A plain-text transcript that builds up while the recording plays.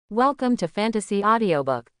Welcome to Fantasy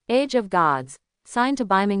Audiobook, Age of Gods, signed to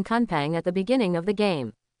Beiming Kunpeng at the beginning of the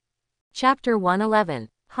game. Chapter 111.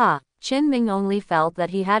 Qin Ming only felt that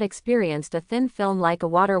he had experienced a thin film like a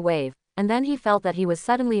water wave, and then he felt that he was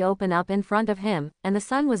suddenly open up in front of him, and the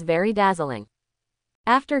sun was very dazzling.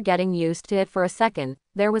 After getting used to it for a second,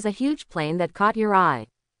 there was a huge plain that caught your eye.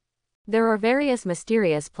 There are various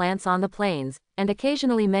mysterious plants on the plains, and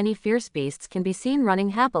occasionally many fierce beasts can be seen running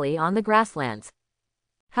happily on the grasslands.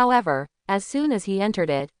 However, as soon as he entered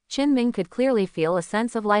it, Qin Ming could clearly feel a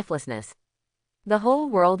sense of lifelessness. The whole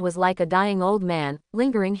world was like a dying old man,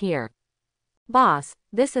 lingering here. "Boss,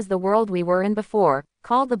 this is the world we were in before,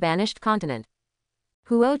 called the Banished Continent."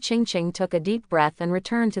 Huo Qingqing took a deep breath and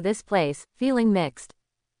returned to this place, feeling mixed.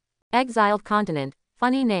 Exiled Continent,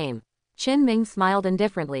 funny name. Qin Ming smiled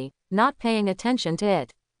indifferently, not paying attention to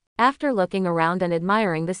it. After looking around and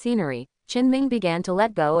admiring the scenery, Qin Ming began to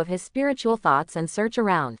let go of his spiritual thoughts and search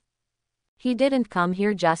around. He didn't come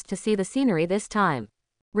here just to see the scenery this time.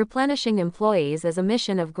 Replenishing employees is a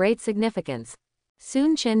mission of great significance.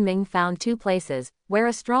 Soon Qin Ming found two places, where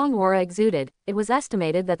a strong aura exuded. It was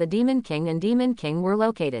estimated that the Demon King and Demon King were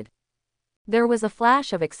located. There was a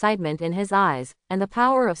flash of excitement in his eyes, and the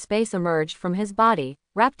power of space emerged from his body,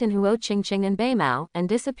 wrapped in Huo Qingqing and Beimao, and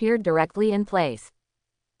disappeared directly in place.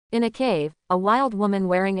 In a cave, a wild woman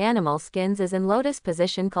wearing animal skins is in lotus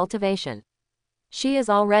position cultivation. She is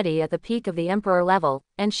already at the peak of the emperor level,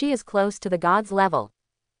 and she is close to the god's level.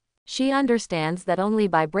 She understands that only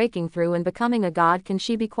by breaking through and becoming a god can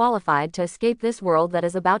she be qualified to escape this world that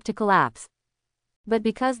is about to collapse. But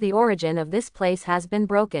because the origin of this place has been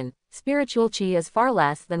broken, spiritual chi is far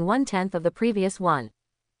less than 1/10 of the previous one.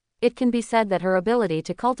 It can be said that her ability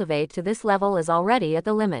to cultivate to this level is already at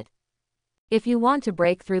the limit. If you want to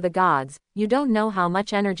break through the gods, you don't know how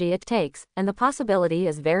much energy it takes, and the possibility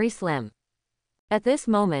is very slim. At this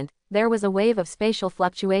moment, there was a wave of spatial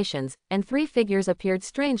fluctuations, and three figures appeared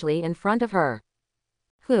strangely in front of her.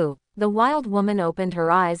 Who? The wild woman opened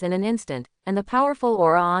her eyes in an instant, and the powerful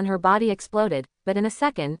aura on her body exploded, but in a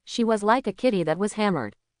second, she was like a kitty that was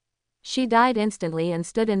hammered. She died instantly and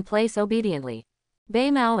stood in place obediently.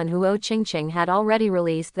 Beimao and Huo Qingqing had already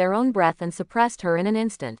released their own breath and suppressed her in an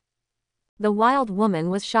instant. The wild woman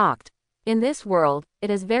was shocked. In this world, it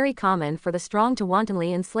is very common for the strong to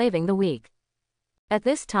wantonly enslaving the weak. At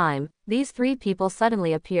this time, these three people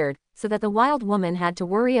suddenly appeared, so that the wild woman had to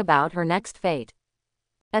worry about her next fate.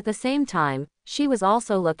 At the same time, she was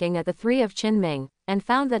also looking at the three of Qin Ming, and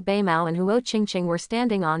found that Beimao and Huo Qingqing were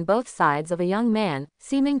standing on both sides of a young man,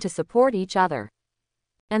 seeming to support each other.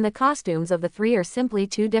 And the costumes of the three are simply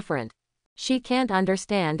too different. She can't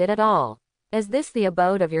understand it at all. Is this the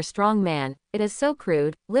abode of your strong man? It is so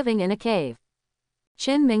crude, living in a cave.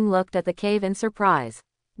 Qin Ming looked at the cave in surprise.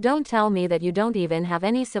 Don't tell me that you don't even have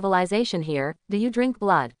any civilization here. Do you drink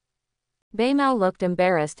blood? Beimao looked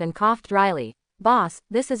embarrassed and coughed dryly. Boss,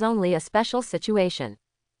 this is only a special situation.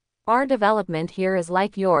 Our development here is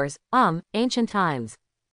like yours, ancient times.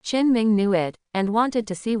 Qin Ming knew it, and wanted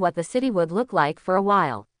to see what the city would look like for a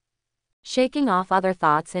while. Shaking off other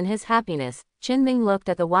thoughts in his happiness, Qin Ming looked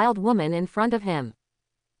at the wild woman in front of him.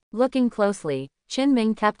 Looking closely, Qin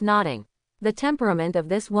Ming kept nodding. The temperament of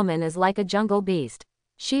this woman is like a jungle beast.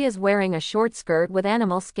 She is wearing a short skirt with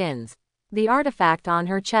animal skins. The artifact on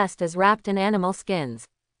her chest is wrapped in animal skins.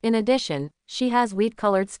 In addition, she has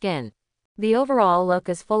wheat-colored skin. The overall look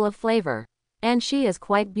is full of flavor. And she is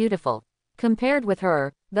quite beautiful. Compared with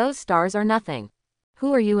her, those stars are nothing.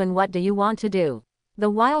 Who are you and what do you want to do? The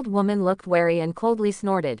wild woman looked wary and coldly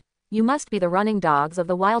snorted. You must be the running dogs of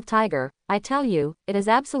the wild tiger. I tell you, it is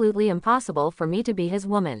absolutely impossible for me to be his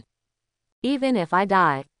woman. Even if I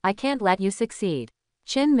die, I can't let you succeed.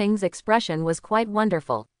 Qin Ming's expression was quite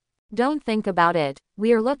wonderful. Don't think about it,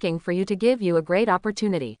 we are looking for you to give you a great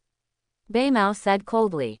opportunity. Beimao said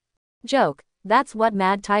coldly. Joke, that's what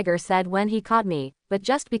Mad Tiger said when he caught me, but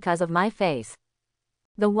just because of my face.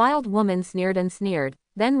 The wild woman sneered and sneered,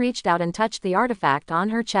 then reached out and touched the artifact on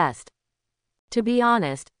her chest. To be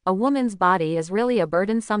honest, a woman's body is really a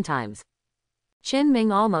burden sometimes. Qin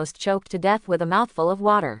Ming almost choked to death with a mouthful of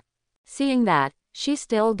water. Seeing that, she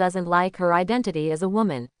still doesn't like her identity as a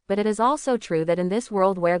woman, but it is also true that in this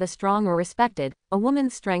world where the strong are respected, a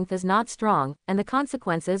woman's strength is not strong, and the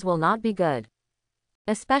consequences will not be good.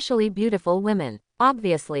 Especially beautiful women.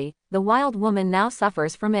 Obviously, the wild woman now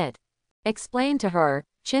suffers from it. Explain to her,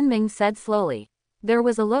 Qin Ming said slowly. There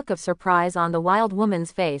was a look of surprise on the wild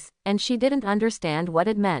woman's face, and she didn't understand what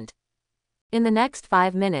it meant. In the next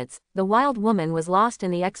 5 minutes, the wild woman was lost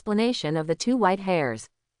in the explanation of the two white hairs.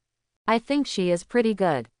 I think she is pretty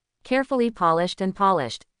good. Carefully polished and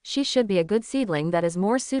polished. she should be a good seedling that is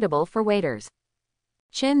more suitable for waiters.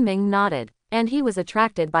 Qin Ming nodded, and he was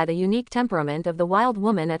attracted by the unique temperament of the wild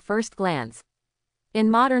woman at first glance.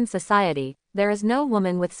 In modern society, there is no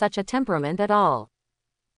woman with such a temperament at all.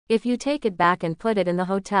 If you take it back and put it in the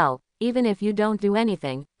hotel, even if you don't do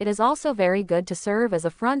anything, it is also very good to serve as a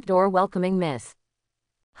front door welcoming miss.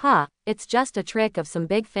 It's just a trick of some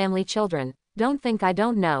big family children, don't think I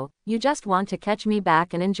don't know, you just want to catch me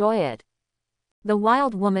back and enjoy it. The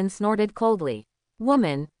wild woman snorted coldly.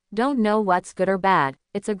 Woman, don't know what's good or bad,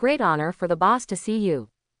 it's a great honor for the boss to see you.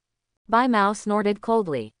 Bai Mao snorted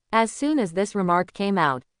coldly. As soon as this remark came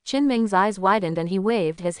out, Qin Ming's eyes widened and he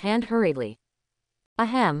waved his hand hurriedly.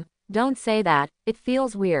 Ahem, don't say that, it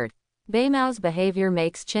feels weird. Bai Mao's behavior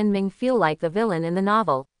makes Qin Ming feel like the villain in the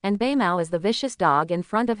novel, and Bai Mao is the vicious dog in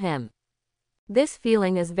front of him. This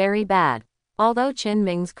feeling is very bad. Although Qin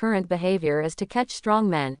Ming's current behavior is to catch strong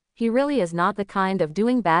men, he really is not the kind of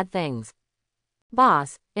doing bad things.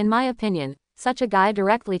 Boss, in my opinion, such a guy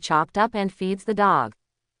directly chopped up and feeds the dog.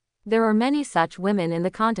 There are many such women in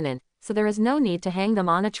the continent, so there is no need to hang them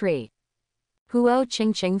on a tree. Huo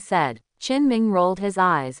Qingqing said. Qin Ming rolled his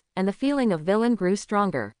eyes, and the feeling of villain grew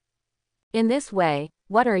stronger. In this way,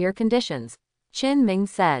 what are your conditions? Qin Ming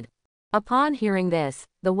said. Upon hearing this,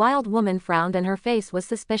 the wild woman frowned and her face was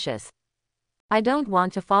suspicious. I don't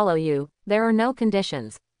want to follow you, there are no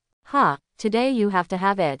conditions. Today you have to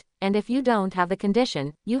have it, and if you don't have the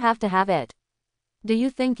condition, you have to have it. Do you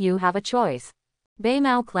think you have a choice? Bai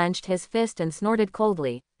Mao clenched his fist and snorted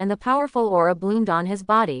coldly, and the powerful aura bloomed on his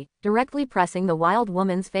body, directly pressing the wild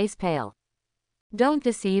woman's face pale. Don't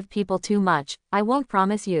deceive people too much, I won't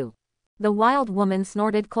promise you. The wild woman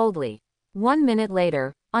snorted coldly. 1 minute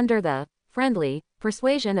later, under the friendly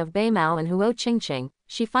persuasion of Bai Mao and Huo Qingqing,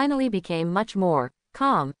 she finally became much more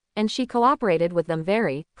calm, and she cooperated with them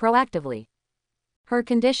very proactively. Her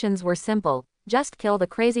conditions were simple, just kill the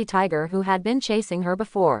crazy tiger who had been chasing her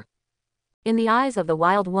before. In the eyes of the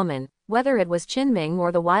wild woman, whether it was Qin Ming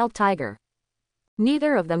or the wild tiger,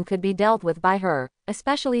 neither of them could be dealt with by her,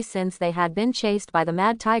 especially since they had been chased by the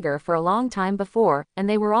mad tiger for a long time before, and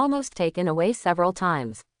they were almost taken away several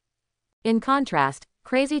times. In contrast,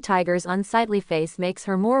 Crazy Tiger's unsightly face makes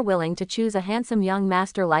her more willing to choose a handsome young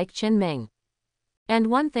master like Qin Ming. And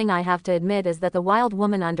one thing I have to admit is that the wild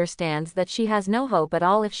woman understands that she has no hope at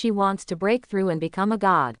all if she wants to break through and become a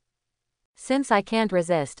god. Since I can't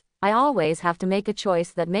resist, I always have to make a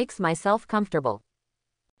choice that makes myself comfortable.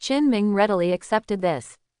 Qin Ming readily accepted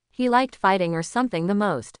this. He liked fighting or something the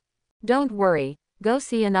most. Don't worry, go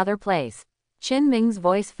see another place. Qin Ming's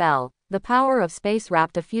voice fell, the power of space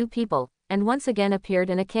wrapped a few people, and once again appeared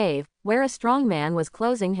in a cave, where a strong man was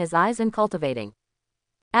closing his eyes and cultivating.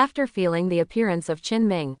 After feeling the appearance of Qin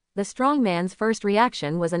Ming, the strong man's first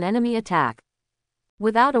reaction was an enemy attack.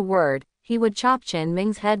 Without a word, he would chop Qin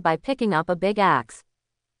Ming's head by picking up a big axe.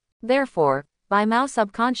 Therefore, Bai Mao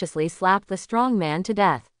subconsciously slapped the strong man to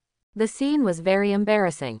death. The scene was very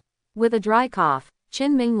embarrassing. With a dry cough,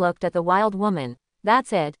 Qin Ming looked at the wild woman.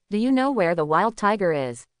 That's it, do you know where the wild tiger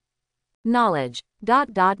is? Knowledge.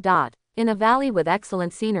 In a valley with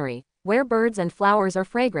excellent scenery, where birds and flowers are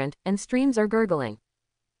fragrant, and streams are gurgling.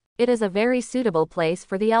 It is a very suitable place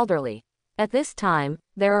for the elderly. At this time,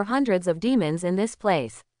 there are hundreds of demons in this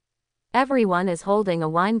place. Everyone is holding a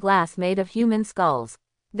wine glass made of human skulls.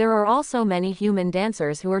 There are also many human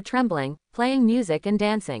dancers who are trembling, playing music and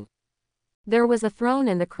dancing. There was a throne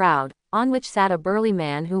in the crowd, on which sat a burly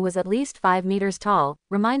man who was at least 5 meters tall,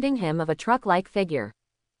 reminding him of a truck-like figure.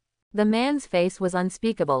 The man's face was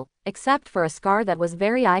unspeakable, except for a scar that was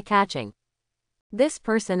very eye-catching. This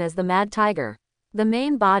person is the mad tiger. The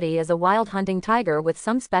main body is a wild hunting tiger with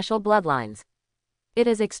some special bloodlines. It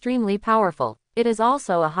is extremely powerful. It is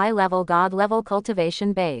also a high-level god-level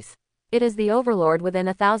cultivation base. It is the overlord within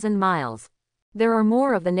 1,000 miles. There are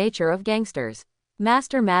more of the nature of gangsters.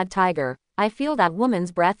 Master Mad Tiger, I feel that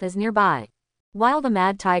woman's breath is nearby. While the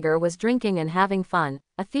Mad Tiger was drinking and having fun,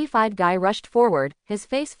 a thief-eyed guy rushed forward, his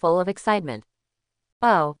face full of excitement.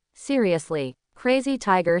 Oh, seriously, Crazy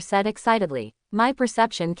Tiger said excitedly. My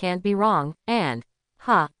perception can't be wrong, and,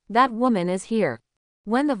 that woman is here.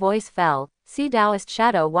 When the voice fell, Sea Taoist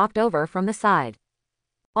Shadow walked over from the side.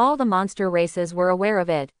 All the monster races were aware of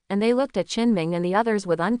it, and they looked at Qin Ming and the others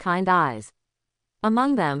with unkind eyes.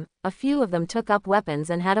 Among them, a few of them took up weapons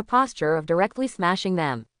and had a posture of directly smashing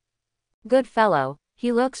them. Good fellow,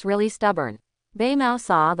 he looks really stubborn. Bai Mao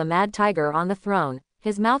saw the mad tiger on the throne,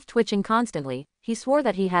 his mouth twitching constantly. He swore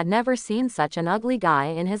that he had never seen such an ugly guy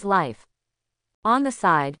in his life. On the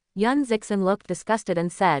side, Yun Zixin looked disgusted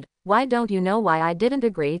and said, why don't you know why I didn't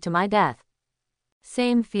agree to my death?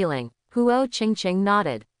 Same feeling. Huo Qingqing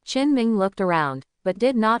nodded. Qin Ming looked around, but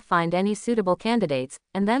did not find any suitable candidates,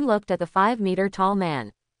 and then looked at the 5-meter-tall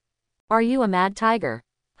man. Are you a mad tiger?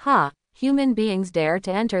 Ha! Human beings dare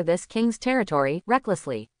to enter this king's territory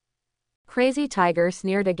recklessly. Crazy Tiger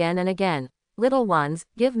sneered again and again. Little ones,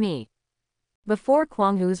 give me. Before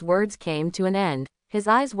Kuanghu's words came to an end, his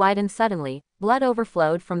eyes widened suddenly, blood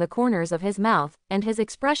overflowed from the corners of his mouth, and his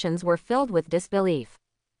expressions were filled with disbelief.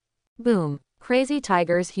 Boom! Crazy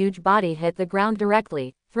Tiger's huge body hit the ground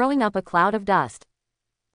directly, throwing up a cloud of dust.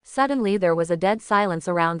 Suddenly there was a dead silence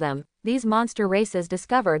around them. These monster races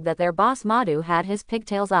discovered that their boss Madhu had his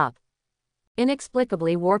pigtails up.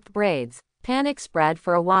 Inexplicably warped braids. Panic spread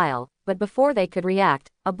for a while, but before they could react,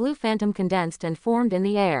 a blue phantom condensed and formed in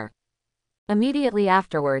the air. Immediately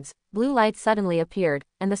afterwards, blue light suddenly appeared,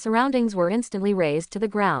 and the surroundings were instantly razed to the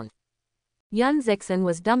ground. Yun Zixin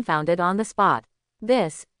was dumbfounded on the spot.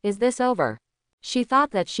 Is this over? She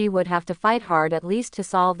thought that she would have to fight hard at least to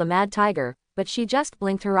solve the mad tiger, but she just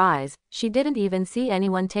blinked her eyes. She didn't even see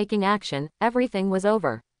anyone taking action. Everything was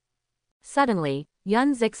over. Suddenly,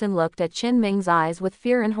 Yun Zixin looked at Qin Ming's eyes with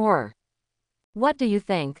fear and horror. What do you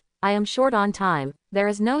think? I am short on time. There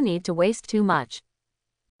is no need to waste too much.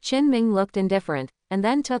 Qin Ming looked indifferent, and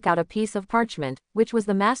then took out a piece of parchment, which was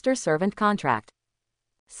the master-servant contract.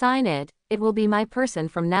 Sign it. It will be my person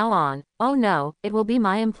from now on. Oh no, it will be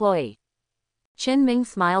my employee. Qin Ming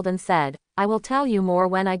smiled and said, I will tell you more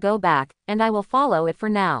when I go back, and I will follow it for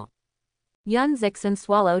now. Yun Zixin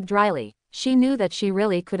swallowed dryly. She knew that she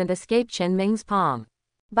really couldn't escape Qin Ming's palm.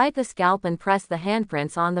 Bite the scalp and press the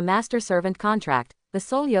handprints on the master-servant contract. The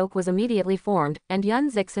soul yoke was immediately formed, and Yun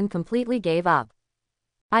Zixin completely gave up.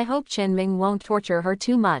 I hope Qin Ming won't torture her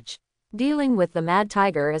too much. Dealing with the mad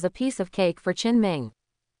tiger is a piece of cake for Qin Ming.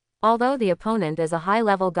 Although the opponent is a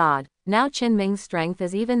high-level god, now Qin Ming's strength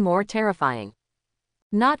is even more terrifying.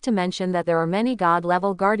 Not to mention that there are many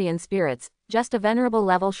god-level guardian spirits. Just a venerable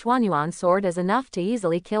level Xuanyuan sword is enough to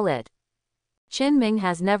easily kill it. Qin Ming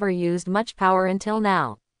has never used much power until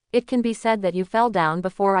now. It can be said that you fell down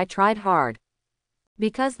before I tried hard.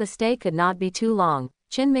 Because the stay could not be too long,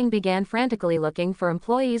 Qin Ming began frantically looking for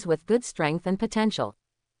employees with good strength and potential.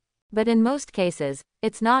 But in most cases,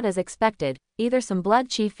 it's not as expected, either some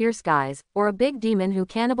blood-chi fierce guys, or a big demon who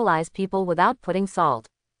cannibalize people without putting salt.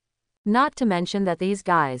 Not to mention that these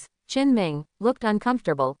guys, Qin Ming, looked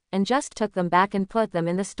uncomfortable, and just took them back and put them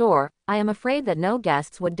in the store. I am afraid that no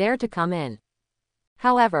guests would dare to come in.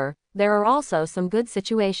 However, there are also some good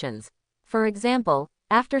situations. For example,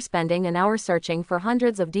 after spending an hour searching for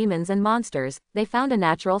hundreds of demons and monsters, they found a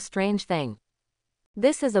natural strange thing.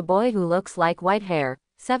 This is a boy who looks like white hair,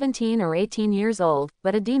 17 or 18 years old,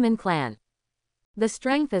 but a demon clan. The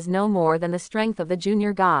strength is no more than the strength of the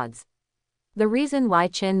junior gods. The reason why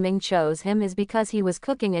Qin Ming chose him is because he was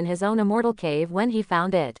cooking in his own immortal cave when he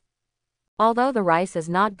found it. Although the rice is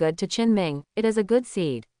not good to Qin Ming, it is a good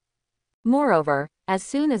seed. Moreover, as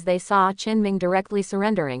soon as they saw Qin Ming directly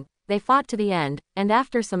surrendering, they fought to the end, and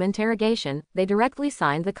after some interrogation, they directly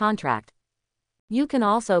signed the contract. You can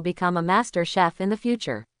also become a master chef in the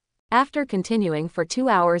future. After continuing for 2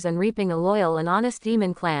 hours and reaping a loyal and honest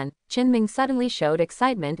demon clan, Qin Ming suddenly showed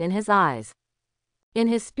excitement in his eyes. In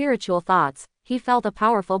his spiritual thoughts, he felt a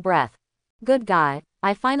powerful breath. Good guy,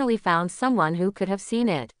 I finally found someone who could have seen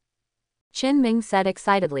it. Qin Ming said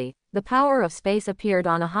excitedly. The power of space appeared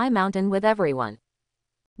on a high mountain with everyone.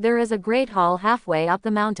 There is a great hall halfway up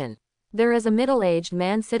the mountain. There is a middle-aged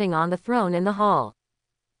man sitting on the throne in the hall.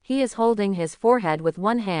 He is holding his forehead with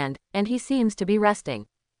one hand, and he seems to be resting.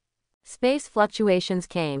 Space fluctuations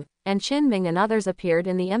came, and Qin Ming and others appeared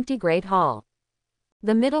in the empty great hall.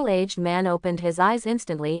 The middle-aged man opened his eyes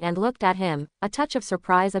instantly and looked at him. A touch of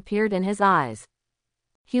surprise appeared in his eyes.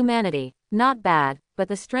 Humanity, not bad, but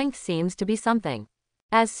the strength seems to be something.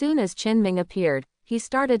 As soon as Qin Ming appeared, he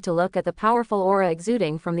started to look at the powerful aura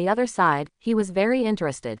exuding from the other side. He was very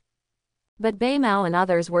interested. But Beimao and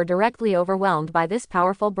others were directly overwhelmed by this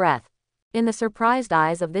powerful breath. In the surprised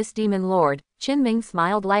eyes of this demon lord, Qin Ming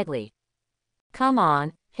smiled lightly. Come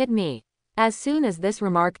on, hit me. As soon as this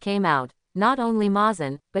remark came out, not only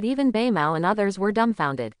Mazan, but even Beimao and others were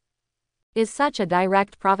dumbfounded. Is such a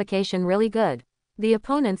direct provocation really good? The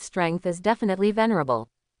opponent's strength is definitely venerable.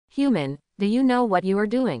 Human, do you know what you are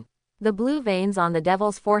doing? The blue veins on the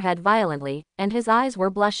devil's forehead violently, and his eyes were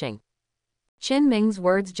blushing. Qin Ming's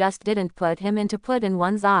words just didn't put him into put in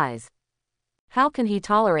one's eyes. How can he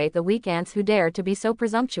tolerate the weak ants who dare to be so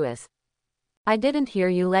presumptuous? I didn't hear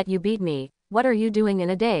you let you beat me. What are you doing in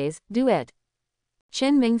a daze? Do it.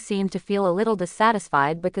 Qin Ming seemed to feel a little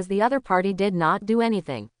dissatisfied because the other party did not do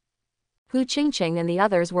anything. Hu Qingqing and the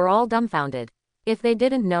others were all dumbfounded. If they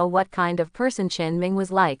didn't know what kind of person Qin Ming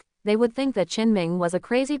was like, they would think that Qin Ming was a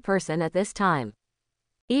crazy person at this time.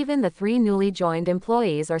 Even the 3 newly joined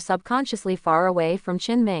employees are subconsciously far away from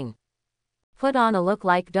Qin Ming. Put on a look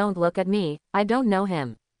like don't look at me, I don't know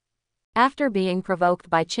him. After being provoked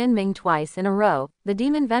by Qin Ming twice in a row, the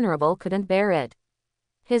demon venerable couldn't bear it.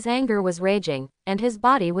 His anger was raging, and his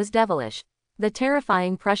body was devilish. The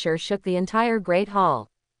terrifying pressure shook the entire great hall.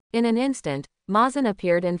 In an instant, Ma Zhen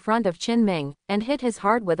appeared in front of Qin Ming, and hit his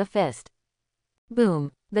heart with a fist.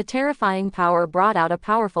 Boom! The terrifying power brought out a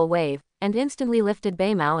powerful wave, and instantly lifted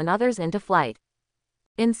Beimao and others into flight.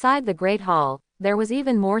 Inside the great hall, there was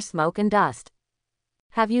even more smoke and dust.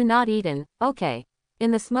 Have you not eaten? Okay.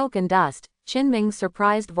 In the smoke and dust, Qin Ming's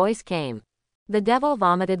surprised voice came. The devil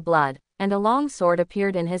vomited blood, and a long sword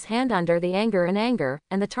appeared in his hand under the anger,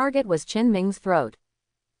 and the target was Qin Ming's throat.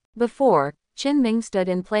 Before, Qin Ming stood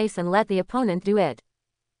in place and let the opponent do it.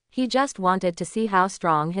 He just wanted to see how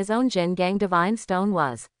strong his own Jin Gang Divine Stone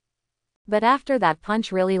was. But after that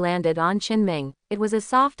punch really landed on Qin Ming, it was as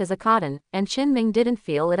soft as a cotton, and Qin Ming didn't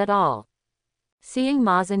feel it at all. Seeing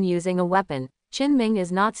Ma Zhen using a weapon, Qin Ming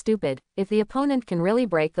is not stupid. If the opponent can really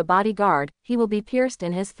break the bodyguard, he will be pierced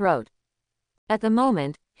in his throat. At the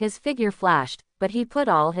moment, his figure flashed, but he put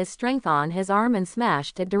all his strength on his arm and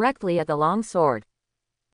smashed it directly at the long sword.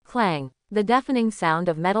 Clang! The deafening sound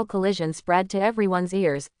of metal collision spread to everyone's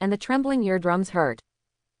ears, and the trembling eardrums hurt.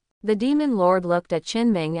 The demon lord looked at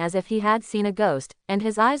Qin Ming as if he had seen a ghost, and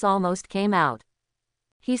his eyes almost came out.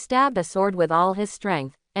 He stabbed a sword with all his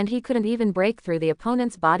strength, and he couldn't even break through the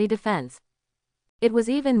opponent's body defense. It was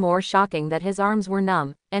even more shocking that his arms were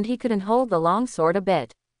numb, and he couldn't hold the long sword a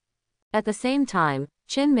bit. At the same time,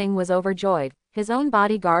 Qin Ming was overjoyed. His own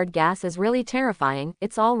bodyguard gas is really terrifying.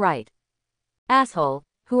 It's all right. Asshole,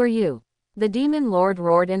 who are you? The demon lord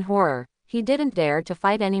roared in horror. He didn't dare to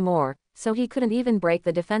fight anymore, so he couldn't even break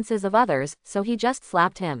the defenses of others, so he just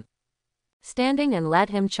slapped him. Standing and let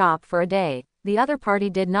him chop for a day. The other party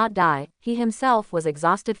did not die, he himself was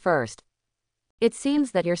exhausted first. It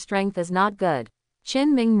seems that your strength is not good,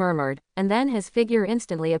 Qin Ming murmured, and then his figure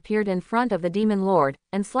instantly appeared in front of the demon lord,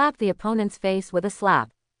 and slapped the opponent's face with a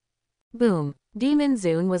slap. Boom! Demon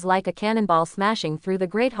Zun was like a cannonball smashing through the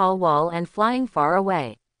great hall wall and flying far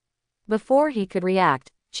away. Before he could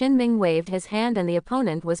react, Qin Ming waved his hand and the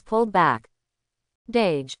opponent was pulled back.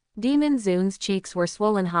 Dage! Demon Zun's cheeks were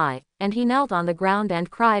swollen high, and he knelt on the ground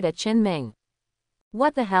and cried at Qin Ming.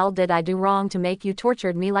 What the hell did I do wrong to make you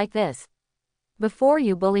tortured me like this? Before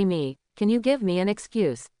you bully me, can you give me an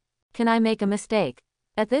excuse? Can I make a mistake?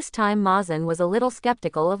 At this time Ma Zhen was a little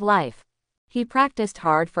skeptical of life. He practiced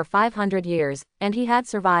hard for 500 years, and he had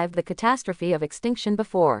survived the catastrophe of extinction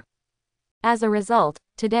before. As a result,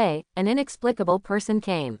 today, an inexplicable person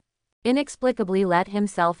came. Inexplicably let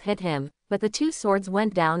himself hit him, but the 2 swords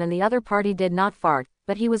went down and the other party did not fart,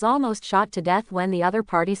 but he was almost shot to death when the other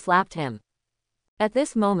party slapped him. At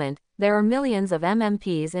this moment, there are millions of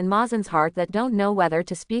MMPs in Ma Zhen's heart that don't know whether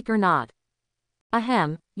to speak or not.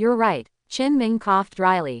 Ahem, you're right, Qin Ming coughed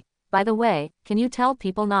dryly. By the way, can you tell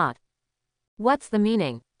people not? What's the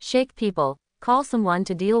meaning? Shake people, call someone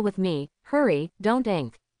to deal with me, hurry, don't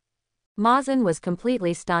ink. Ma Zhen was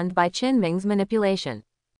completely stunned by Qin Ming's manipulation.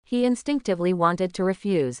 He instinctively wanted to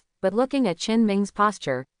refuse, but looking at Qin Ming's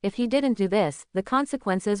posture, if he didn't do this, the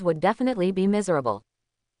consequences would definitely be miserable.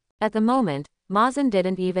 At the moment, Ma Zhen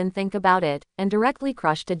didn't even think about it, and directly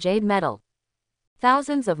crushed a jade metal.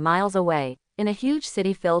 Thousands of miles away, in a huge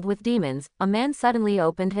city filled with demons, a man suddenly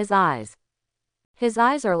opened his eyes. His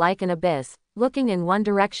eyes are like an abyss, looking in one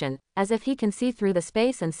direction, as if he can see through the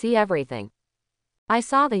space and see everything. I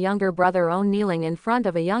saw the younger brother On kneeling in front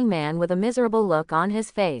of a young man with a miserable look on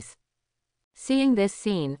his face. Seeing this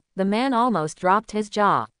scene, the man almost dropped his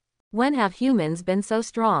jaw. When have humans been so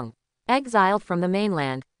strong? Exiled from the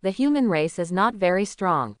mainland, the human race is not very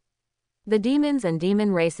strong. The demons and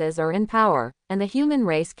demon races are in power, and the human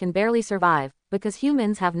race can barely survive, because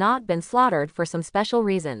humans have not been slaughtered for some special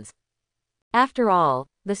reasons. After all,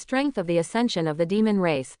 the strength of the ascension of the demon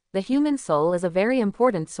race, the human soul is a very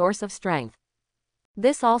important source of strength.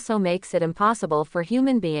 This also makes it impossible for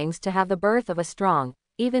human beings to have the birth of a strong.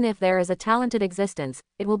 Even if there is a talented existence,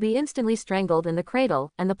 it will be instantly strangled in the cradle,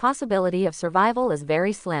 and the possibility of survival is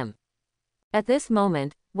very slim. At this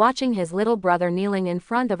moment, watching his little brother kneeling in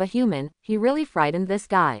front of a human, he really frightened this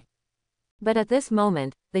guy. But at this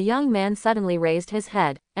moment, the young man suddenly raised his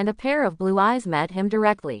head, and a pair of blue eyes met him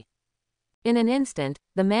directly. In an instant,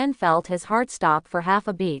 the man felt his heart stop for half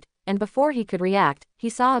a beat, and before he could react, he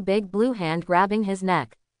saw a big blue hand grabbing his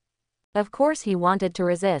neck. Of course he wanted to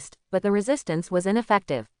resist, but the resistance was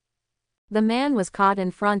ineffective. The man was caught in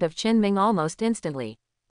front of Qin Ming almost instantly.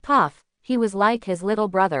 Puff, he was like his little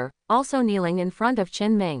brother, also kneeling in front of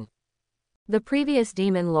Qin Ming. The previous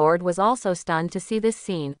demon lord was also stunned to see this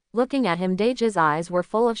scene. Looking at him, Dage's eyes were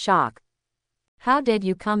full of shock. How did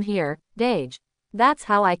you come here, Dage? That's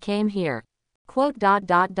how I came here. Quote.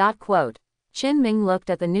 Qin Ming looked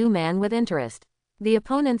at the new man with interest. The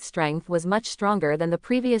opponent's strength was much stronger than the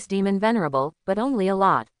previous demon venerable, but only a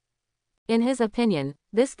lot. In his opinion,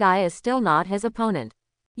 this guy is still not his opponent.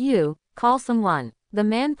 You, call someone. The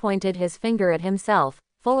man pointed his finger at himself,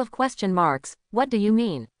 full of question marks. What do you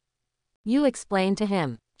mean? You explain to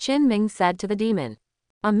him, Qin Ming said to the demon.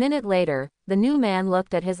 A minute later, the new man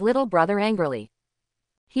looked at his little brother angrily.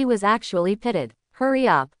 He was actually pitted. Hurry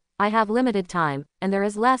up, I have limited time, and there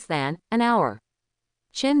is less than an hour.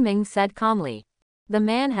 Qin Ming said calmly. The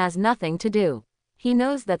man has nothing to do. He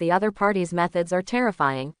knows that the other party's methods are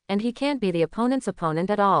terrifying, and he can't be the opponent's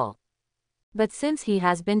opponent at all. But since he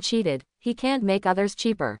has been cheated, he can't make others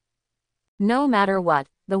cheaper. No matter what,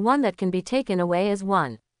 the one that can be taken away is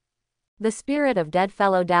one. The spirit of dead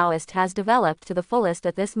fellow Taoist has developed to the fullest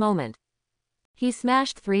at this moment. He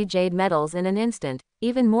smashed 3 jade medals in an instant,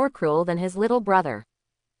 even more cruel than his little brother.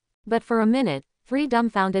 But for a minute, 3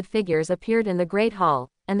 dumbfounded figures appeared in the Great Hall,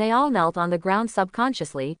 and they all knelt on the ground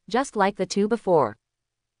subconsciously, just like the 2 before.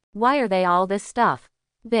 Why are they all this stuff?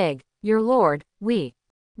 Big, your lord, we.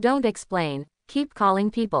 Don't explain, keep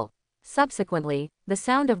calling people. Subsequently, the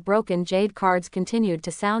sound of broken jade cards continued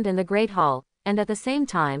to sound in the Great Hall, and at the same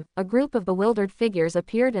time, a group of bewildered figures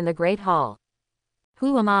appeared in the Great Hall.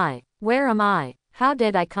 Who am I? Where am I? How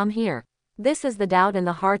did I come here? This is the doubt in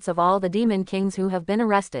the hearts of all the demon kings who have been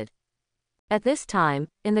arrested. At this time,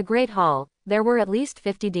 in the Great Hall, there were at least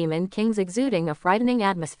 50 demon kings exuding a frightening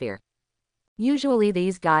atmosphere. Usually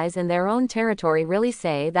these guys in their own territory really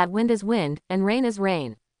say that wind is wind, and rain is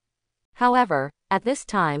rain. However, at this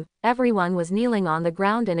time, everyone was kneeling on the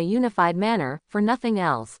ground in a unified manner, for nothing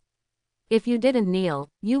else. If you didn't kneel,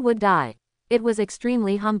 you would die. It was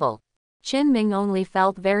extremely humble. Qin Ming only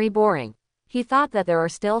felt very boring. He thought that there are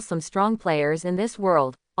still some strong players in this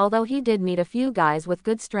world, although he did meet a few guys with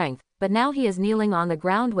good strength, but now he is kneeling on the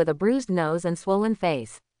ground with a bruised nose and swollen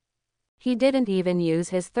face. He didn't even use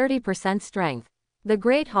his 30% strength. The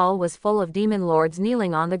Great Hall was full of demon lords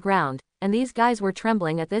kneeling on the ground, and these guys were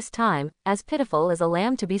trembling at this time, as pitiful as a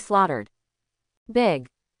lamb to be slaughtered. Big.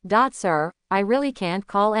 Sir, I really can't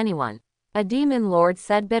call anyone. A demon lord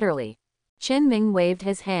said bitterly. Qin Ming waved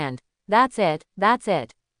his hand. That's it, that's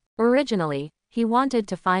it. Originally, he wanted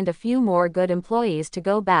to find a few more good employees to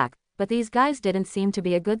go back, but these guys didn't seem to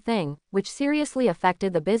be a good thing, which seriously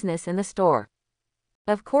affected the business in the store.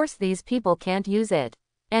 Of course these people can't use it.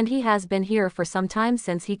 And he has been here for some time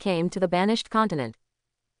since he came to the banished continent.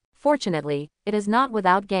 Fortunately, it is not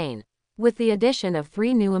without gain. With the addition of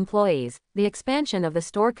 3 new employees, the expansion of the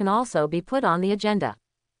store can also be put on the agenda.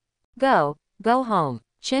 Go home.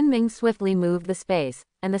 Qin Ming swiftly moved the space,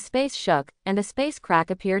 and the space shook, and a space crack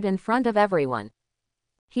appeared in front of everyone.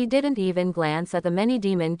 He didn't even glance at the many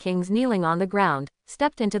demon kings kneeling on the ground,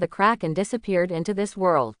 stepped into the crack and disappeared into this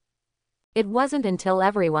world. It wasn't until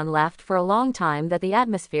everyone left for a long time that the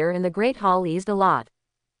atmosphere in the Great Hall eased a lot.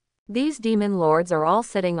 These demon lords are all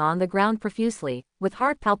sitting on the ground profusely, with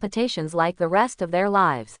heart palpitations like the rest of their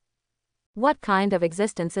lives. What kind of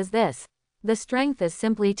existence is this? The strength is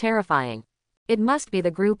simply terrifying. It must be the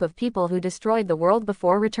group of people who destroyed the world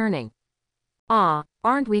before returning. Ah,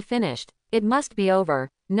 aren't we finished? It must be over,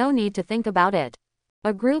 no need to think about it.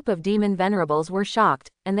 A group of demon venerables were shocked,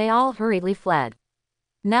 and they all hurriedly fled.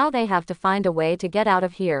 Now they have to find a way to get out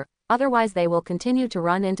of here, otherwise they will continue to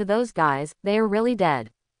run into those guys. They are really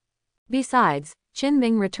dead. Besides, Qin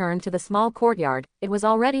Ming returned to the small courtyard. It was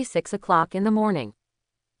already 6 o'clock in the morning.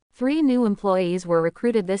 3 new employees were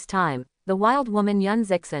recruited this time, the wild woman Yun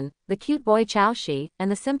Zixin, the cute boy Chao Shi,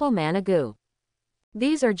 and the simple man Agu.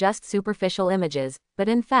 These are just superficial images, but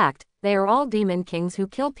in fact, they are all demon kings who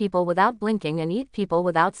kill people without blinking and eat people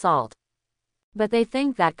without salt. But they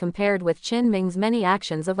think that compared with Qin Ming's many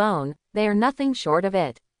actions of own, they are nothing short of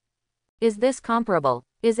it. Is this comparable?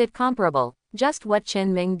 Is it comparable? Just what Qin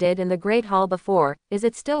Ming did in the Great Hall before, is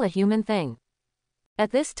it still a human thing?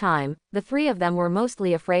 At this time, the 3 of them were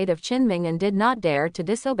mostly afraid of Qin Ming and did not dare to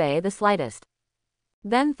disobey the slightest.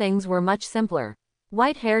 Then things were much simpler.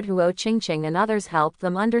 White-haired Huo Qingqing and others helped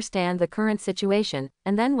them understand the current situation,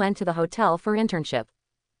 and then went to the hotel for internship.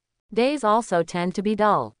 Days also tend to be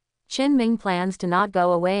dull. Qin Ming plans to not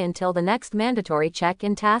go away until the next mandatory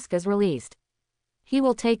check-in task is released. He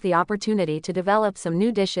will take the opportunity to develop some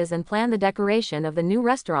new dishes and plan the decoration of the new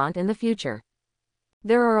restaurant in the future.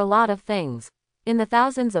 There are a lot of things. In the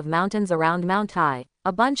thousands of mountains around Mount Tai,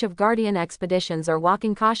 a bunch of guardian expeditions are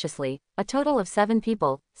walking cautiously, a total of 7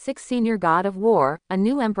 people, 6 senior god of war, a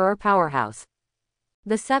new emperor powerhouse.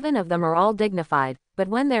 The 7 of them are all dignified, but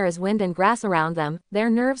when there is wind and grass around them, their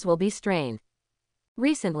nerves will be strained.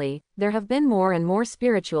 Recently, there have been more and more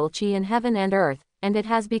spiritual qi in heaven and earth, and it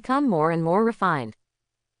has become more and more refined.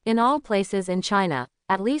 In all places in China,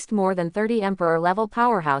 at least more than 30 emperor-level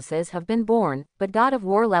powerhouses have been born, but god of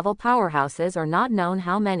war-level powerhouses are not known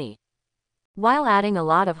how many. While adding a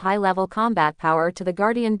lot of high-level combat power to the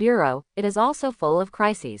Guardian Bureau, it is also full of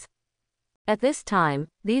crises. At this time,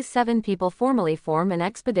 these 7 people formally form an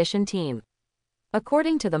expedition team.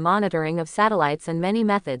 According to the monitoring of satellites and many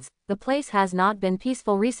methods, the place has not been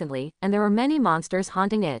peaceful recently, and there are many monsters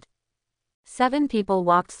haunting it. 7 people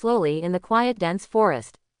walked slowly in the quiet dense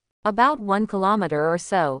forest. About 1 kilometer or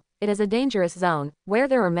so, it is a dangerous zone, where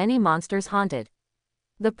there are many monsters haunted.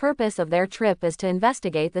 The purpose of their trip is to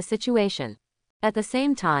investigate the situation. At the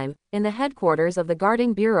same time, in the headquarters of the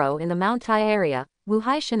Guarding Bureau in the Mount Tai area, Wu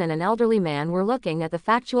Haishan and an elderly man were looking at the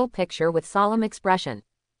factual picture with solemn expression.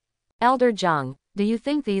 Elder Zheng, do you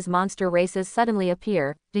think these monster races suddenly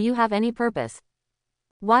appear, do you have any purpose?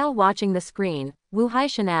 While watching the screen, Wu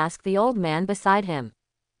Haishan asked the old man beside him.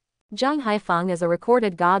 Zheng Haifeng is a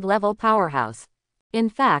recorded god-level powerhouse. In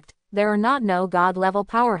fact, there are no god-level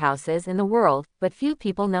powerhouses in the world, but few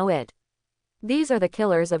people know it. These are the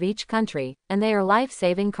killers of each country, and they are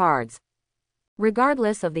life-saving cards.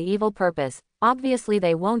 Regardless of the evil purpose, obviously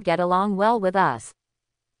they won't get along well with us.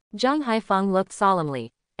 Zheng Haifeng looked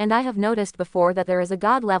solemnly, and I have noticed before that there is a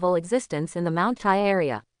god-level existence in the Mount Tai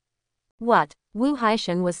area. What? Wu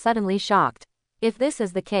Haishan was suddenly shocked. If this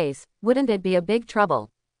is the case, wouldn't it be a big trouble?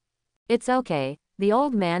 It's okay, the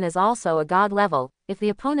old man is also a god level, if the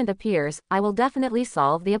opponent appears, I will definitely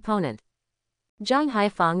solve the opponent. Zheng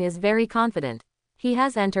Haifeng is very confident. He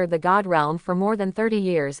has entered the god realm for more than 30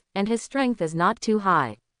 years, and his strength is not too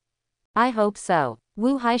high. I hope so,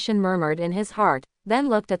 Wu Haishan murmured in his heart, then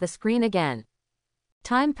looked at the screen again.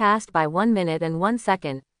 Time passed by 1 minute and 1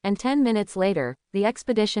 second, and 10 minutes later, the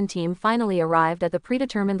expedition team finally arrived at the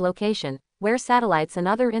predetermined location, where satellites and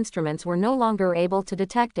other instruments were no longer able to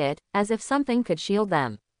detect it, as if something could shield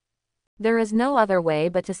them. There is no other way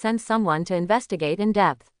but to send someone to investigate in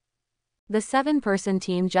depth. The 7-person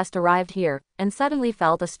team just arrived here, and suddenly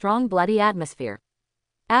felt a strong bloody atmosphere.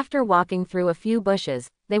 After walking through a few bushes,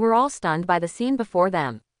 they were all stunned by the scene before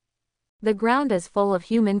them. The ground is full of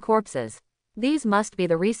human corpses. These must be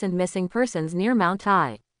the recent missing persons near Mount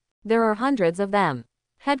Tai. There are hundreds of them.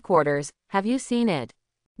 Headquarters, have you seen it?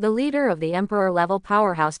 The leader of the emperor-level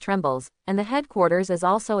powerhouse trembles, and the headquarters is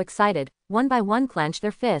also excited, one by one clench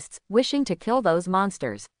their fists, wishing to kill those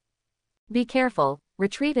monsters. Be careful,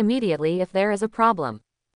 retreat immediately if there is a problem.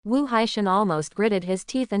 Wu Haishan almost gritted his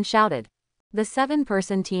teeth and shouted. The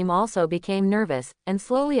 7-person team also became nervous, and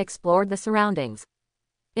slowly explored the surroundings.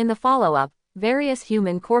 In the follow-up, various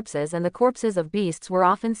human corpses and the corpses of beasts were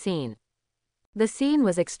often seen. The scene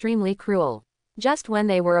was extremely cruel. Just when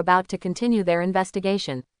they were about to continue their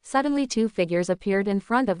investigation, suddenly 2 figures appeared in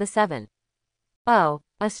front of the 7. Oh,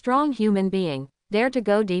 a strong human being, dared to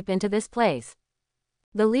go deep into this place.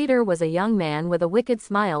 The leader was a young man with a wicked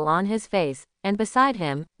smile on his face, and beside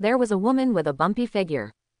him, there was a woman with a bumpy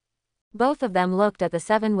figure. Both of them looked at the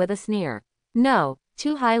 7 with a sneer. No,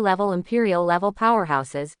 2 high-level imperial-level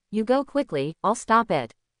powerhouses, you go quickly, I'll stop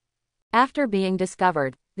it. After being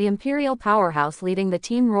discovered, the imperial powerhouse leading the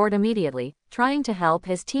team roared immediately, trying to help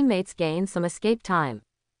his teammates gain some escape time.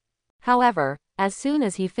 However, as soon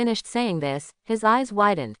as he finished saying this, his eyes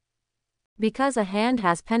widened. Because a hand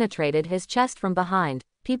has penetrated his chest from behind,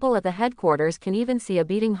 people at the headquarters can even see a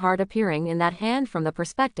beating heart appearing in that hand from the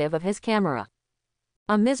perspective of his camera.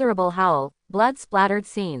 A miserable howl, blood-splattered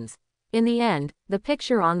scenes. In the end, the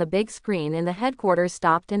picture on the big screen in the headquarters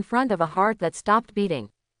stopped in front of a heart that stopped beating.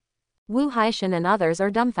 Wu Haishan and others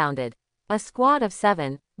are dumbfounded. A squad of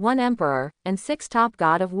 7, 1 emperor, and 6 top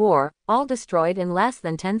god of war, all destroyed in less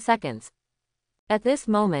than 10 seconds. At this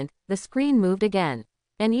moment, the screen moved again.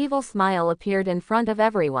 An evil smile appeared in front of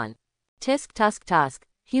everyone. Tisk tusk tusk,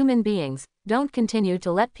 human beings, don't continue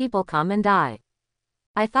to let people come and die.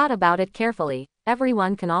 I thought about it carefully,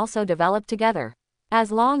 everyone can also develop together.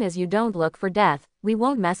 As long as you don't look for death, we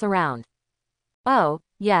won't mess around. Oh,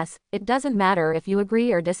 yes, it doesn't matter if you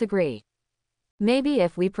agree or disagree. Maybe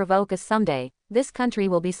if we provoke us someday, this country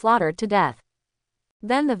will be slaughtered to death.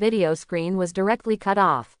 Then the video screen was directly cut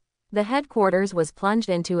off. The headquarters was plunged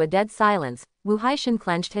into a dead silence. Wu Haishan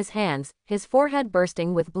clenched his hands, his forehead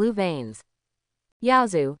bursting with blue veins.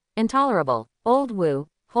 Yaozu, intolerable, old Wu,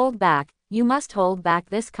 hold back, you must hold back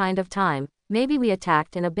this kind of time, maybe we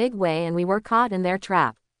attacked in a big way and we were caught in their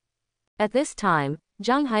trap. At this time,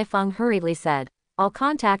 Zhang Haifeng hurriedly said, I'll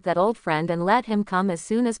contact that old friend and let him come as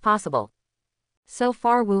soon as possible. So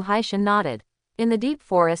far Wu Haishan nodded. In the deep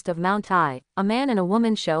forest of Mount Tai, a man and a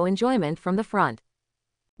woman show enjoyment from the front.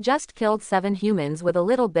 Just killed 7 humans with a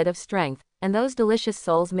little bit of strength, and those delicious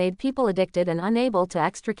souls made people addicted and unable to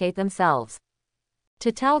extricate themselves.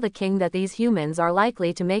 To tell the king that these humans are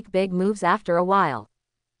likely to make big moves after a while.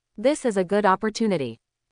 This is a good opportunity.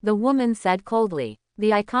 The woman said coldly. The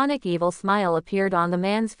iconic evil smile appeared on the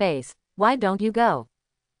man's face. Why don't you go?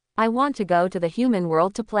 I want to go to the human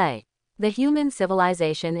world to play. The human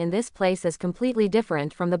civilization in this place is completely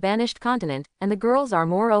different from the banished continent, and the girls are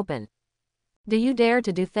more open. Do you dare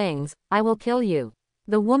to do things, I will kill you.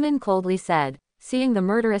 The woman coldly said, seeing the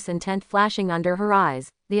murderous intent flashing under her eyes,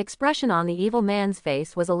 the expression on the evil man's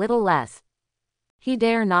face was a little less. He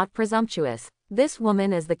dare not presumptuous. This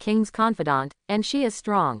woman is the king's confidant, and she is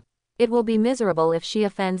strong. It will be miserable if she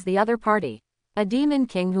offends the other party. A demon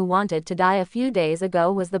king who wanted to die a few days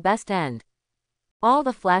ago was the best end. All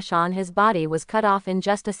the flesh on his body was cut off in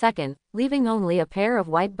just a second, leaving only a pair of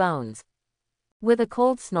white bones. With a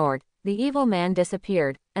cold snort, the evil man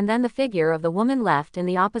disappeared, and then the figure of the woman left in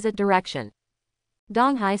the opposite direction.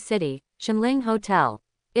 Donghai City, Shenling Hotel.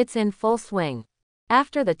 It's in full swing.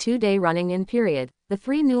 After the 2-day running-in period, the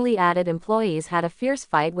 3 newly added employees had a fierce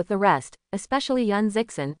fight with the rest, especially Yun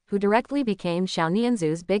Zixin, who directly became Xiao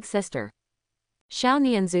Nianzhu's big sister. Xiao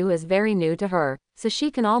Nianzhu is very new to her, so she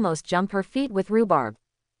can almost jump her feet with rhubarb.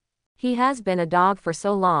 He has been a dog for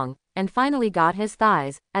so long, and finally got his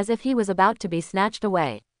thighs, as if he was about to be snatched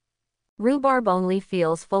away. Rhubarb only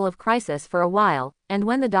feels full of crisis for a while, and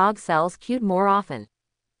when the dog sells cute more often.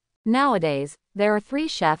 Nowadays, there are 3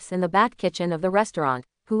 chefs in the back kitchen of the restaurant,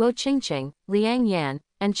 Huo Qingqing, Liang Yan,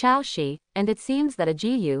 and Chao Shi, and it seems that a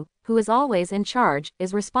Jiyu, who is always in charge,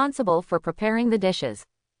 is responsible for preparing the dishes.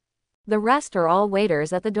 The rest are all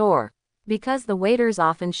waiters at the door. Because the waiters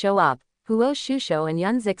often show up, Huo Shusho and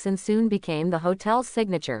Yun Zixin soon became the hotel's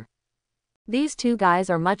signature. These 2 guys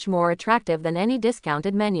are much more attractive than any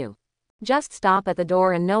discounted menu. Just stop at the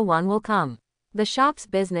door and no one will come. The shop's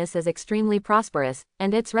business is extremely prosperous,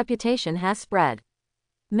 and its reputation has spread.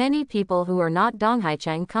 Many people who are not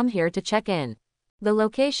Donghaicheng come here to check in. The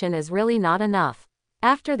location is really not enough.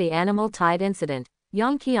 After the animal tide incident,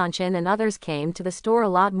 Yang Qianchen and others came to the store a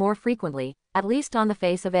lot more frequently, at least on the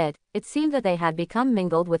face of it, it seemed that they had become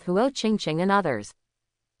mingled with Huo Qingqing and others.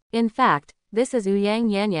 In fact, this is Ouyang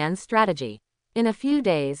Yanyan's strategy. In a few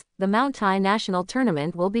days, the Mount Tai national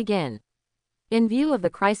tournament will begin. In view of the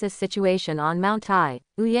crisis situation on Mount Tai,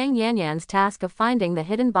 Ouyang Yanyan's task of finding the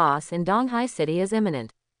hidden boss in Donghai City is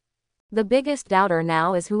imminent. The biggest doubter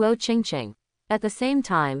now is Huo Qingqing. At the same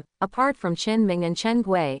time, apart from Qin Ming and Chen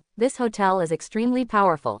Gui, this hotel is extremely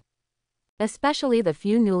powerful. Especially the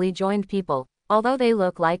few newly joined people, although they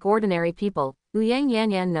look like ordinary people, Ouyang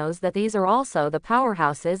Yanyan knows that these are also the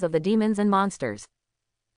powerhouses of the demons and monsters.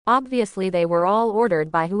 Obviously they were all ordered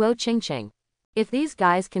by Huo Qingqing. If these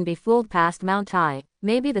guys can be fooled past Mount Tai,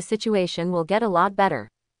 maybe the situation will get a lot better.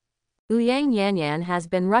 Ouyang Yanyan has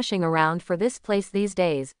been rushing around for this place these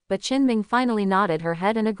days, but Qin Ming finally nodded her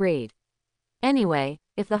head and agreed. Anyway,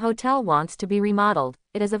 if the hotel wants to be remodeled,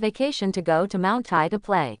 it is a vacation to go to Mount Tai to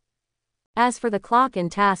play. As for the clock-in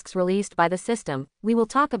tasks released by the system, we will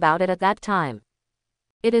talk about it at that time.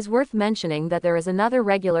 It is worth mentioning that there is another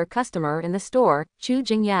regular customer in the store, Chu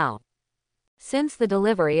Jingyao. Since the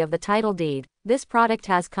delivery of the title deed, this product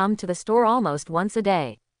has come to the store almost once a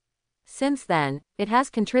day. Since then, it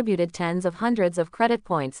has contributed tens of hundreds of credit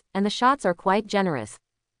points, and the shots are quite generous.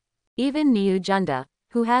 Even Niu Junda,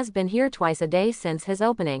 who has been here twice a day since his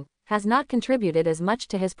opening, has not contributed as much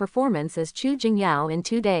to his performance as Chu Jingyao in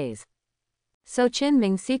 2 days. So Qin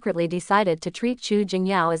Ming secretly decided to treat Chu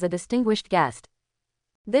Jingyao as a distinguished guest.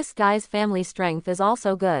 This guy's family strength is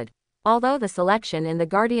also good. Although the selection in the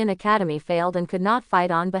Guardian Academy failed and could not fight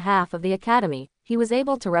on behalf of the Academy, he was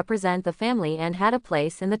able to represent the family and had a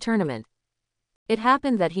place in the tournament. It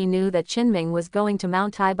happened that he knew that Qin Ming was going to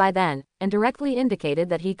Mount Tai by then, and directly indicated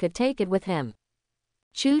that he could take it with him.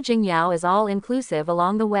 Chu Jingyao is all-inclusive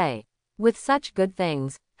along the way. With such good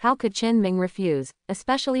things, how could Qin Ming refuse,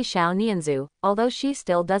 especially Xiao Nianzhu, although she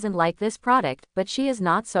still doesn't like this product, but she is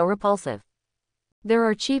not so repulsive. There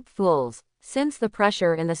are cheap fools. Since the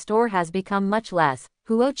pressure in the store has become much less,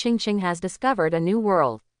 Huo Qingqing has discovered a new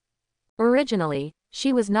world. Originally,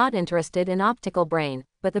 she was not interested in optical brain,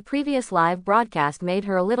 but the previous live broadcast made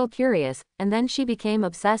her a little curious, and then she became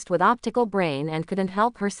obsessed with optical brain and couldn't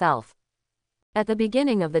help herself. At the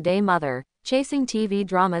beginning of the day, mother, chasing TV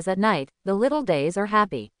dramas at night, the little days are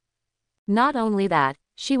happy. Not only that,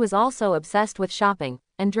 she was also obsessed with shopping,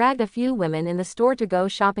 and dragged a few women in the store to go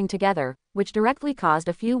shopping together, which directly caused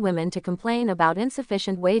a few women to complain about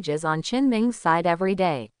insufficient wages on Qin Ming's side every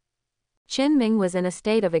day. Qin Ming was in a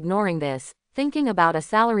state of ignoring this, thinking about a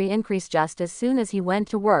salary increase just as soon as he went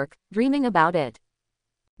to work, dreaming about it.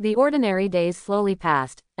 The ordinary days slowly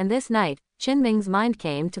passed, and this night, Qin Ming's mind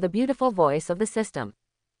came to the beautiful voice of the system.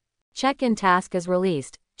 Check-in task is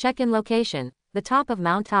released. Check-in location, the top of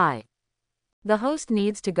Mount Tai. The host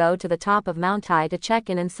needs to go to the top of Mount Tai to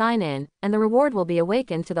check in and sign in, and the reward will be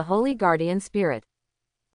awakened to the Holy Guardian Spirit.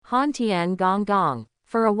 Han Tian Gong Gong.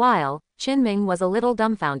 For a while, Qin Ming was a little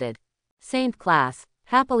dumbfounded. Saint class,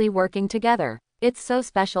 happily working together. It's so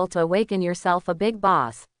special to awaken yourself a big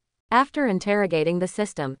boss. After interrogating the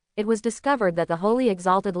system, it was discovered that the Holy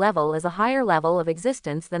Exalted level is a higher level of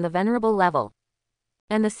existence than the Venerable level.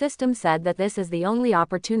 And the system said that this is the only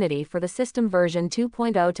opportunity for the system version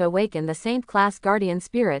 2.0 to awaken the Saint class Guardian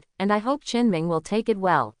Spirit, and I hope Qin Ming will take it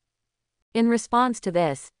well. In response to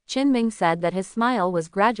this, Qin Ming said that his smile was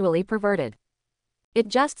gradually perverted. It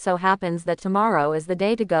just so happens that tomorrow is the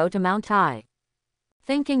day to go to Mount Tai.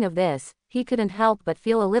 Thinking of this, he couldn't help but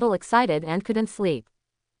feel a little excited and couldn't sleep.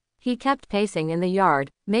 He kept pacing in the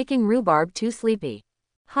yard, making rhubarb too sleepy.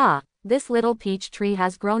 This little peach tree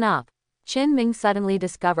has grown up. Qin Ming suddenly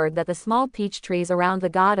discovered that the small peach trees around the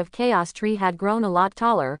God of Chaos tree had grown a lot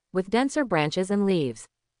taller, with denser branches and leaves.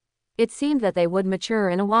 It seemed that they would mature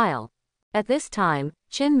in a while. At this time,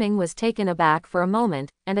 Qin Ming was taken aback for a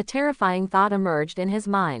moment, and a terrifying thought emerged in his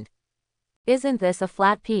mind. Isn't this a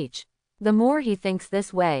flat peach? The more he thinks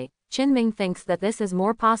this way, Qin Ming thinks that this is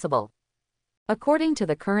more possible. According to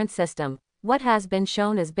the current system, what has been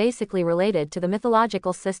shown is basically related to the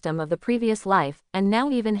mythological system of the previous life, and now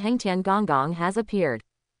even Hengtian Gonggong has appeared.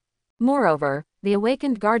 Moreover, the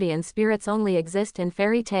awakened guardian spirits only exist in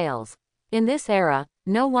fairy tales. In this era,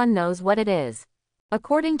 no one knows what it is.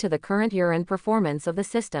 According to the current urine performance of the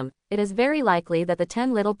system, it is very likely that the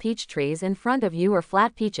 10 little peach trees in front of you are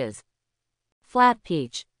flat peaches. Flat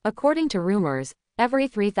peach. According to rumors, every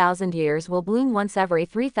 3,000 years will bloom, once every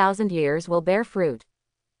 3,000 years will bear fruit.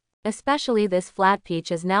 Especially this flat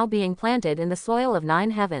peach is now being planted in the soil of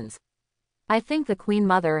 9 heavens. I think the Queen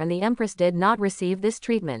Mother and the Empress did not receive this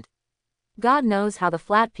treatment. God knows how the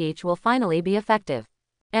flat peach will finally be effective.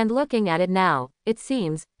 And looking at it now, it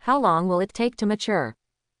seems, how long will it take to mature?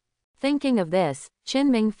 Thinking of this,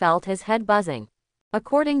 Qin Ming felt his head buzzing.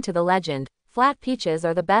 According to the legend, flat peaches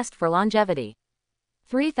are the best for longevity.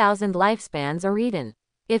 3,000 lifespans are eaten.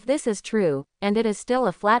 If this is true, and it is still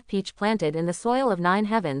a flat peach planted in the soil of 9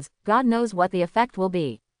 heavens, God knows what the effect will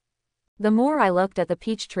be. The more I looked at the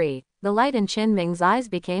peach tree, the light in Qin Ming's eyes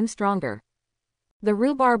became stronger. The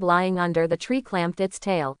rhubarb lying under the tree clamped its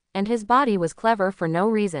tail, and his body was clever for no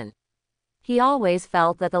reason. He always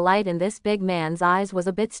felt that the light in this big man's eyes was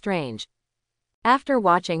a bit strange. After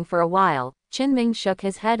watching for a while, Qin Ming shook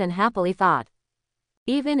his head and happily thought.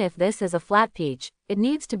 Even if this is a flat peach, it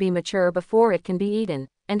needs to be mature before it can be eaten,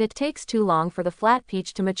 and it takes too long for the flat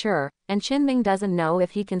peach to mature, and Qin Ming doesn't know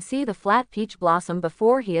if he can see the flat peach blossom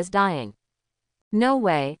before he is dying. No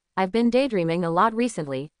way, I've been daydreaming a lot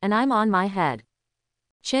recently, and I'm on my head.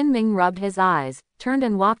 Qin Ming rubbed his eyes, turned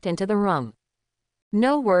and walked into the room.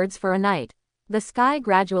 No words for a night. The sky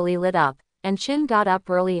gradually lit up, and Qin got up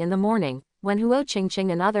early in the morning, when Huo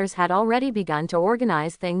Qingqing and others had already begun to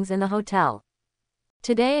organize things in the hotel.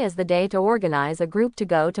 Today is the day to organize a group to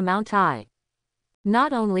go to Mount Tai.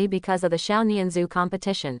 Not only because of the Shaonianzhu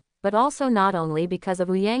competition, but also not only because of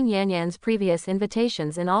Ouyang Yanyan's previous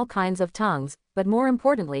invitations in all kinds of tongues, but more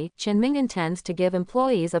importantly, Qin Ming intends to give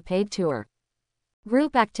employees a paid tour.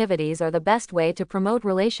 Group activities are the best way to promote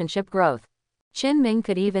relationship growth. Qin Ming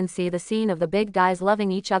could even see the scene of the big guys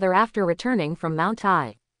loving each other after returning from Mount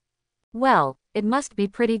Tai. Well, it must be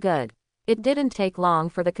pretty good. It didn't take long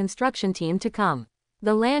for the construction team to come.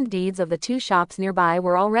 The land deeds of the 2 shops nearby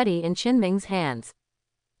were already in Qin Ming's hands.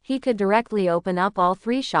 He could directly open up all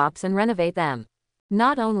 3 shops and renovate them.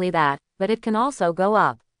 Not only that, but it can also go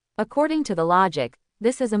up. According to the logic,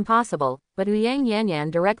 this is impossible, but Ouyang Yanyan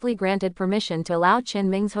directly granted permission to allow Qin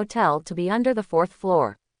Ming's hotel to be under the 4th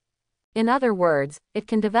floor. In other words, it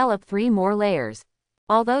can develop 3 more layers.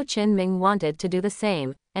 Although Qin Ming wanted to do the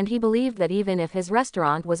same, and he believed that even if his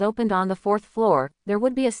restaurant was opened on the 4th floor, there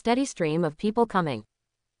would be a steady stream of people coming.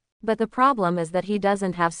 But the problem is that he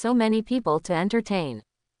doesn't have so many people to entertain.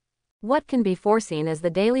 What can be foreseen as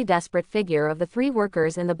the daily desperate figure of the 3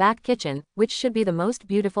 workers in the back kitchen, which should be the most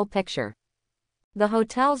beautiful picture. The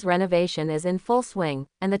hotel's renovation is in full swing,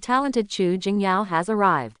 and the talented Chu Jingyao has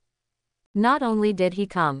arrived. Not only did he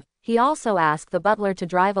come, He also asked the butler to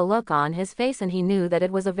drive a look on his face, and he knew that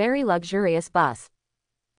it was a very luxurious bus.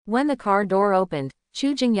 When the car door opened,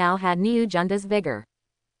 Chu Jingyao had Niu Junda's vigor.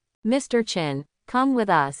 "Mr. Qin, come with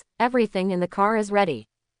us, everything in the car is ready."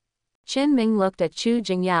 Qin Ming looked at Chu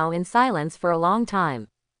Jingyao in silence for a long time.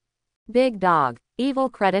 "Big dog, evil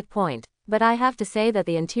credit point. But I have to say that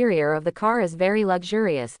the interior of the car is very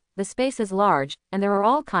luxurious, the space is large, and there are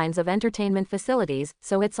all kinds of entertainment facilities,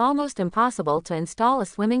 so it's almost impossible to install a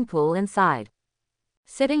swimming pool inside."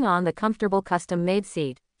 Sitting on the comfortable custom-made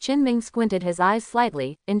seat, Qin Ming squinted his eyes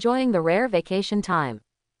slightly, enjoying the rare vacation time.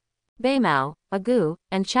 Beimao, Agu,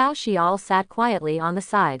 and Chao Shi all sat quietly on the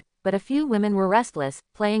side, but a few women were restless,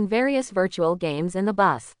 playing various virtual games in the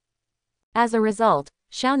bus. As a result,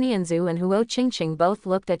 Xiao Nianzhu and Huo Qingqing both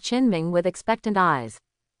looked at Qin Ming with expectant eyes.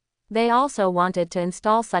 They also wanted to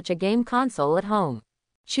install such a game console at home.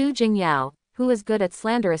 Chu Jingyao, who is good at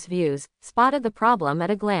slanderous views, spotted the problem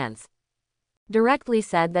at a glance. Directly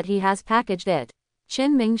said that he has packaged it.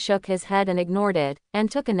 Qin Ming shook his head and ignored it,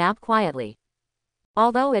 and took a nap quietly.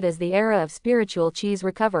 Although it is the era of spiritual cheese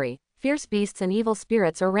recovery, fierce beasts and evil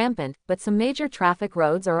spirits are rampant, but some major traffic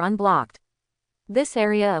roads are unblocked. This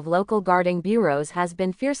area of local guarding bureaus has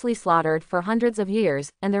been fiercely slaughtered for hundreds of years,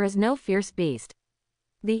 and there is no fierce beast.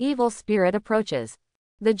 The evil spirit approaches.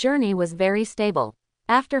 The journey was very stable.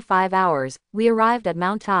 After 5 hours, we arrived at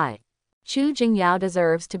Mount Tai. Chu Jingyao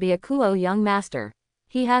deserves to be a Kuo young master.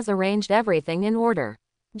 He has arranged everything in order.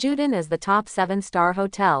 Judin is the top 7-star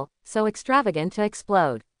hotel, so extravagant to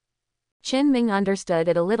explode. Qin Ming understood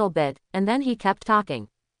it a little bit, and then he kept talking.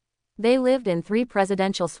 They lived in 3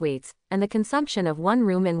 presidential suites, and the consumption of one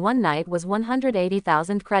room in one night was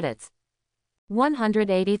 180,000 credits.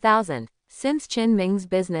 180,000. Since Qin Ming's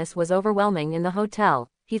business was overwhelming in the hotel,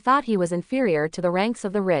 he thought he was inferior to the ranks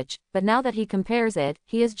of the rich, but now that he compares it,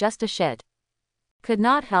 he is just a shit. Could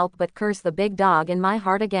not help but curse the big dog in my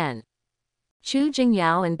heart again. Chu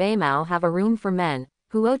Jingyao and Beimao have a room for men,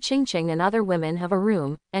 Huo Qingqing and other women have a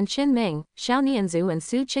room, and Qin Ming, Xiao Nianzhu and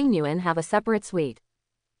Su Qingyuan have a separate suite.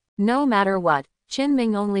 No matter what, Qin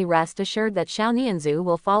Ming only rest assured that Xiao Nianzhu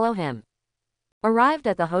will follow him. Arrived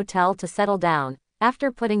at the hotel to settle down,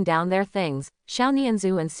 after putting down their things, Xiao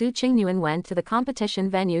Nianzhu and Su Qingyuan went to the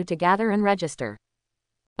competition venue to gather and register.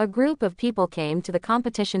 A group of people came to the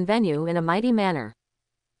competition venue in a mighty manner.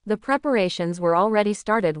 The preparations were already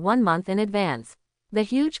started 1 month in advance. The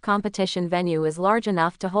huge competition venue is large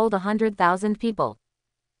enough to hold 100,000 people.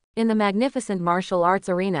 In the magnificent martial arts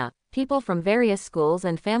arena, people from various schools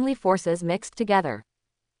and family forces mixed together.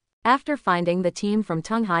 After finding the team from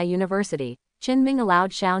Tunghai University, Qin Ming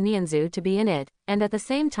allowed Xiao Nianzhu to be in it, and at the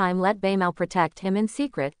same time let Beimao protect him in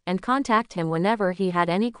secret, and contact him whenever he had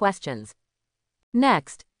any questions.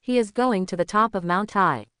 Next, he is going to the top of Mount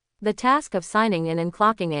Tai. The task of signing in and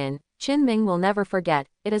clocking in, Qin Ming will never forget,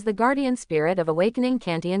 it is the guardian spirit of awakening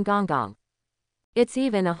Kantian Gonggong. It's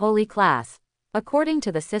even a holy class. According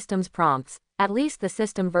to the system's prompts, at least the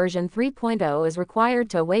system version 3.0 is required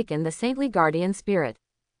to awaken the saintly guardian spirit.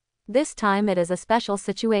 This time it is a special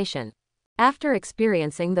situation. After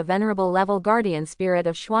experiencing the venerable level guardian spirit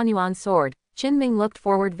of Xuanyuan sword, Qin Ming looked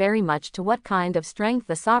forward very much to what kind of strength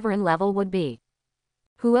the sovereign level would be.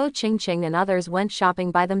 Huo Qingqing and others went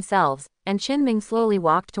shopping by themselves, and Qin Ming slowly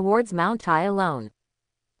walked towards Mount Tai alone.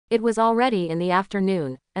 It was already in the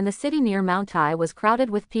afternoon, and the city near Mount Tai was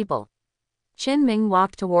crowded with people. Qin Ming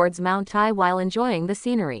walked towards Mount Tai while enjoying the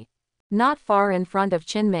scenery. Not far in front of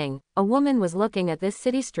Qin Ming, a woman was looking at this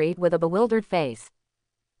city street with a bewildered face.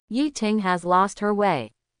 Yi Ting has lost her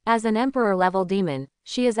way. As an emperor-level demon,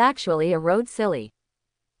 she is actually a road silly.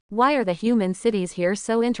 Why are the human cities here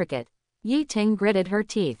so intricate? Yi Ting gritted her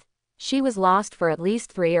teeth. She was lost for at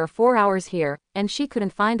least 3 or 4 hours here, and she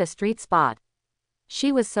couldn't find a street spot.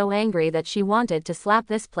 She was so angry that she wanted to slap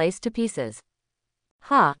this place to pieces.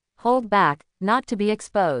 Hold back, not to be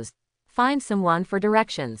exposed. Find someone for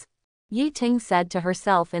directions. Yi Ting said to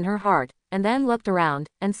herself in her heart, and then looked around,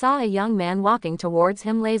 and saw a young man walking towards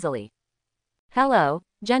him lazily. Hello,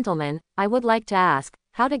 gentlemen, I would like to ask,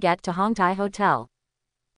 how to get to Hongtai Hotel.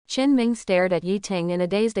 Qin Ming stared at Yi Ting in a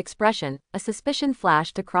dazed expression, a suspicion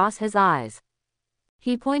flashed across his eyes.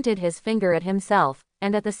 He pointed his finger at himself,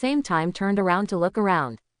 and at the same time turned around to look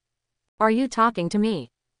around. Are you talking to me?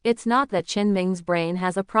 It's not that Qin Ming's brain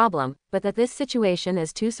has a problem, but that this situation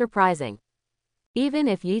is too surprising. Even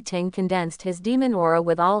if Yi Ting condensed his demon aura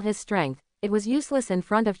with all his strength, it was useless in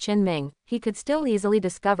front of Qin Ming, he could still easily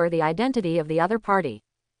discover the identity of the other party.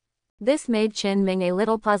 This made Qin Ming a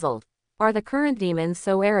little puzzled. Are the current demons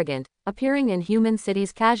so arrogant, appearing in human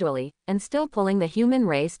cities casually, and still pulling the human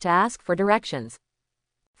race to ask for directions?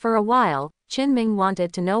 For a while, Qin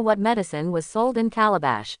wanted to know what medicine was sold in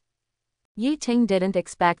Calabash. Yi Ting didn't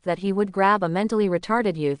expect that he would grab a mentally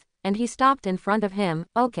retarded youth, and he stopped in front of him.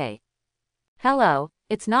 Okay. Hello,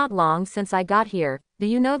 it's not long since I got here. Do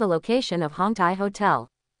you know the location of Hongtai Hotel?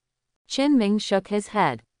 Qin shook his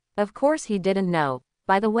head. Of course he didn't know.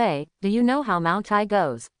 By the way, do you know how Mount Tai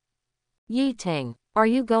goes? Yi Ting, are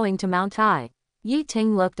you going to Mount Tai? Yi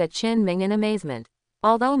Ting looked at Qin in amazement.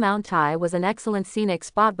 Although Mount Tai was an excellent scenic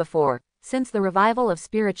spot before, since the revival of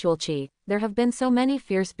spiritual qi, there have been so many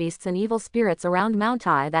fierce beasts and evil spirits around Mount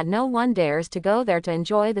Tai that no one dares to go there to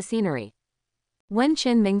enjoy the scenery. When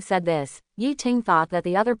Qin said this, Yi Ting thought that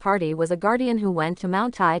the other party was a guardian who went to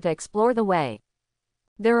Mount Tai to explore the way.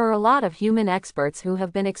 There are a lot of human experts who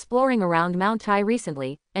have been exploring around Mount Tai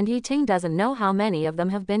recently, and Yi Ting doesn't know how many of them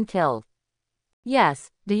have been killed.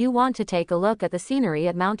 Yes, do you want to take a look at the scenery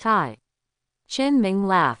at Mount Tai? Qin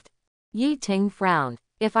laughed. Yi Ting frowned.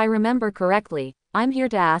 If I remember correctly, I'm here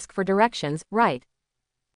to ask for directions, right?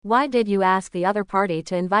 Why did you ask the other party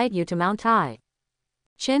to invite you to Mount Tai?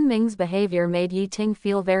 Qin behavior made Yi Ting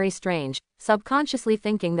feel very strange, subconsciously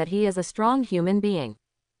thinking that he is a strong human being.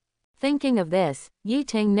 Thinking of this, Yi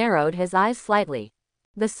Ting narrowed his eyes slightly.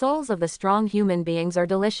 The souls of the strong human beings are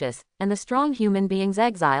delicious, and the strong human beings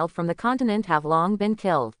exiled from the continent have long been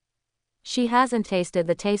killed. She hasn't tasted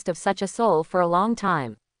the taste of such a soul for a long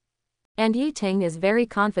time. And Yi Ting is very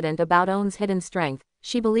confident about On's hidden strength.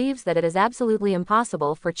 She believes that it is absolutely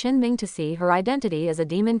impossible for Qin to see her identity as a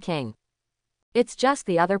demon king. It's just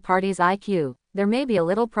the other party's IQ, there may be a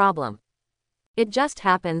little problem. It just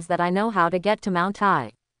happens that I know how to get to Mount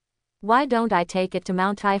Tai. Why don't I take it to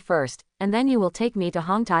Mount Tai first, and then you will take me to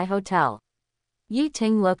Hongtai Hotel? Yi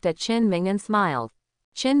Ting looked at Qin and smiled.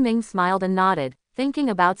 Qin smiled and nodded, thinking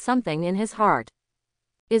about something in his heart.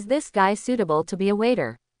 Is this guy suitable to be a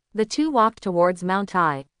waiter? The two walked towards Mount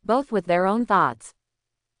Tai, both with their own thoughts.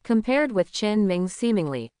 Compared with Qin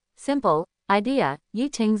seemingly simple idea, Yi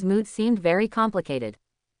Ting's mood seemed very complicated.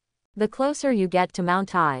 The closer you get to Mount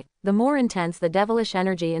Tai, the more intense the devilish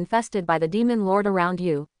energy infested by the demon lord around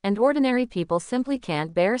you, and ordinary people simply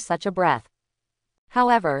can't bear such a breath.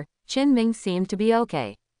 However, Qin seemed to be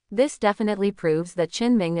okay. This definitely proves that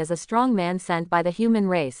Qin is a strong man sent by the human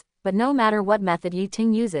race, but no matter what method Yi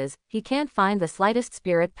Ting uses, he can't find the slightest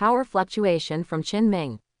spirit power fluctuation from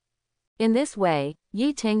Qin. In this way,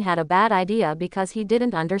 Yi Ting had a bad idea because he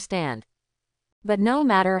didn't understand. But no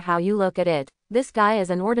matter how you look at it, this guy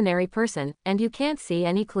is an ordinary person, and you can't see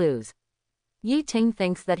any clues. Yi Ting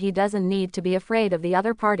thinks that he doesn't need to be afraid of the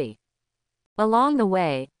other party. Along the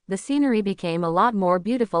way, the scenery became a lot more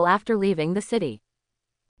beautiful after leaving the city.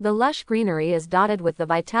 The lush greenery is dotted with the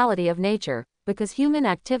vitality of nature. Because human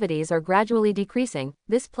activities are gradually decreasing,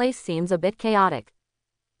 this place seems a bit chaotic.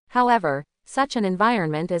 However, such an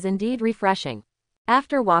environment is indeed refreshing.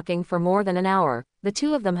 After walking for more than an hour, the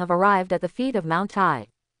two of them have arrived at the feet of Mount Tai.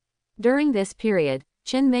 During this period,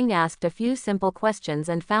 Qin asked a few simple questions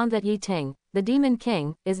and found that Yi Ting, the Demon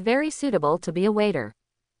King, is very suitable to be a waiter.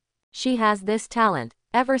 She has this talent.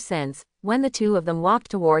 Ever since, when the two of them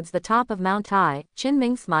walked towards the top of Mount Tai,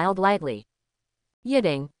 Qin smiled lightly. Yi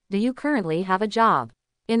Ting, do you currently have a job?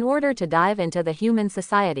 In order to dive into the human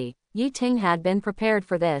society, Yi Ting had been prepared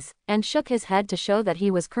for this, and shook his head to show that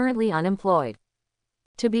he was currently unemployed.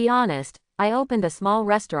 To be honest, I opened a small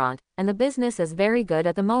restaurant, and the business is very good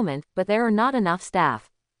at the moment, but there are not enough staff.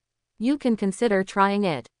 You can consider trying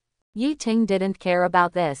it. Yi Ting didn't care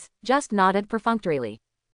about this, just nodded perfunctorily.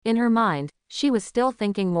 In her mind, she was still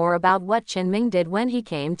thinking more about what Qin did when he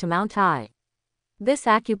came to Mount Tai. This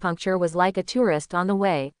acupuncture was like a tourist on the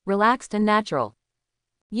way, relaxed and natural.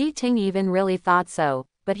 Yi Ting even really thought so,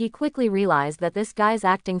 but he quickly realized that this guy's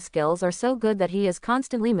acting skills are so good that he is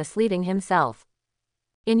constantly misleading himself.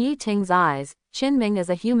 In Yi Ting's eyes, Qin is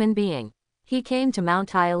a human being. He came to Mount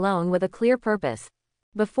Tai alone with a clear purpose.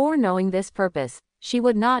 Before knowing this purpose, she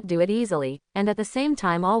would not do it easily, and at the same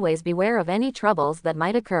time always beware of any troubles that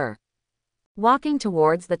might occur. Walking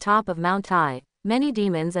towards the top of Mount Tai, many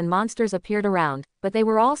demons and monsters appeared around, but they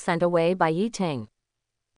were all sent away by Yi Ting.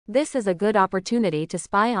 This is a good opportunity to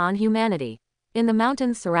spy on humanity. In the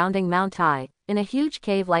mountains surrounding Mount Tai, in a huge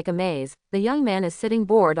cave like a maze, the young man is sitting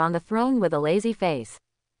bored on the throne with a lazy face.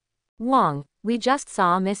 Wang, we just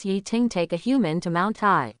saw Miss Yi Ting take a human to Mount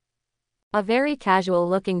Tai. A very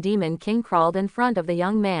casual-looking demon king crawled in front of the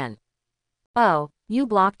young man. Oh, you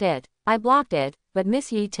blocked it. I blocked it, but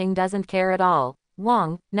Miss Yi Ting doesn't care at all.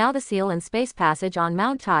 Wang, now the seal and space passage on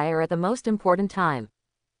Mount Tai are at the most important time.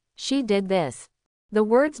 She did this. The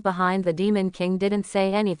words behind the demon king didn't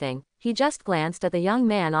say anything, he just glanced at the young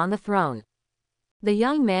man on the throne. The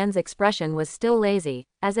young man's expression was still lazy,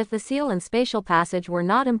 as if the seal and spatial passage were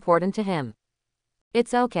not important to him.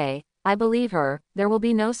 It's okay, I believe her, there will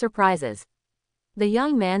be no surprises. The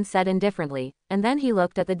young man said indifferently, and then he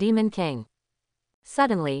looked at the Demon King.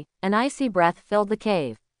 Suddenly, an icy breath filled the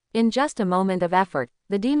cave. In just a moment of effort,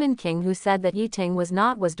 the Demon King who said that Yi Ting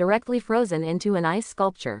was directly frozen into an ice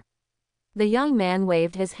sculpture. The young man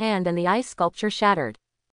waved his hand and the ice sculpture shattered.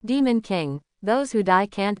 Demon King, those who die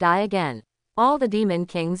can't die again. All the Demon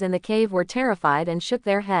Kings in the cave were terrified and shook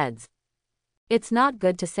their heads. It's not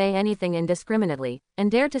good to say anything indiscriminately,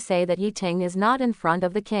 and dare to say that Yi Ting is not in front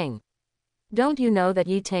of the king. Don't you know that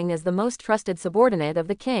Yi Ting is the most trusted subordinate of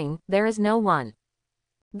the king? There is no one.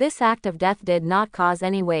 This act of death did not cause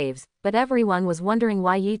any waves, but everyone was wondering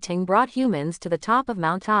why Yi Ting brought humans to the top of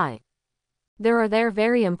Mount Tai. There are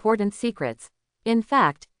very important secrets. In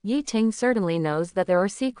fact, Yi Ting certainly knows that there are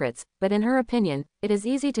secrets, but in her opinion, it is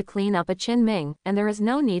easy to clean up a Qin Ming, and there is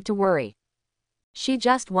no need to worry. She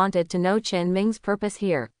just wanted to know Qin Ming's purpose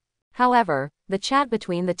here. However, the chat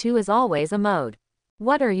between the two is always a mode.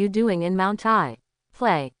 What are you doing in Mount Tai?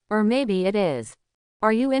 Play, or maybe it is.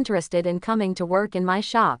 Are you interested in coming to work in my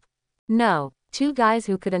shop? No, two guys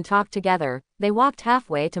who couldn't talk together, they walked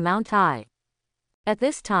halfway to Mount Tai. At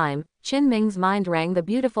this time, Qin Ming's mind rang the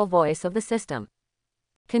beautiful voice of the system.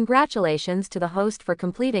 Congratulations to the host for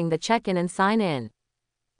completing the check-in and sign-in.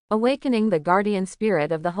 Awakening the guardian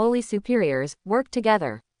spirit of the holy superiors, work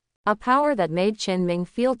together. A power that made Qin Ming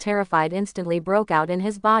feel terrified instantly broke out in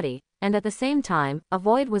his body, and at the same time, a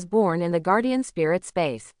void was born in the guardian spirit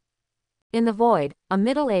space. In the void, a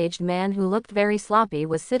middle-aged man who looked very sloppy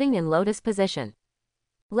was sitting in lotus position.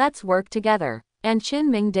 Let's work together. And Qin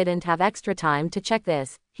Ming didn't have extra time to check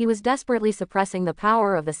this, he was desperately suppressing the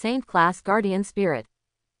power of the Saint class guardian spirit.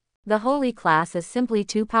 The holy class is simply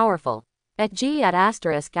too powerful. At G at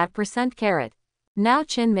asterisk at percent caret. Now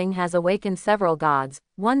Qin Ming has awakened several gods,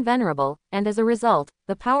 one venerable, and as a result,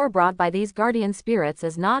 the power brought by these guardian spirits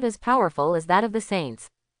is not as powerful as that of the saints.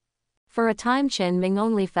 For a time Qin Ming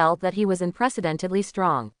only felt that he was unprecedentedly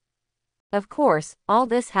strong. Of course, all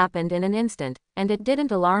this happened in an instant, and it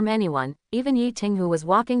didn't alarm anyone, even Yi Ting who was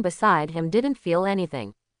walking beside him didn't feel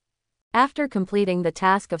anything. After completing the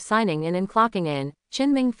task of signing in and clocking in,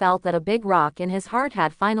 Qin Ming felt that a big rock in his heart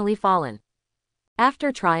had finally fallen.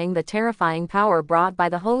 After trying the terrifying power brought by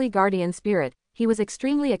the Holy Guardian Spirit, he was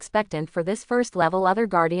extremely expectant for this first-level other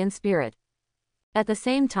Guardian Spirit. At the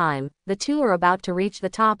same time, the two are about to reach the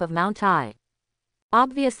top of Mount Tai.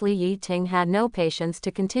 Obviously Yi Ting had no patience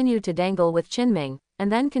to continue to dangle with Qin Ming, and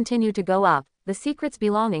then continue to go up, the secrets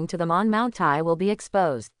belonging to them on Mount Tai will be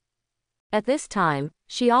exposed. At this time,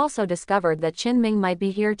 she also discovered that Qin Ming might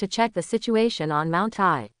be here to check the situation on Mount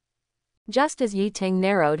Tai. Just as Yi Ting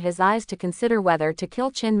narrowed his eyes to consider whether to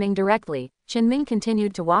kill Qin Ming directly, Qin Ming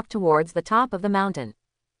continued to walk towards the top of the mountain.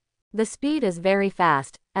 The speed is very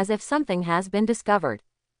fast, as if something has been discovered.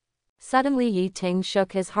 Suddenly Yi Ting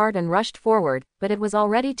shook his heart and rushed forward, but it was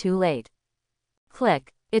already too late.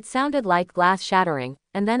 Click, it sounded like glass shattering,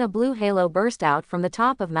 and then a blue halo burst out from the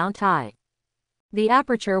top of Mount Tai. The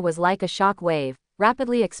aperture was like a shock wave,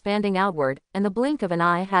 rapidly expanding outward, and the blink of an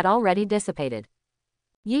eye had already dissipated.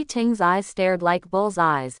 Yi Ting's eyes stared like bull's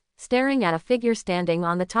eyes, staring at a figure standing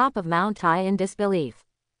on the top of Mount Tai in disbelief.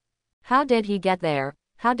 How did he get there?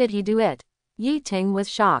 How did he do it? Yi Ting was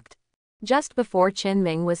shocked. Just before Qin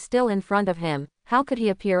Ming was still in front of him, how could he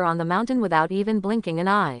appear on the mountain without even blinking an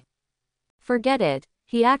eye? Forget it,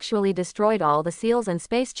 he actually destroyed all the seals and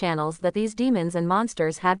space channels that these demons and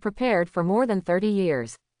monsters had prepared for more than 30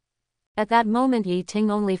 years. At that moment Yi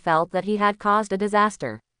Ting only felt that he had caused a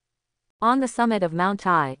disaster. On the summit of Mount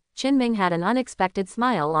Tai, Qin Ming had an unexpected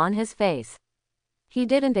smile on his face. He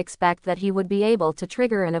didn't expect that he would be able to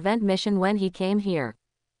trigger an event mission when he came here.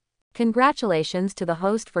 Congratulations to the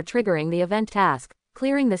host for triggering the event task,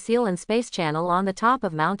 clearing the seal and space channel on the top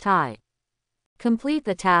of Mount Tai. Complete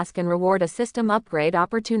the task and reward a system upgrade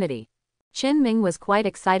opportunity. Qin Ming was quite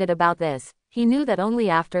excited about this. He knew that only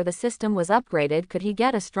after the system was upgraded could he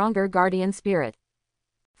get a stronger guardian spirit.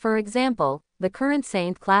 For example, the current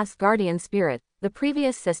Saint class guardian spirit, the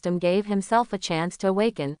previous system gave himself a chance to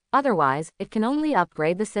awaken, otherwise, it can only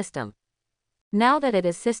upgrade the system. Now that it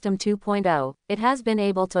is System 2.0, it has been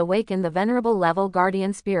able to awaken the venerable level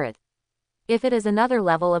guardian spirit. If it is another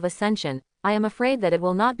level of ascension, I am afraid that it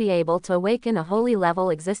will not be able to awaken a holy level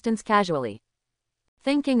existence casually.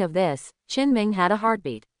 Thinking of this, Qin Ming had a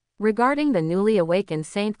heartbeat. Regarding the newly awakened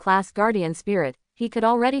Saint class guardian spirit, he could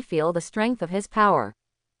already feel the strength of his power.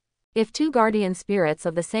 If two guardian spirits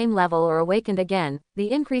of the same level are awakened again,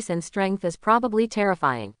 the increase in strength is probably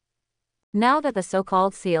terrifying. Now that the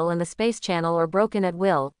so-called seal and the space channel are broken at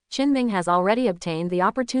will, Qinming has already obtained the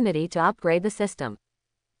opportunity to upgrade the system.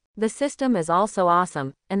 The system is also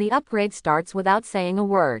awesome, and the upgrade starts without saying a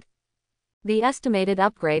word. The estimated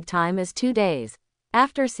upgrade time is 2 days.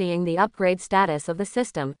 After seeing the upgrade status of the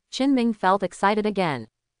system, Qinming felt excited again.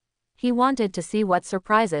 He wanted to see what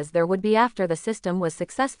surprises there would be after the system was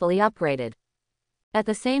successfully upgraded. At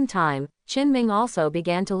the same time, Qinming also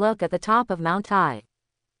began to look at the top of Mount Tai.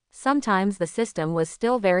 Sometimes the system was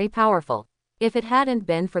still very powerful. If it hadn't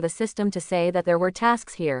been for the system to say that there were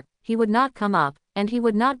tasks here, he would not come up, and he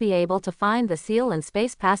would not be able to find the seal and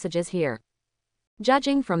space passages here.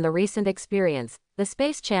 Judging from the recent experience, the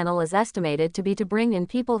space channel is estimated to be to bring in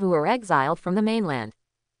people who are exiled from the mainland.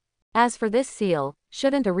 As for this seal,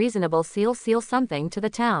 shouldn't a reasonable seal seal something to the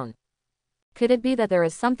town? Could it be that there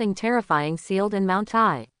is something terrifying sealed in Mount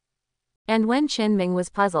Tai? And when Qinming was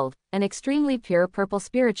puzzled, an extremely pure purple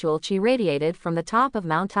spiritual qi radiated from the top of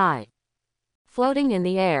Mount Tai. Floating in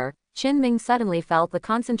the air, Qinming suddenly felt the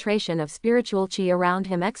concentration of spiritual qi around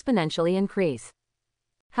him exponentially increase.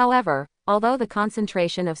 However, although the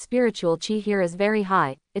concentration of spiritual qi here is very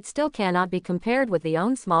high, it still cannot be compared with the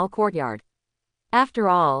own small courtyard. After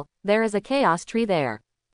all, there is a chaos tree there.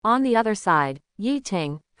 On the other side, Yi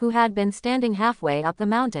Ting, who had been standing halfway up the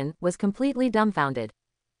mountain, was completely dumbfounded.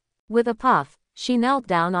 With a puff, she knelt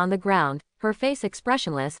down on the ground, her face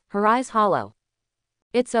expressionless, her eyes hollow.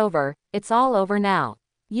 "It's over, it's all over now,"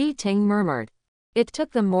 Yi Ting murmured. It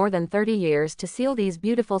took them more than 30 years to seal these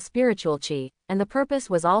beautiful spiritual qi, and the purpose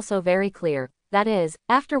was also very clear. That is,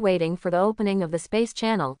 after waiting for the opening of the space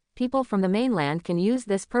channel, people from the mainland can use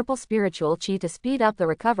this purple spiritual qi to speed up the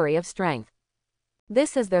recovery of strength.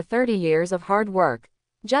 This is their 30 years of hard work.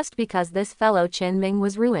 Just because this fellow Qinming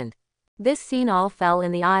was ruined. This scene all fell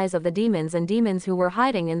in the eyes of the demons and demons who were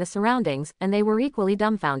hiding in the surroundings, and they were equally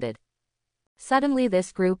dumbfounded. Suddenly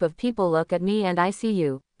this group of people look at me and I see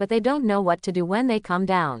you, but they don't know what to do when they come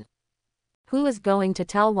down. Who is going to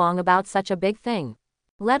tell Wang about such a big thing?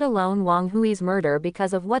 Let alone Wang Hui's murder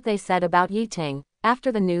because of what they said about Yi Ting.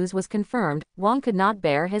 After the news was confirmed, Wang could not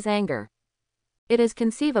bear his anger. It is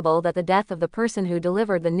conceivable that the death of the person who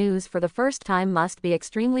delivered the news for the first time must be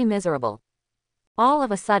extremely miserable. All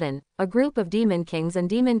of a sudden, a group of demon kings and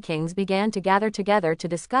demon kings began to gather together to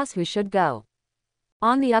discuss who should go.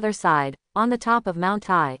 On the other side, on the top of Mount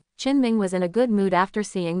Tai, Qinming was in a good mood after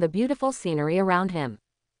seeing the beautiful scenery around him.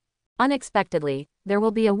 Unexpectedly, there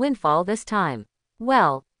will be a windfall this time.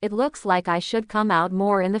 Well, it looks like I should come out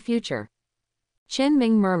more in the future.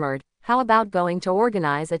 Qinming murmured, how about going to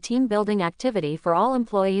organize a team-building activity for all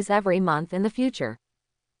employees every month in the future?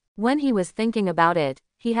 When he was thinking about it,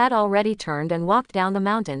 he had already turned and walked down the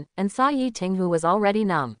mountain, and saw Yi Ting who was already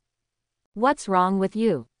numb. "What's wrong with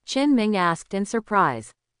you?" Qinming asked in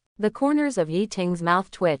surprise. The corners of Yi Ting's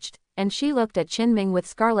mouth twitched, and she looked at Qinming with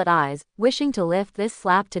scarlet eyes, wishing to lift this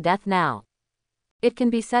slap to death now. It can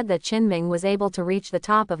be said that Qinming was able to reach the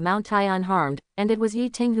top of Mount Tai unharmed, and it was Yi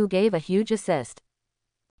Ting who gave a huge assist.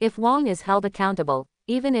 If Wang is held accountable,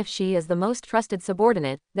 even if she is the most trusted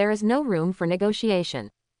subordinate, there is no room for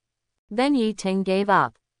negotiation. Then Yi Ting gave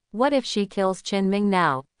up. What if she kills Qinming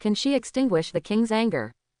now? Can she extinguish the king's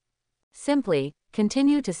anger? Simply,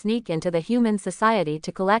 continue to sneak into the human society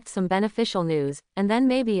to collect some beneficial news, and then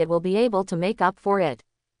maybe it will be able to make up for it.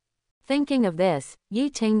 Thinking of this, Yi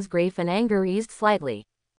Ting's grief and anger eased slightly.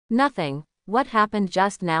 Nothing, what happened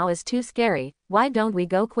just now is too scary, why don't we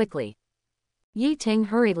go quickly? Yi Ting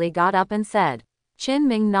hurriedly got up and said.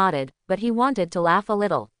 Qinming nodded, but he wanted to laugh a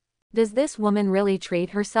little. Does this woman really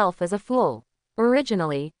treat herself as a fool?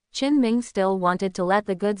 Originally, Qinming still wanted to let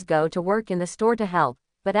the goods go to work in the store to help,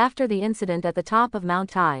 but after the incident at the top of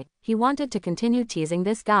Mount Tai, he wanted to continue teasing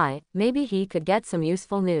this guy, maybe he could get some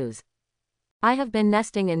useful news. I have been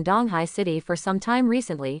nesting in Donghai City for some time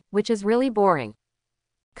recently, which is really boring.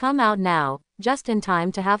 Come out now, just in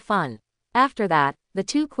time to have fun. After that, the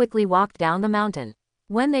two quickly walked down the mountain.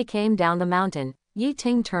 When they came down the mountain, Yi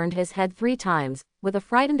Ting turned his head 3 times, with a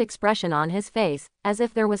frightened expression on his face, as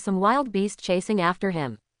if there was some wild beast chasing after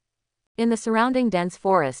him. In the surrounding dense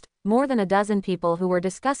forest, more than a dozen people who were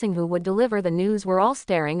discussing who would deliver the news were all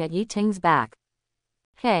staring at Yi Ting's back.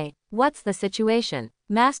 Hey, what's the situation?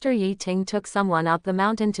 Master Yi Ting took someone up the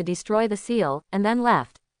mountain to destroy the seal, and then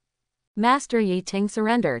left. Master Yi Ting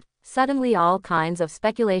surrendered. Suddenly all kinds of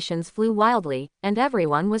speculations flew wildly, and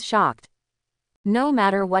everyone was shocked. No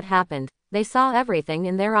matter what happened, they saw everything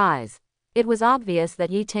in their eyes. It was obvious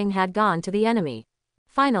that Yi Ting had gone to the enemy.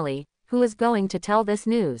 Finally, who is going to tell this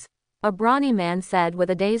news? A brawny man said with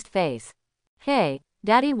a dazed face. Hey,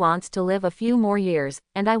 Daddy wants to live a few more years,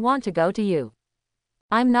 and I want to go to you.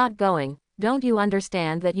 I'm not going, don't you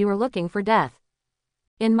understand that you are looking for death?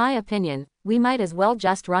 In my opinion, we might as well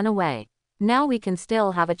just run away. Now we can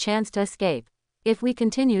still have a chance to escape. If we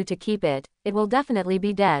continue to keep it, it will definitely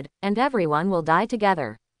be dead, and everyone will die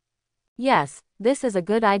together. Yes, this is a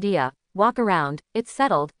good idea. Walk around, it's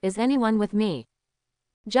settled. Is anyone with me?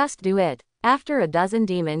 Just do it. After a dozen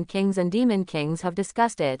demon kings and demon kings have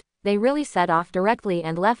discussed it, they really set off directly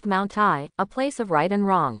and left Mount Tai, a place of right and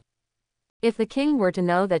wrong. If the king were to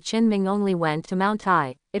know that Qin Ming only went to Mount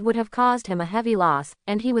Tai, it would have caused him a heavy loss,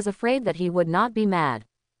 and he was afraid that he would not be mad.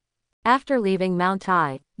 After leaving Mount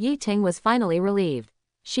Tai, Yi Ting was finally relieved.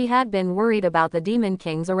 She had been worried about the demon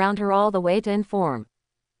kings around her all the way to inform.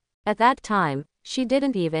 At that time, she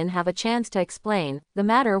didn't even have a chance to explain, the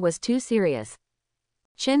matter was too serious.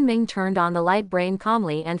 Qin Ming turned on the light brain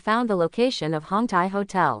calmly and found the location of Hongtai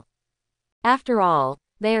Hotel. After all,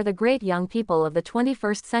 they are the great young people of the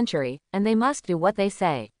 21st century, and they must do what they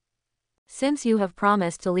say. Since you have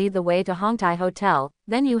promised to lead the way to Hongtai Hotel,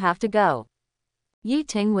 then you have to go. Yi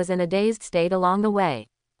Ting was in a dazed state along the way.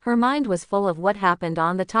 Her mind was full of what happened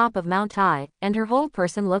on the top of Mount Tai, and her whole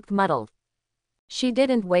person looked muddled. She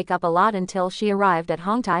didn't wake up a lot until she arrived at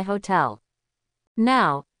Hongtai Hotel.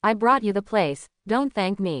 Now, I brought you the place, don't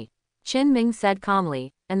thank me, Qin Ming said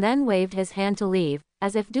calmly, and then waved his hand to leave,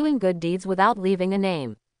 as if doing good deeds without leaving a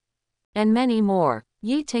name. And many more,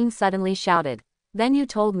 Yi Ting suddenly shouted. Then you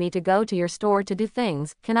told me to go to your store to do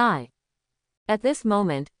things, can I? At this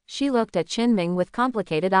moment, she looked at Qin Ming with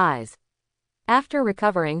complicated eyes. After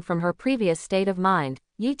recovering from her previous state of mind,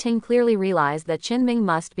 Yi Ting clearly realized that Qin Ming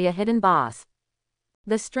must be a hidden boss.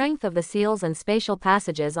 The strength of the seals and spatial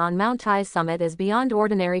passages on Mount Tai's summit is beyond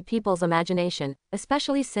ordinary people's imagination,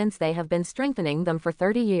 especially since they have been strengthening them for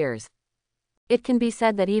 30 years. It can be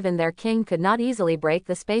said that even their king could not easily break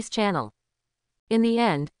the space channel. In the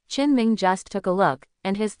end, Qin Ming just took a look,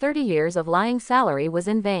 and his 30 years of lying salary was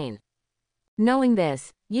in vain. Knowing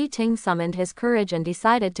this, Yi Ting summoned his courage and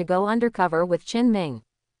decided to go undercover with Qin Ming.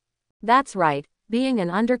 That's right, being an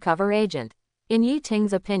undercover agent. In Yi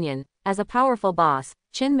Ting's opinion, as a powerful boss,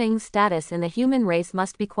 Qin Ming's status in the human race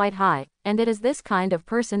must be quite high, and it is this kind of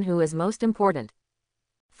person who is most important.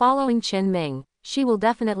 Following Qin Ming, she will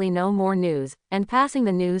definitely know more news, and passing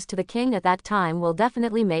the news to the king at that time will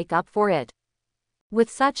definitely make up for it. With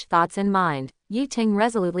such thoughts in mind, Yi Ting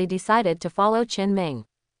resolutely decided to follow Qin Ming.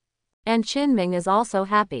 And Qin Ming is also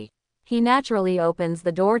happy. He naturally opens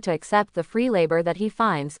the door to accept the free labor that he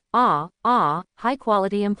finds,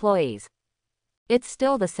 high-quality employees. It's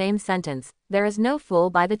still the same sentence, there is no fool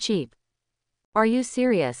by the cheap. Are you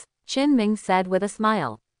serious? Qin Ming said with a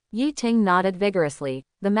smile. Yi Ting nodded vigorously,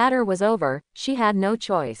 the matter was over, she had no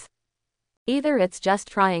choice. Either it's just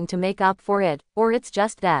trying to make up for it, or it's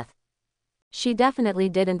just death. She definitely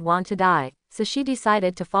didn't want to die, so she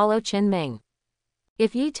decided to follow Qin Ming.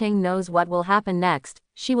 If Yi Ting knows what will happen next,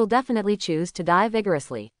 she will definitely choose to die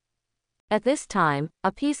vigorously. At this time,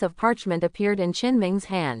 a piece of parchment appeared in Qin Ming's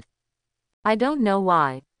hand. I don't know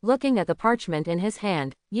why, looking at the parchment in his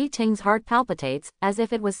hand, Yi Ting's heart palpitates, as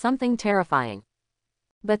if it was something terrifying.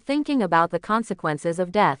 But thinking about the consequences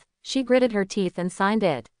of death, she gritted her teeth and signed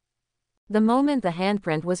it. The moment the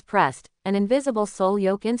handprint was pressed, an invisible soul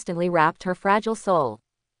yoke instantly wrapped her fragile soul.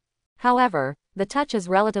 However, the touch is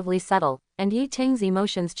relatively subtle, and Yi Ting's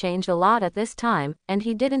emotions changed a lot at this time, and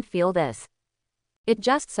he didn't feel this. It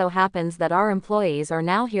just so happens that our employees are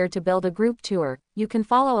now here to build a group tour, you can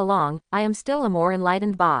follow along, I am still a more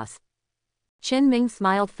enlightened boss. Qin Ming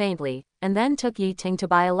smiled faintly, and then took Yi Ting to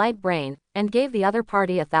buy a light brain, and gave the other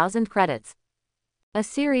party 1,000 credits. A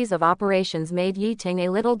series of operations made Yi Ting a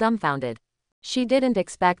little dumbfounded. She didn't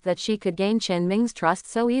expect that she could gain Qin Ming's trust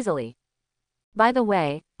so easily. By the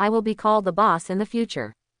way, I will be called the boss in the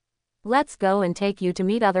future. Let's go and take you to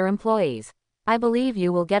meet other employees. I believe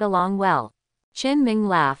you will get along well. Qin Ming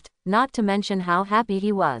laughed, not to mention how happy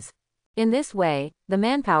he was. In this way, the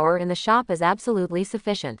manpower in the shop is absolutely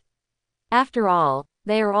sufficient. After all,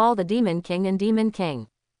 they are all the Demon King and Demon King.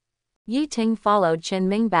 Yi Ting followed Qin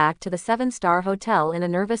Ming back to the 7-star hotel in a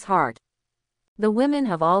nervous heart. The women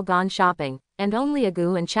have all gone shopping, and only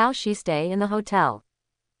Agu and Chao Shi stay in the hotel.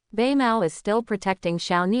 Beimao is still protecting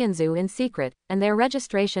Xiao Nianzhu in secret, and their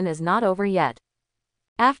registration is not over yet.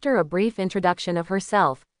 After a brief introduction of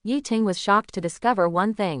herself, Yi Ting was shocked to discover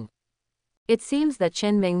one thing. It seems that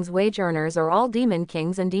Qin Ming's wage earners are all Demon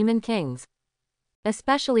Kings and Demon Kings.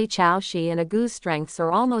 Especially Chao Shi and Agu's strengths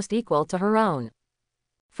are almost equal to her own.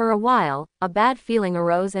 For a while, a bad feeling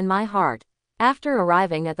arose in my heart. After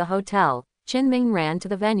arriving at the hotel, Qin Ming ran to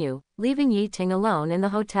the venue, leaving Yi Ting alone in the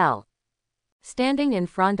hotel. Standing in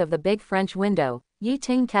front of the big French window, Yi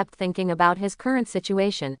Ting kept thinking about his current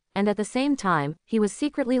situation, and at the same time, he was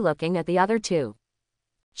secretly looking at the other two.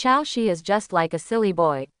 Chao Shi is just like a silly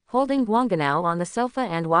boy, holding Guanganao on the sofa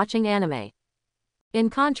and watching anime.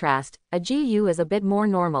 In contrast, a GU is a bit more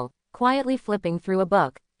normal, quietly flipping through a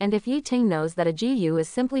book, and if Yi Ting knows that a GU is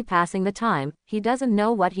simply passing the time, he doesn't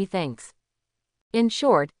know what he thinks. In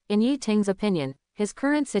short, in Yi Ting's opinion, his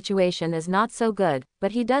current situation is not so good,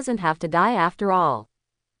 but he doesn't have to die after all.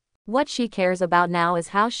 What she cares about now is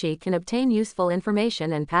how she can obtain useful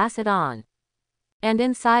information and pass it on. And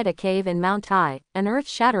inside a cave in Mount Tai, an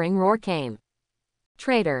earth-shattering roar came.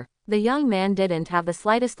 Traitor! The young man didn't have the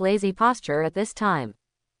slightest lazy posture at this time.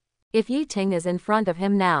 If Yi Ting is in front of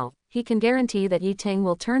him now, he can guarantee that Yi Ting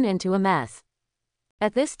will turn into a mess.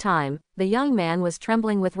 At this time, the young man was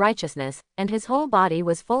trembling with righteousness, and his whole body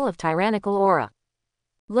was full of tyrannical aura.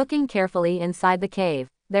 Looking carefully inside the cave,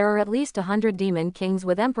 there are at least 100 demon kings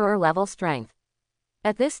with emperor-level strength.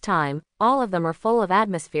 At this time, all of them are full of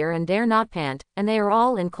atmosphere and dare not pant, and they are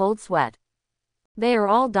all in cold sweat. They are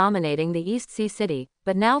all dominating the East Sea City,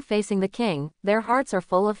 but now facing the king, their hearts are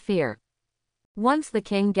full of fear. Once the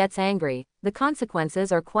king gets angry, the consequences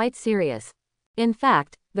are quite serious. In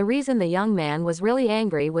fact, the reason the young man was really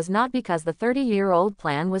angry was not because the 30-year-old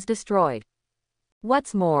plan was destroyed.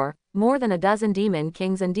 What's more than a dozen demon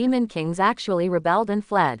kings actually rebelled and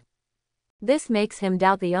fled. This makes him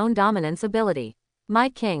doubt the own dominance ability. My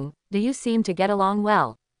king, do you seem to get along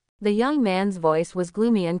well? The young man's voice was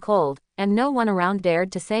gloomy and cold, and no one around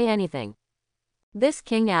dared to say anything. This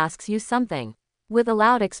king asks you something. With a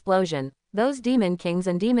loud explosion, those demon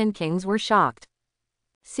kings were shocked.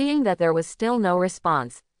 Seeing that there was still no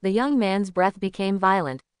response, the young man's breath became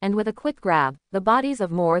violent, and with a quick grab, the bodies of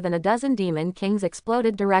more than a dozen demon kings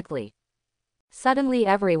exploded directly. Suddenly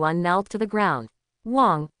everyone knelt to the ground.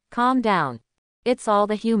 Wong, calm down. It's all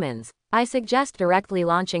the humans. I suggest directly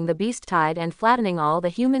launching the beast tide and flattening all the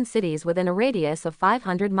human cities within a radius of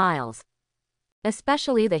 500 miles.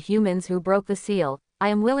 Especially the humans who broke the seal. I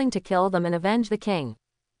am willing to kill them and avenge the king.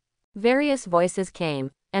 Various voices came,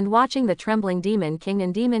 and watching the trembling demon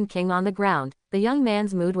king on the ground, the young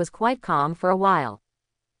man's mood was quite calm for a while.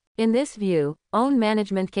 In this view, own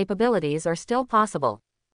management capabilities are still possible.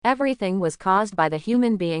 Everything was caused by the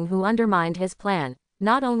human being who undermined his plan,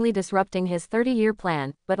 not only disrupting his 30-year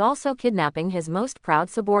plan, but also kidnapping his most proud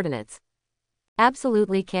subordinates.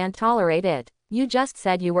 Absolutely can't tolerate it. You just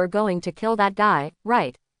said you were going to kill that guy,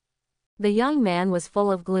 right? The young man was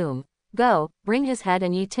full of gloom. Go, bring his head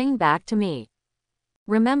and Yi Ting back to me.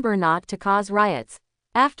 Remember not to cause riots.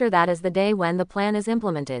 After that is the day when the plan is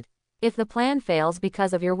implemented. If the plan fails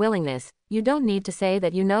because of your willingness, you don't need to say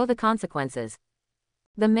that you know the consequences.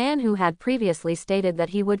 The man who had previously stated that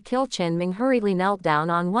he would kill Qin Ming hurriedly knelt down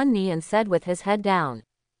on one knee and said with his head down.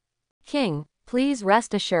 King, please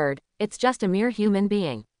rest assured, it's just a mere human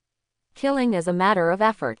being. Killing is a matter of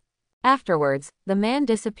effort. Afterwards, the man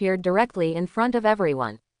disappeared directly in front of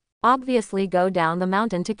everyone. Obviously go down the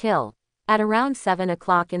mountain to kill. At around 7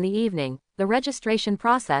 o'clock in the evening, the registration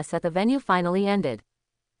process at the venue finally ended.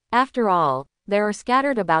 After all, there are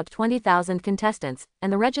scattered about 20,000 contestants,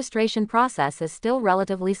 and the registration process is still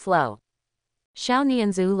relatively slow. Xiao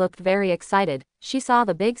Nianzhu looked very excited. She saw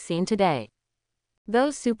the big scene today.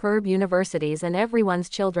 Those superb universities and everyone's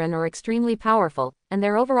children are extremely powerful, and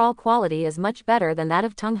their overall quality is much better than that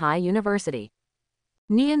of Tunghai University.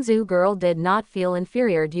 Nianzhu girl did not feel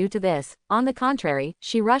inferior due to this, on the contrary,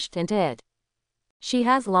 she rushed into it. She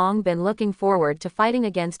has long been looking forward to fighting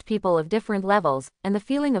against people of different levels, and the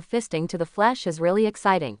feeling of fisting to the flesh is really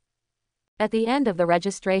exciting. At the end of the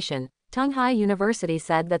registration, Tunghai University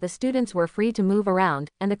said that the students were free to move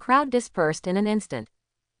around, and the crowd dispersed in an instant.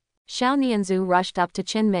 Xiao Nianzhu rushed up to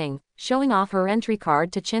Qin Ming, showing off her entry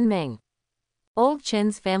card to Qin Ming. Old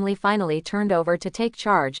Qin's family finally turned over to take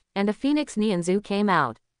charge, and a Phoenix Nianzhu came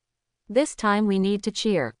out. This time we need to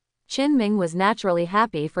cheer. Qin Ming was naturally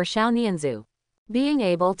happy for Xiao Nianzhu. Being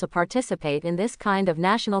able to participate in this kind of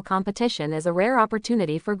national competition is a rare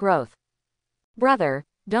opportunity for growth. Brother,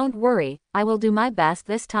 don't worry, I will do my best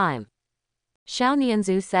this time. Xiao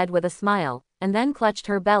Nianzhu said with a smile, and then clutched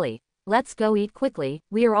her belly. Let's go eat quickly,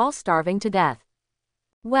 we are all starving to death.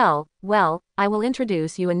 Well, I will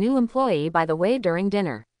introduce you a new employee by the way during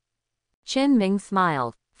dinner. Qin Ming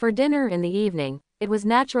smiled. For dinner in the evening, it was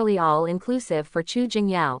naturally all-inclusive for Chu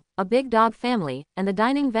Jingyao, a big dog family, and the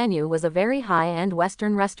dining venue was a very high-end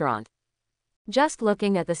Western restaurant. Just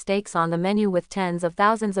looking at the steaks on the menu with tens of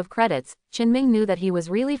thousands of credits, Qin Ming knew that he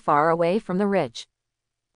was really far away from the rich.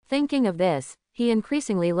 Thinking of this, he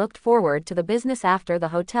increasingly looked forward to the business after the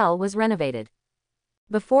hotel was renovated.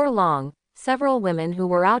 Before long, Several women who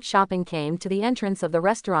were out shopping came to the entrance of the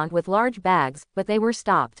restaurant with large bags, but they were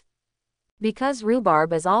stopped. Because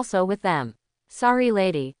Rhubarb is also with them. Sorry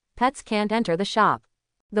lady, pets can't enter the shop.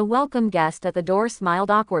 The welcome guest at the door smiled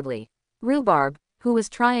awkwardly. Rhubarb, who was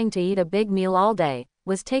trying to eat a big meal all day,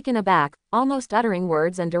 was taken aback, almost uttering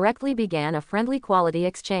words, and directly began a friendly quality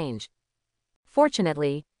exchange.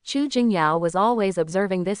 Fortunately, Chu Jingyao was always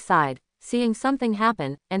observing this side, seeing something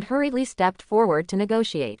happen, and hurriedly stepped forward to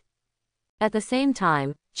negotiate. At the same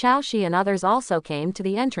time, Chao Shi and others also came to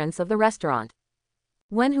the entrance of the restaurant.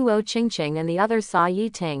 When Huo Qingqing and the others saw Yi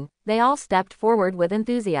Ting, they all stepped forward with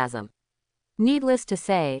enthusiasm. Needless to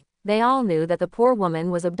say, they all knew that the poor woman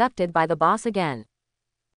was abducted by the boss again.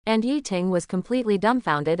 And Yi Ting was completely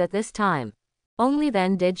dumbfounded at this time. Only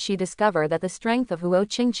then did she discover that the strength of Huo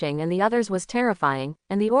Qingqing and the others was terrifying,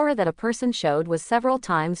 and the aura that a person showed was several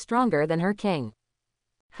times stronger than her king.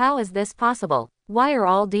 How is this possible? Why are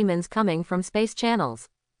all demons coming from space channels?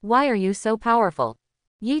 Why are you so powerful?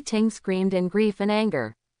 Yi Ting screamed in grief and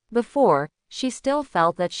anger. Before, she still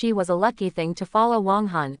felt that she was a lucky thing to follow Wang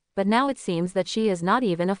Hun, but now it seems that she is not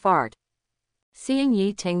even a fart. Seeing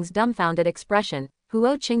Yi Ting's dumbfounded expression,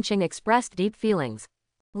 Huo Qingqing expressed deep feelings.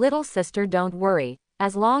 Little sister, don't worry,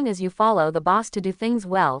 as long as you follow the boss to do things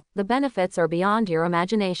well, the benefits are beyond your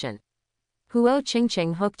imagination. Huo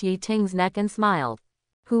Qingqing hooked Yi Ting's neck and smiled.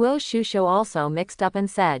 Huo Shusho also mixed up and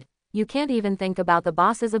said, you can't even think about the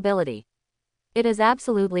boss's ability. It is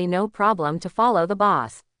absolutely no problem to follow the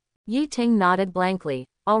boss. Yi Ting nodded blankly,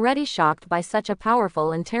 already shocked by such a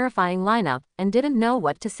powerful and terrifying lineup, and didn't know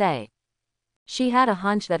what to say. She had a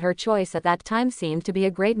hunch that her choice at that time seemed to be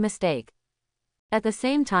a great mistake. At the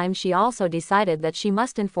same time, she also decided that she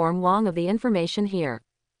must inform Wang of the information here.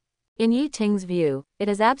 In Yi Ting's view, it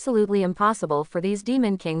is absolutely impossible for these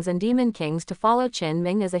demon kings and demon kings to follow Qin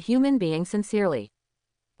Ming as a human being sincerely.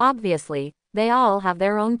 Obviously, they all have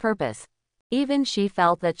their own purpose. Even she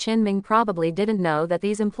felt that Qin Ming probably didn't know that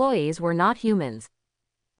these employees were not humans.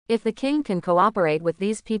 If the king can cooperate with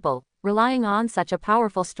these people, relying on such a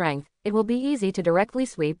powerful strength, it will be easy to directly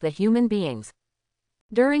sweep the human beings.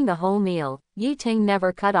 During the whole meal, Yi Ting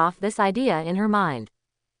never cut off this idea in her mind.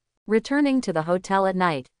 Returning to the hotel at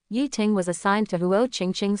night, Yi Ting was assigned to Huo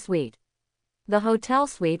Qingqing's suite. The hotel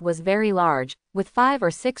suite was very large, with 5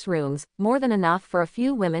 or 6 rooms, more than enough for a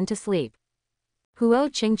few women to sleep. Huo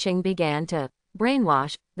Qingqing began to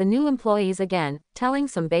brainwash the new employees again, telling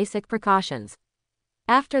some basic precautions.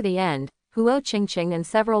 After the end, Huo Qingqing and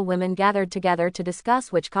several women gathered together to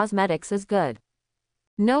discuss which cosmetics is good.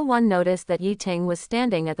 No one noticed that Yi Ting was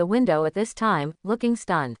standing at the window at this time, looking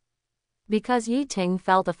stunned. Because Yi Ting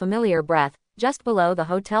felt a familiar breath, just below the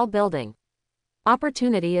hotel building.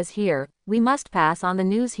 Opportunity is here, we must pass on the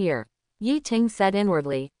news here, Yi Ting said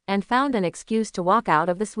inwardly, and found an excuse to walk out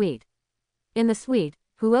of the suite. In the suite,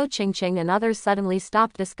 Huo Qingqing and others suddenly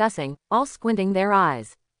stopped discussing, all squinting their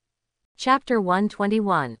eyes. Chapter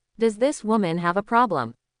 121. Does this woman have a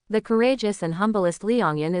problem? The courageous and humblest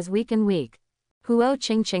Liangyan is weak and weak. Huo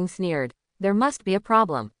Qingqing sneered. There must be a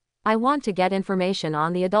problem. I want to get information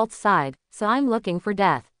on the adult's side, so I'm looking for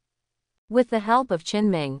death. With the help of Qin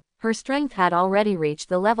Ming, her strength had already reached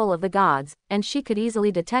the level of the gods, and she could easily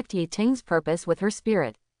detect Yi Ting's purpose with her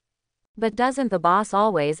spirit. But doesn't the boss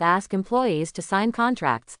always ask employees to sign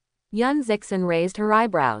contracts? Yun Zixin raised her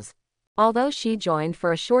eyebrows. Although she joined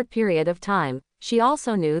for a short period of time, she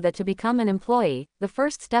also knew that to become an employee, the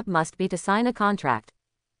first step must be to sign a contract.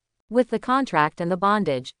 With the contract and the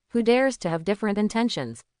bondage, who dares to have different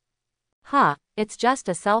intentions? It's just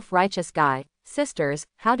a self-righteous guy. Sisters,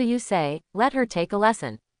 how do you say, let her take a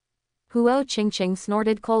lesson? Huo Qingqing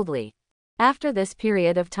snorted coldly. After this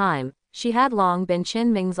period of time, she had long been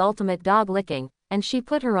Qin Ming's ultimate dog licking, and she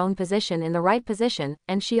put her own position in the right position,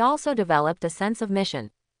 and she also developed a sense of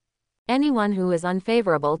mission. Anyone who is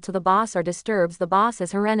unfavorable to the boss or disturbs the boss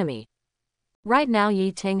is her enemy. Right now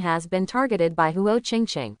Yi Ting has been targeted by Huo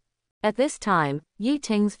Qingqing. At this time, Yi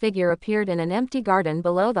Ting's figure appeared in an empty garden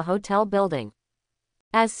below the hotel building.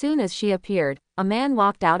 As soon as she appeared, a man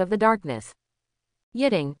walked out of the darkness.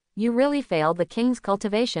 Yiting, you really failed the king's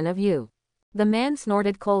cultivation of you. The man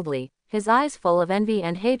snorted coldly, his eyes full of envy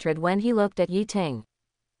and hatred when he looked at Yi Ting.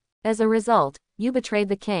 As a result, you betrayed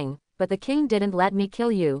the king, but the king didn't let me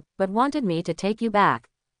kill you, but wanted me to take you back.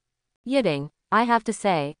 Yiting, I have to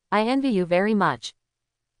say, I envy you very much.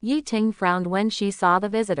 Yi Ting frowned when she saw the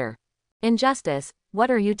visitor. Injustice,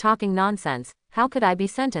 what are you talking nonsense, how could I be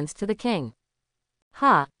sentenced to the king?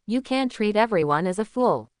 You can't treat everyone as a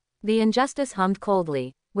fool. The injustice hummed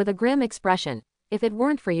coldly, with a grim expression. If it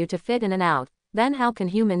weren't for you to fit in and out, then how can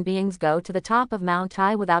human beings go to the top of Mount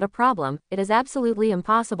Tai without a problem? It is absolutely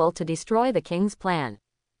impossible to destroy the king's plan.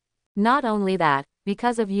 Not only that,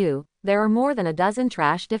 because of you, there are more than a dozen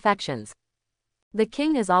trash defections. The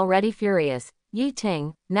king is already furious. Yi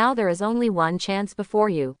Ting, now there is only one chance before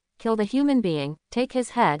you. Kill the human being, take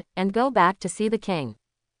his head, and go back to see the king.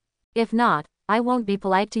 If not, I won't be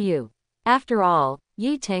polite to you. After all,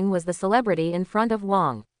 Yi Ting was the celebrity in front of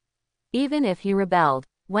Wang. Even if he rebelled,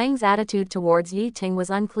 Wang's attitude towards Yi Ting was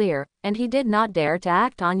unclear, and he did not dare to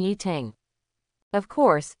act on Yi Ting. Of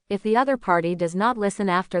course, if the other party does not listen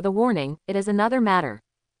after the warning, it is another matter.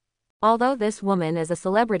 Although this woman is a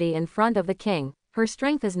celebrity in front of the king, her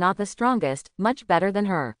strength is not the strongest, much better than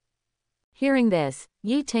her. Hearing this,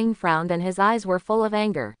 Yi Ting frowned and his eyes were full of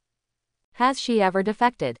anger. Has she ever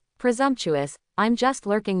defected? Presumptuous, I'm just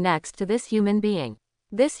lurking next to this human being.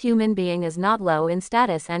 This human being is not low in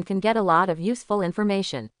status and can get a lot of useful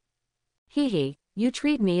information. Hee, you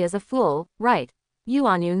treat me as a fool, right?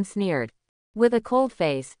 Yuanyun sneered. With a cold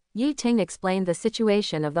face, Yi Ting explained the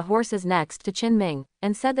situation of the horses next to Qinming,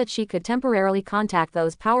 and said that she could temporarily contact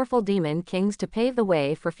those powerful demon kings to pave the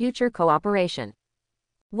way for future cooperation.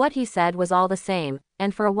 What he said was all the same,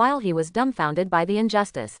 and for a while he was dumbfounded by the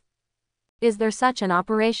injustice. Is there such an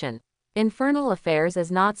operation? Infernal affairs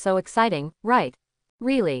is not so exciting, right?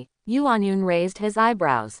 Really? Yuanyun raised his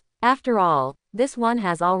eyebrows. After all, this one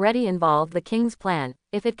has already involved the king's plan.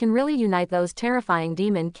 If it can really unite those terrifying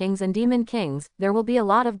demon kings and demon kings, there will be a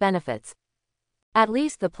lot of benefits. At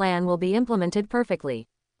least the plan will be implemented perfectly.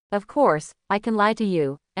 Of course, I can lie to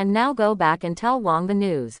you, and now go back and tell Wang the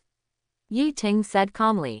news. Yi Ting said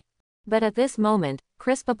calmly. But at this moment,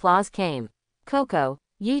 crisp applause came. Coco,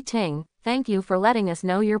 Yi Ting, thank you for letting us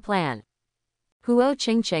know your plan. Huo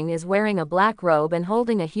Qingqing is wearing a black robe and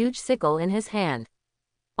holding a huge sickle in his hand.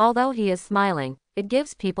 Although he is smiling, it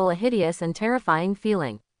gives people a hideous and terrifying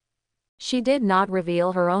feeling. She did not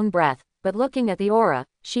reveal her own breath, but looking at the aura,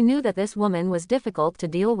 she knew that this woman was difficult to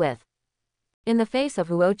deal with. In the face of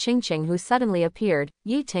Huo Qingqing who suddenly appeared,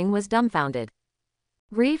 Yi Ting was dumbfounded.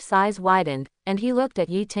 Grief's eyes widened, and he looked at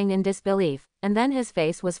Yi Ting in disbelief, and then his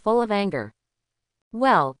face was full of anger.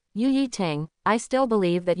 Well, Yi Ting, I still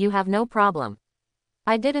believe that you have no problem.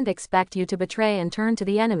 I didn't expect you to betray and turn to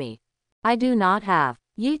the enemy. I do not have.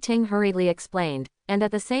 Yi Ting hurriedly explained, and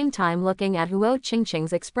at the same time looking at Huo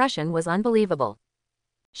Qingqing's expression was unbelievable.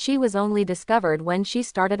 She was only discovered when she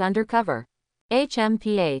started undercover.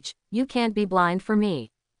 HMPH, you can't be blind for me.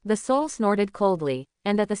 The soul snorted coldly,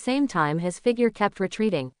 and at the same time his figure kept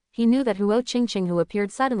retreating. He knew that Huo Qingqing who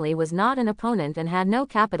appeared suddenly was not an opponent and had no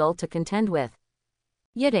capital to contend with.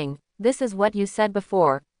 Yiting, this is what you said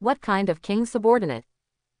before, what kind of king's subordinate?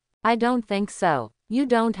 I don't think so. You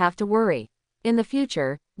don't have to worry. In the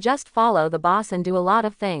future, just follow the boss and do a lot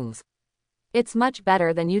of things. It's much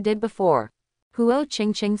better than you did before. Huo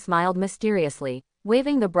Qingqing smiled mysteriously,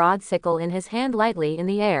 waving the broad sickle in his hand lightly in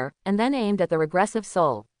the air, and then aimed at the regressive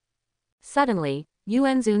soul. Suddenly,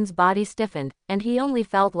 Yuanzun's body stiffened, and he only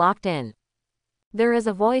felt locked in. There is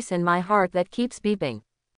a voice in my heart that keeps beeping.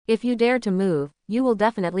 If you dare to move, you will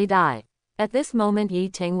definitely die. At this moment Yi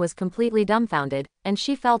Ting was completely dumbfounded, and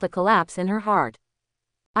she felt a collapse in her heart.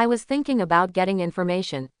 I was thinking about getting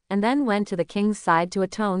information, and then went to the king's side to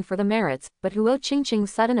atone for the merits, but Huo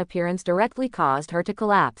Qingqing's sudden appearance directly caused her to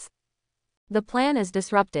collapse. The plan is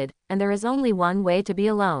disrupted, and there is only one way to be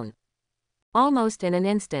alone. Almost in an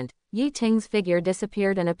instant, Yi Ting's figure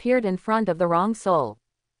disappeared and appeared in front of the wrong soul.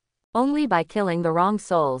 Only by killing the wrong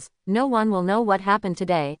souls, no one will know what happened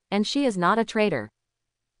today, and she is not a traitor.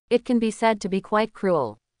 It can be said to be quite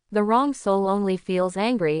cruel. The wrong soul only feels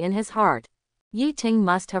angry in his heart. Yi Ting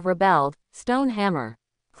must have rebelled. Stone hammer.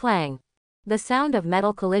 Clang. The sound of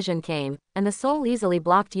metal collision came, and the soul easily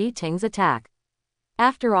blocked Yi Ting's attack.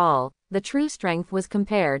 After all, the true strength was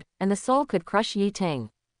compared, and the soul could crush Yi Ting.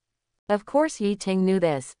 Of course Yi Ting knew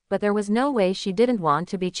this, but there was no way she didn't want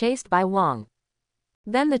to be chased by Wang.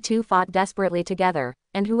 Then the two fought desperately together,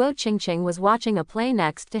 and Huo Qingqing was watching a play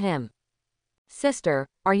next to him. Sister,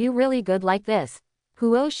 are you really good like this?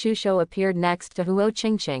 Huo Shusho appeared next to Huo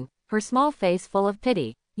Qingqing, her small face full of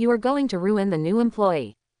pity. You are going to ruin the new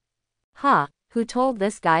employee. Ha, who told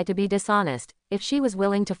this guy to be dishonest? If she was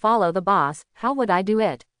willing to follow the boss, how would I do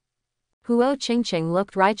it? Huo Qingqing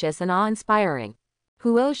looked righteous and awe-inspiring.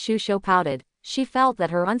 Huo Shusho pouted. She felt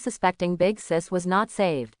that her unsuspecting big sis was not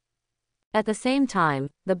saved. At the same time,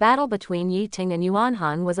 the battle between Yi Ting and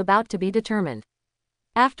Yuanhan was about to be determined.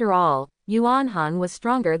 After all, Yuanhan was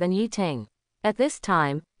stronger than Yi Ting. At this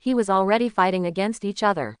time, he was already fighting against each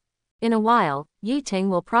other. In a while, Yi Ting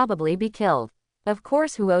will probably be killed. Of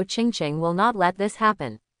course Huo Qingqing will not let this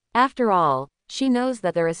happen. After all, She knows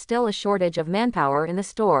that there is still a shortage of manpower in the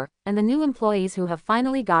store, and the new employees who have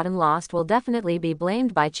finally gotten lost will definitely be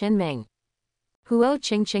blamed by Qin Ming. Huo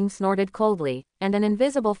Qingqing snorted coldly, and an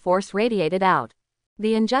invisible force radiated out.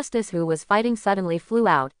 The injustice who was fighting suddenly flew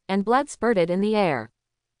out, and blood spurted in the air.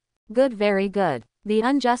 Good, very good. The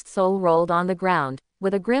unjust soul rolled on the ground,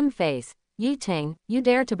 with a grim face. Yi Ting, you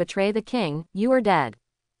dare to betray the king, you are dead.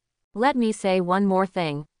 Let me say one more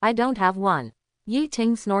thing, I don't have one. Yi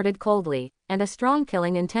Ting snorted coldly, and a strong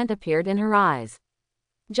killing intent appeared in her eyes.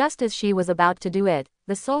 Just as she was about to do it,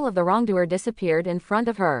 the soul of the wrongdoer disappeared in front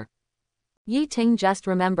of her. Yi Ting just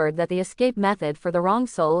remembered that the escape method for the wrong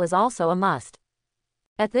soul is also a must.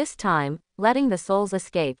 At this time, letting the souls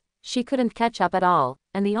escape, she couldn't catch up at all,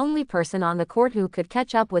 and the only person on the court who could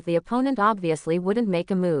catch up with the opponent obviously wouldn't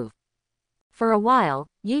make a move. For a while,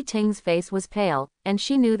 Yi Ting's face was pale, and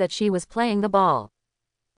she knew that she was playing the ball.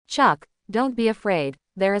 Chuck, don't be afraid,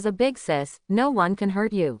 there is a big sis, no one can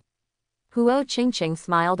hurt you. Huo Qingqing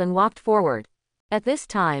smiled and walked forward. At this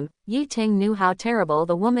time, Yi Ting knew how terrible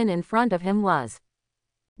the woman in front of him was.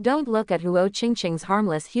 Don't look at Huo Qingqing's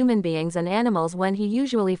harmless human beings and animals when he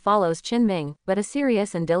usually follows Qin Ming, but a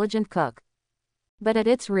serious and diligent cook. But at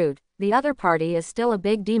its root, the other party is still a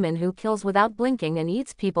big demon who kills without blinking and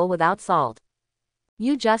eats people without salt.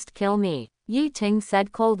 You just kill me, Yi Ting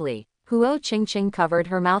said coldly. Huo Qingqing covered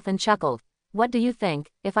her mouth and chuckled. What do you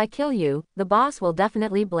think, if I kill you, the boss will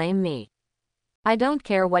definitely blame me. I don't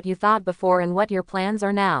care what you thought before and what your plans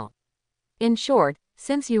are now. In short,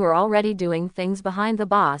 since you are already doing things behind the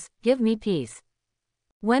boss, give me peace.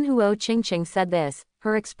 When Huo Qingqing said this,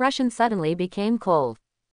 her expression suddenly became cold.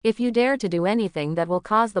 If you dare to do anything that will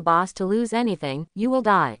cause the boss to lose anything, you will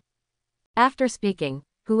die. After speaking,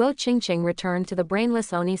 Huo Qingqing returned to the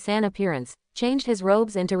brainless Oni-san appearance, changed his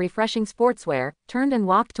robes into refreshing sportswear, turned and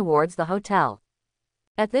walked towards the hotel.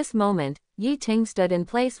 At this moment, Yi Ting stood in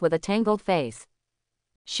place with a tangled face.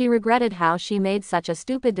 She regretted how she made such a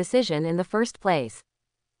stupid decision in the first place.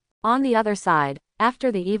 On the other side,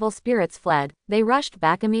 after the evil spirits fled, they rushed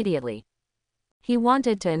back immediately. He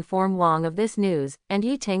wanted to inform Wang of this news, and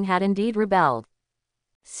Yi Ting had indeed rebelled.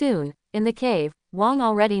 Soon, in the cave, Wang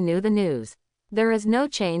already knew the news. There is no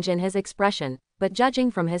change in his expression, but judging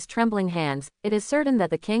from his trembling hands, it is certain that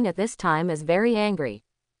the king at this time is very angry.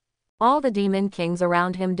 All the demon kings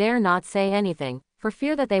around him dare not say anything, for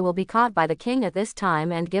fear that they will be caught by the king at this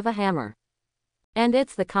time and give a hammer. And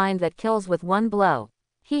it's the kind that kills with one blow.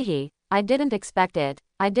 Hee, I didn't expect it,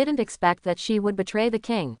 I didn't expect that she would betray the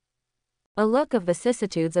king. A look of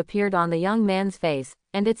vicissitudes appeared on the young man's face,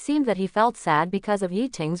 and it seemed that he felt sad because of Yi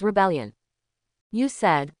Ting's rebellion. You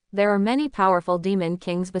said, there are many powerful demon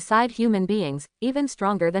kings beside human beings, even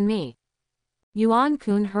stronger than me. Yuan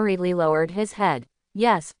Kun hurriedly lowered his head.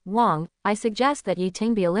 Yes, Wang, I suggest that Yi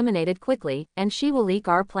Ting be eliminated quickly, and she will leak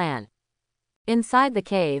our plan. Inside the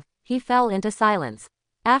cave, he fell into silence.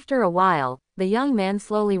 After a while, the young man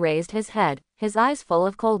slowly raised his head, his eyes full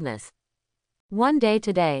of coldness. One day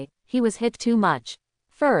today, he was hit too much.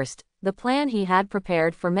 First, the plan he had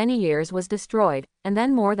prepared for many years was destroyed, and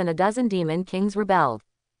then more than a dozen demon kings rebelled.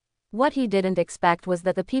 What he didn't expect was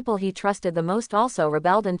that the people he trusted the most also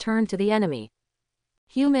rebelled and turned to the enemy.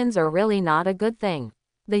 Humans are really not a good thing.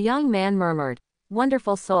 The young man murmured.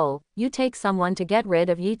 Wonderful soul, you take someone to get rid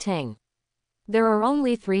of Yi Ting. There are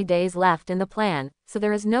only 3 days left in the plan, so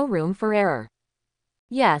there is no room for error.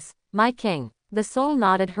 Yes, my king. The soul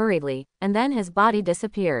nodded hurriedly, and then his body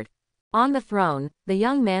disappeared. On the throne, the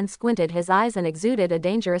young man squinted his eyes and exuded a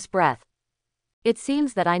dangerous breath. It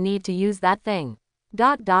seems that I need to use that thing.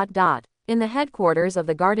 In the headquarters of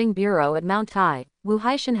the guarding bureau at Mount Tai, Wu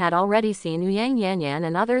Haishan had already seen Yang Yanyan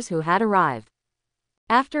and others who had arrived.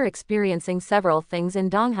 After experiencing several things in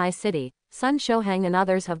Donghai City, Sun Shouheng and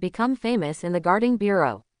others have become famous in the guarding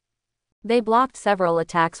bureau. They blocked several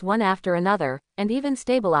attacks one after another, and even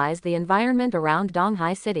stabilized the environment around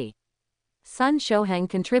Donghai City. Sun Shouheng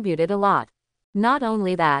contributed a lot. Not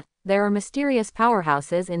only that, there are mysterious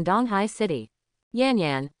powerhouses in Donghai City.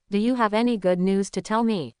 Yanyan, do you have any good news to tell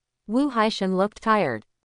me? Wu Haishan looked tired.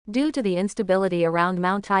 Due to the instability around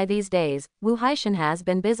Mount Tai these days, Wu Haishan has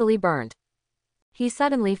been busily burnt. He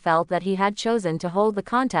suddenly felt that he had chosen to hold the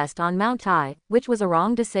contest on Mount Tai, which was a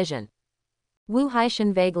wrong decision. Wu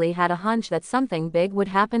Haishan vaguely had a hunch that something big would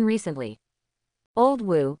happen recently. Old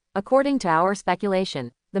Wu, according to our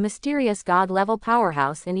speculation, the mysterious god-level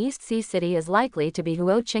powerhouse in East Sea City is likely to be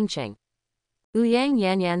Huo Qingqing. Yang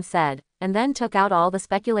Yanyan said, and then took out all the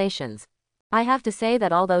speculations. I have to say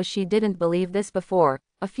that although she didn't believe this before,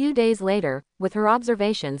 a few days later, with her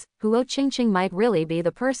observations, Huo Qingqing might really be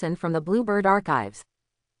the person from the Bluebird archives.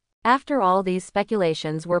 After all these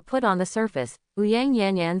speculations were put on the surface, Wu Yang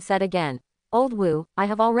Yanyan said again, "Old Wu, I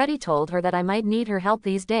have already told her that I might need her help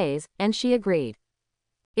these days, and she agreed.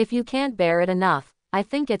 If you can't bear it enough, I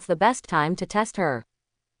think it's the best time to test her."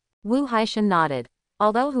 Wu Haishan nodded.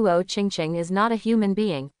 Although Huo Qingqing is not a human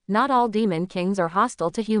being, not all demon kings are hostile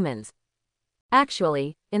to humans.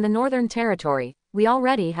 Actually, in the Northern Territory, we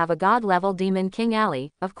already have a god-level demon king ally,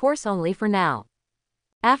 of course only for now.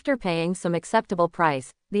 After paying some acceptable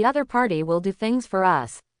price, the other party will do things for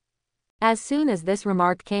us. As soon as this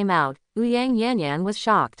remark came out, Wu Yang Yanyan was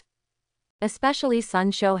shocked. Especially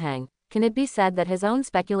Sun Shouheng, can it be said that his own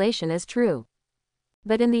speculation is true?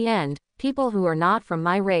 But in the end, people who are not from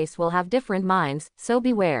my race will have different minds, so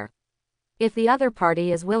beware. If the other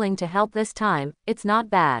party is willing to help this time, it's not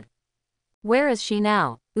bad. Where is she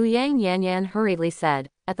now? Wu Yang Yanyan hurriedly said,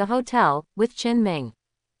 at the hotel, with Qin Ming.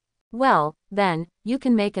 Well, then, you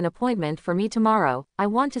can make an appointment for me tomorrow, I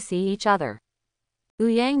want to see each other. Wu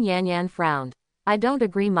Yang Yanyan frowned. I don't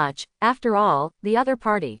agree much, after all, the other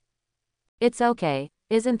party. It's okay,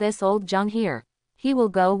 isn't this old Zheng here? He will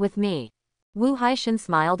go with me. Wu Haishan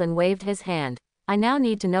smiled and waved his hand. I now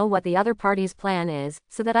need to know what the other party's plan is,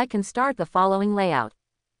 so that I can start the following layout.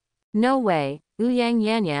 No way, Wu Yang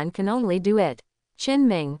Yanyan can only do it. Qin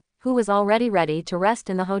Ming, who was already ready to rest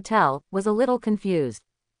in the hotel, was a little confused.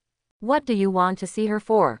 What do you want to see her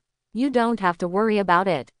for? You don't have to worry about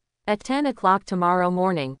it. At 10 o'clock tomorrow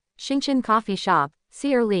morning, Xingqian Coffee Shop,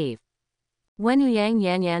 see her leave. When Wu Yang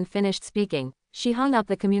Yanyan finished speaking, she hung up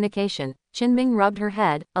the communication. Qin Ming rubbed her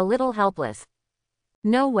head, a little helpless.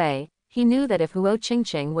 No way, he knew that if Huo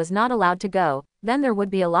Qingqing was not allowed to go, then there would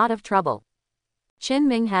be a lot of trouble. Qin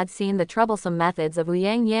Ming had seen the troublesome methods of Wu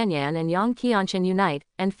Yang Yanyan and Yang Qianqian unite,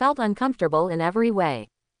 and felt uncomfortable in every way.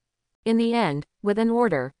 In the end, with an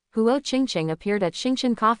order, Huo Qingqing appeared at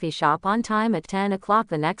Xingqian Coffee Shop on time at 10 o'clock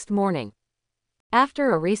the next morning.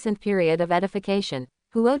 After a recent period of edification,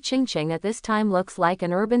 Huo Qingqing at this time looks like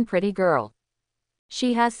an urban pretty girl.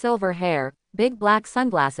 She has silver hair, big black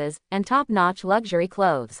sunglasses, and top-notch luxury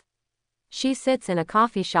clothes. She sits in a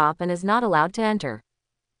coffee shop and is not allowed to enter.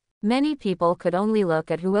 Many people could only look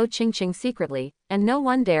at Huo Qingqing secretly, and no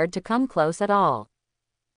one dared to come close at all.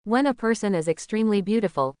 When a person is extremely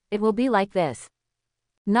beautiful, it will be like this.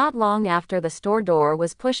 Not long after the store door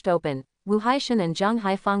was pushed open, Wu Haishan and Zheng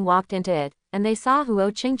Haifeng walked into it, and they saw Huo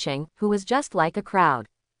Qingqing, who was just like a crowd.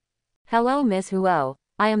 Hello Miss Huo.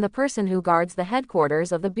 I am the person who guards the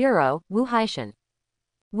headquarters of the bureau, Wu Haishan.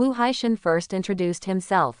 Wu Haishan first introduced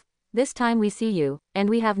himself. This time we see you, and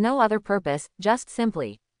we have no other purpose, just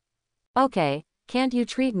simply. Okay, can't you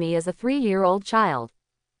treat me as a 3-year-old child?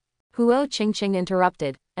 Huo Qingqing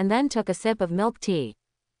interrupted, and then took a sip of milk tea.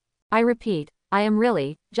 I repeat, I am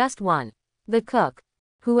really, just one. The cook.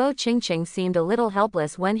 Huo Qingqing seemed a little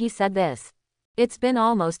helpless when he said this. It's been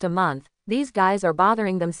almost a month. These guys are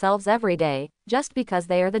bothering themselves every day, just because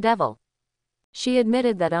they are the devil. She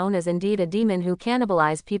admitted that On is indeed a demon who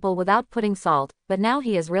cannibalize people without putting salt, but now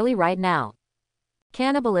he is really right now.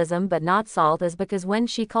 Cannibalism but not salt is because when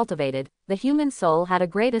she cultivated, the human soul had a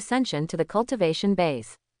great ascension to the cultivation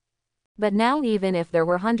base. But now even if there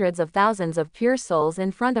were hundreds of thousands of pure souls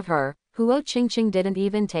in front of her, Huo Qingqing didn't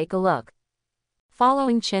even take a look.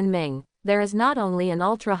 Following Qin Ming, there is not only an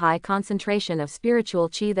ultra-high concentration of spiritual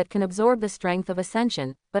qi that can absorb the strength of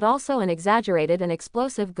ascension, but also an exaggerated and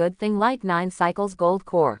explosive good thing like 9 cycles gold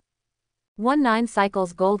core. 9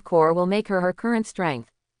 cycles gold core will make her current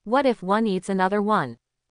strength. What if one eats another one?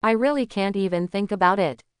 I really can't even think about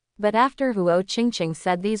it. But after Huo Qingqing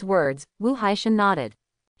said these words, Wu Haishan nodded.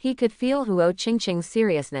 He could feel Huo Qingqing's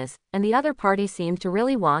seriousness, and the other party seemed to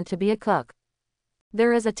really want to be a cook.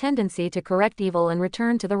 There is a tendency to correct evil and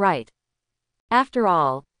return to the right. After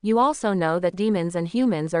all, you also know that demons and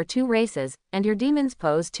humans are 2 races, and your demons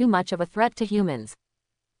pose too much of a threat to humans.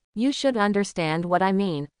 You should understand what I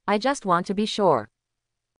mean, I just want to be sure.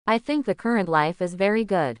 I think the current life is very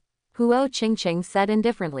good, Huo Qingqing said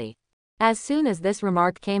indifferently. As soon as this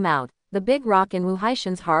remark came out, the big rock in Wu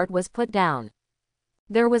Haishan's heart was put down.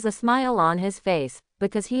 There was a smile on his face,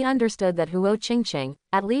 because he understood that Huo Qingqing,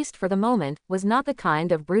 at least for the moment, was not the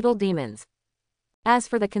kind of brutal demons. As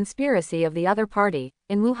for the conspiracy of the other party,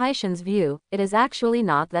 in Wu Haishan's view, it is actually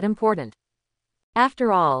not that important.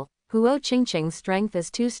 After all, Huo Qingqing's strength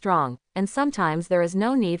is too strong, and sometimes there is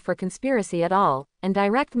no need for conspiracy at all, and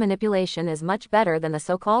direct manipulation is much better than the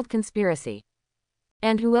so-called conspiracy.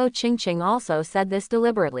 And Huo Qingqing also said this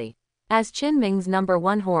deliberately. As Qin Ming's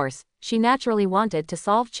 #1 horse, she naturally wanted to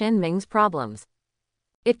solve Qin Ming's problems.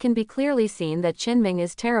 It can be clearly seen that Qinming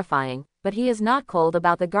is terrifying, but he is not cold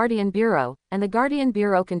about the Guardian Bureau, and the Guardian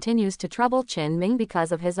Bureau continues to trouble Qinming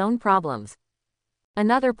because of his own problems.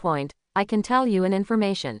 Another point, I can tell you an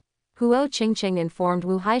information. Huo Qingqing informed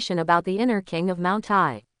Wu Haishan about the inner king of Mount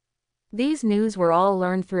Tai. These news were all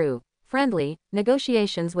learned through friendly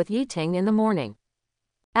negotiations with Yi Ting in the morning.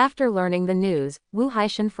 After learning the news, Wu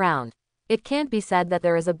Haishan frowned. It can't be said that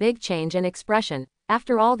there is a big change in expression.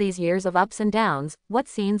 After all these years of ups and downs, what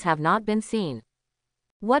scenes have not been seen?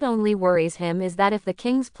 What only worries him is that if the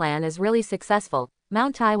king's plan is really successful,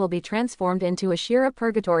 Mount Tai will be transformed into a Shira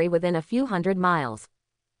purgatory within a few hundred miles.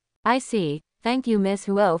 I see, thank you Miss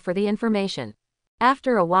Huo for the information.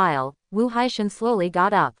 After a while, Wu Haishan slowly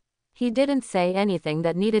got up. He didn't say anything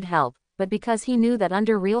that needed help, but because he knew that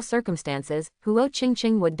under real circumstances, Huo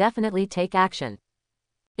Qingqing would definitely take action.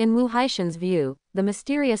 In Wu Haishan's view, the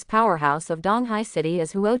mysterious powerhouse of Donghai City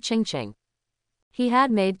is Huo Qingqing. He had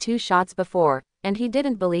made 2 shots before, and he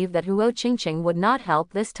didn't believe that Huo Qingqing would not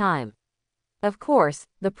help this time. Of course,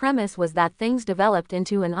 the premise was that things developed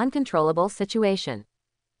into an uncontrollable situation.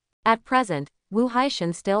 At present, Wu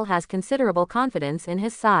Haishan still has considerable confidence in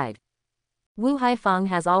his side. Wu Haifeng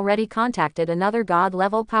has already contacted another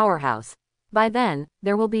god-level powerhouse. By then,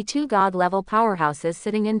 there will be 2 god-level powerhouses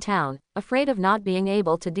sitting in town, afraid of not being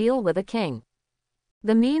able to deal with a king.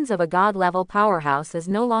 The means of a god-level powerhouse is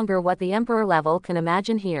no longer what the emperor level can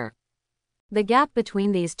imagine here. The gap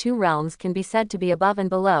between these 2 realms can be said to be above and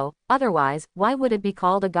below, otherwise, why would it be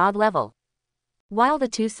called a god level? While the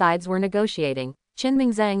 2 sides were negotiating,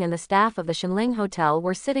 Qinming Zhang and the staff of the Shenling Hotel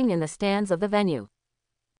were sitting in the stands of the venue.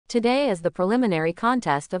 Today is the preliminary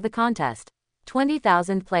contest of the contest.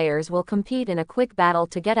 20,000 players will compete in a quick battle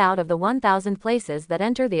to get out of the 1,000 places that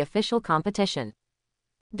enter the official competition.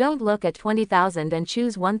 Don't look at 20,000 and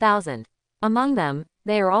choose 1,000. Among them,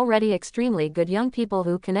 they are already extremely good young people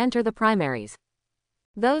who can enter the primaries.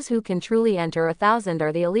 Those who can truly enter 1,000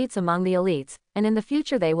 are the elites among the elites, and in the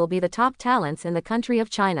future they will be the top talents in the country of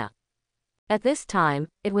China. At this time,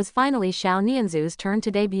 it was finally Xiao Nianzhu's turn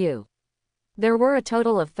to debut. There were a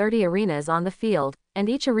total of 30 arenas on the field, and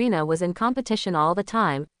each arena was in competition all the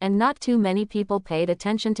time, and not too many people paid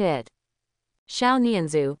attention to it. Xiao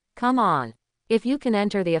Nianzhu, come on. If you can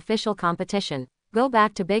enter the official competition, go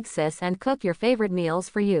back to Big Sis and cook your favorite meals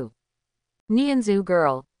for you. Nianzhu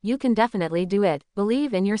girl, you can definitely do it,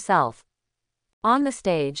 believe in yourself. On the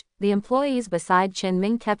stage, the employees beside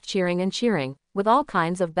Qinming kept cheering and cheering, with all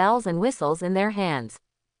kinds of bells and whistles in their hands.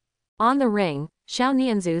 On the ring, Xiao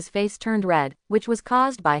Nianzhu's face turned red, which was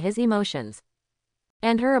caused by his emotions.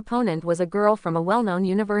 And her opponent was a girl from a well-known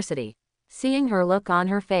university. Seeing her look on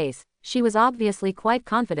her face, she was obviously quite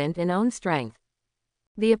confident in own strength.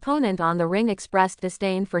 The opponent on the ring expressed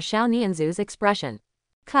disdain for Xiao Nianzhu's expression.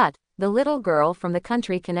 Cut, the little girl from the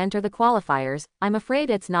country can enter the qualifiers, I'm afraid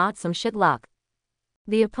it's not some shit luck.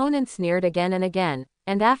 The opponent sneered again and again,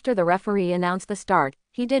 and after the referee announced the start,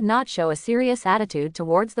 he did not show a serious attitude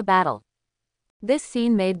towards the battle. This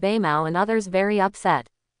scene made Beimao and others very upset.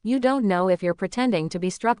 You don't know if you're pretending to be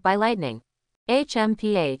struck by lightning.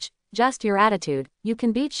 HMPH, just your attitude, you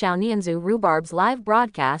can beat Xiao Nianzhu Rhubarb's live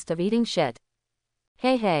broadcast of eating shit.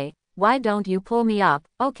 Hey, why don't you pull me up,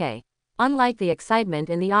 okay? Unlike the excitement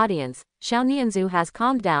in the audience, Xiao Nianzhu has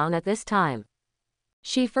calmed down at this time.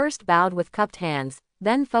 She first bowed with cupped hands,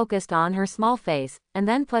 then focused on her small face, and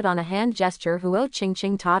then put on a hand gesture Huo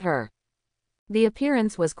Qingqing taught her. The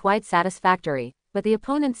appearance was quite satisfactory, but the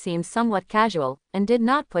opponent seemed somewhat casual, and did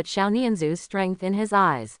not put Xiao Nianzhu's strength in his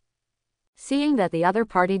eyes. Seeing that the other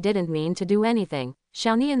party didn't mean to do anything,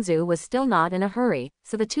 Xiao Nianzhu was still not in a hurry,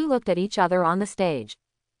 so the 2 looked at each other on the stage.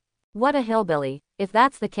 What a hillbilly, if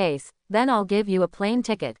that's the case, then I'll give you a plane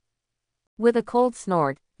ticket. With a cold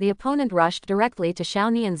snort, the opponent rushed directly to Xiao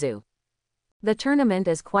Nianzhu. The tournament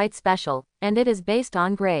is quite special, and it is based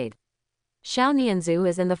on grade. Xiao Nianzhu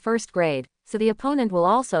is in the 1st grade, so the opponent will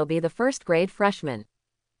also be the 1st grade freshman.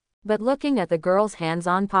 But looking at the girl's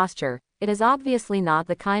hands-on posture, it is obviously not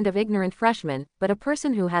the kind of ignorant freshman, but a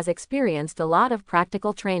person who has experienced a lot of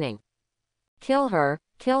practical training. Kill her,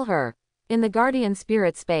 kill her. In the guardian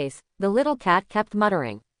spirit space, the little cat kept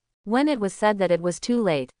muttering. When it was said that it was too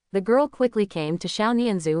late, the girl quickly came to Xiao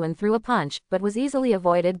Nianzhu and threw a punch, but was easily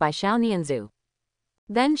avoided by Xiao Nianzhu.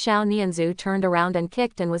 Then Xiao Nianzhu turned around and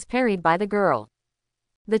kicked and was parried by the girl.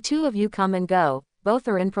 The 2 of you come and go, both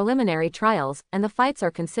are in preliminary trials, and the fights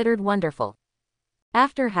are considered wonderful.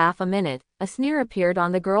 After half a minute, a sneer appeared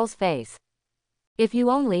on the girl's face. If you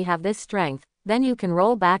only have this strength, then you can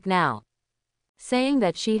roll back now. Saying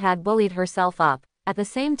that she had bullied herself up, at the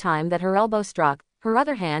same time that her elbow struck, her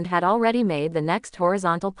other hand had already made the next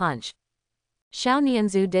horizontal punch. Xiao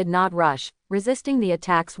Nianzhu did not rush, resisting the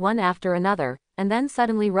attacks one after another, and then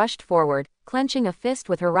suddenly rushed forward, clenching a fist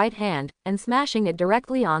with her right hand, and smashing it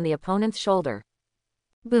directly on the opponent's shoulder.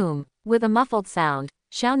 Boom! With a muffled sound,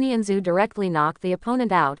 Xiao Nianzhu directly knocked the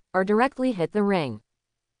opponent out, or directly hit the ring.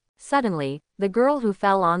 Suddenly, the girl who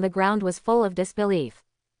fell on the ground was full of disbelief.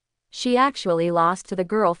 She actually lost to the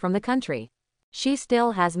girl from the country. She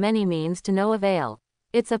still has many means to no avail.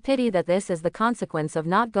 It's a pity that this is the consequence of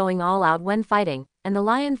not going all out when fighting, and the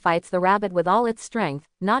lion fights the rabbit with all its strength,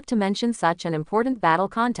 not to mention such an important battle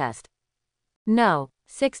contest. No.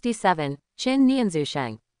 67. Qin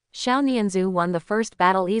Nianzhusheng. Xiao Nianzhu won the first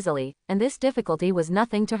battle easily, and this difficulty was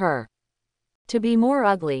nothing to her. To be more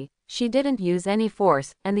ugly, she didn't use any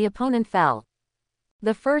force, and the opponent fell.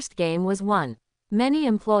 The first game was won. Many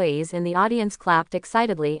employees in the audience clapped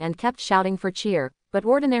excitedly and kept shouting for cheer, but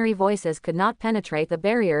ordinary voices could not penetrate the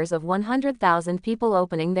barriers of 100,000 people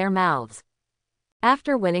opening their mouths.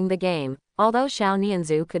 After winning the game, although Xiao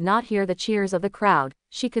Nianzhu could not hear the cheers of the crowd,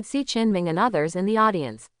 she could see Qinming and others in the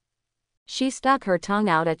audience. She stuck her tongue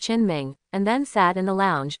out at Qinming, and then sat in the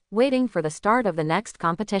lounge, waiting for the start of the next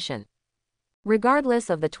competition. Regardless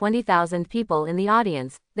of the 20,000 people in the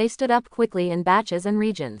audience, they stood up quickly in batches and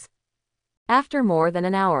regions. After more than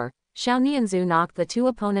an hour, Xiao Nianzhu knocked the two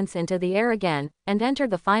opponents into the air again, and entered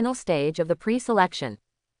the final stage of the pre-selection.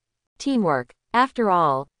 Teamwork. After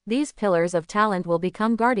all, these pillars of talent will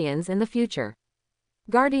become guardians in the future.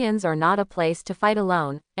 Guardians are not a place to fight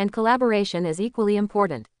alone, and collaboration is equally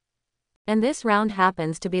important. And this round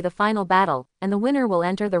happens to be the final battle, and the winner will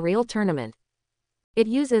enter the real tournament. It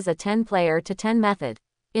uses a 10-player to 10 method.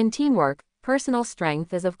 In teamwork, personal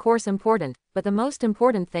strength is of course important, but the most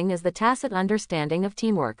important thing is the tacit understanding of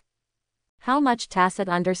teamwork. How much tacit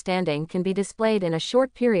understanding can be displayed in a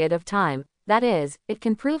short period of time, that is, it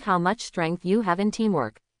can prove how much strength you have in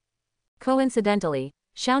teamwork. Coincidentally,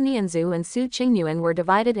 Xiao Nianzhu and Su Qingyuan were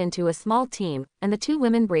divided into a small team, and the two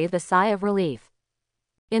women breathed a sigh of relief.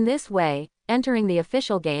 In this way, entering the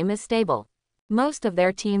official game is stable. Most of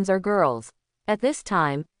their teams are girls. At this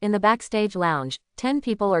time, in the backstage lounge, 10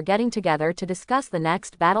 people are getting together to discuss the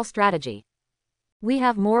next battle strategy. We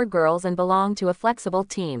have more girls and belong to a flexible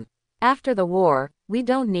team. After the war, we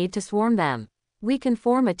don't need to swarm them. We can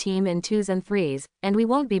form a team in 2s and 3s, and we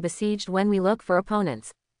won't be besieged when we look for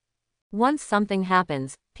opponents. Once something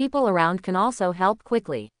happens, people around can also help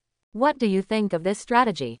quickly. What do you think of this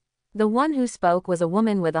strategy? The one who spoke was a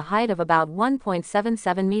woman with a height of about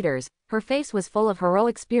 1.77 meters, her face was full of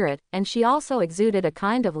heroic spirit, and she also exuded a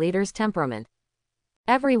kind of leader's temperament.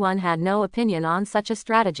 Everyone had no opinion on such a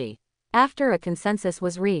strategy. After a consensus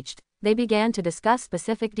was reached, they began to discuss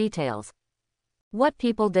specific details. What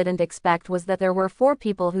people didn't expect was that there were 4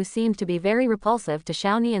 people who seemed to be very repulsive to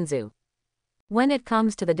Xiao Nianzhu. When it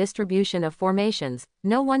comes to the distribution of formations,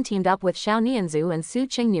 no one teamed up with Xiao Nianzhu and Su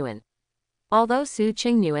Qingyuan. Although Su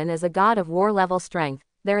Qingyuan is a god of war level strength,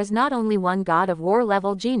 there is not only one god of war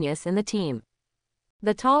level genius in the team.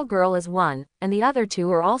 The tall girl is one, and the other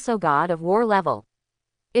 2 are also god of war level.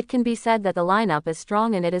 It can be said that the lineup is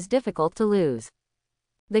strong and it is difficult to lose.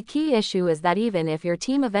 The key issue is that even if your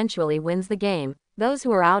team eventually wins the game, those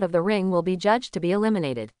who are out of the ring will be judged to be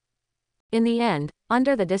eliminated. In the end,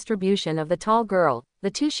 under the distribution of the tall girl,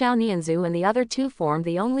 the 2 Xiao Nianzhu and the other 2 formed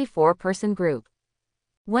the only 4-person group.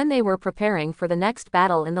 When they were preparing for the next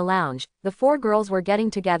battle in the lounge, the 4 girls were getting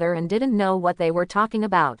together and didn't know what they were talking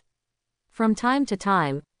about. From time to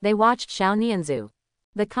time, they watched Xiao Nianzhu.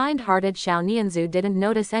 The kind-hearted Xiao Nianzhu didn't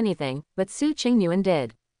notice anything, but Su Qingyuan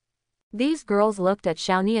did. These girls looked at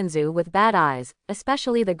Xiao Nianzhu with bad eyes,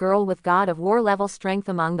 especially the girl with god of war level strength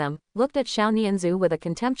among them, looked at Xiao Nianzhu with a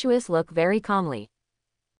contemptuous look very calmly.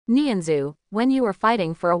 Nianzhu, when you are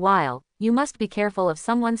fighting for a while, you must be careful of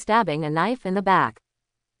someone stabbing a knife in the back.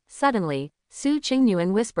 Suddenly, Su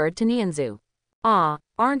Qingyuan whispered to Nianzhu. Ah,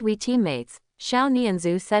 aren't we teammates? Xiao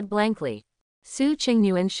Nianzhu said blankly. Su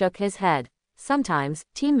Qingyuan shook his head. Sometimes,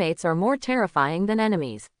 teammates are more terrifying than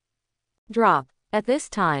enemies. Drop. At this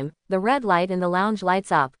time, the red light in the lounge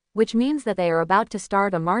lights up, which means that they are about to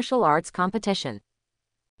start a martial arts competition.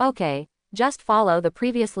 Okay, just follow the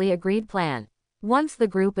previously agreed plan. Once the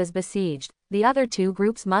group is besieged, the other 2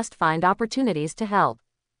 groups must find opportunities to help.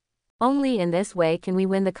 Only in this way can we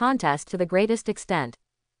win the contest to the greatest extent.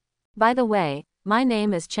 By the way, my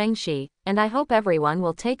name is Cheng Shi, and I hope everyone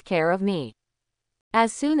will take care of me.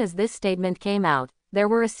 As soon as this statement came out, there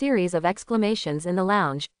were a series of exclamations in the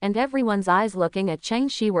lounge, and everyone's eyes looking at Cheng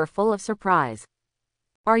Shi were full of surprise.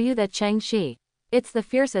 Are you that Cheng Shi? It's the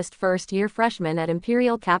fiercest first-year freshman at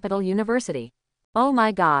Imperial Capital University. Oh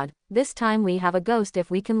my god, this time we have a ghost if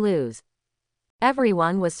we can lose.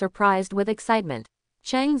 Everyone was surprised with excitement.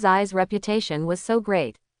 Cheng Zai's reputation was so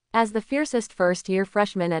great. As the fiercest first-year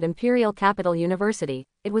freshman at Imperial Capital University,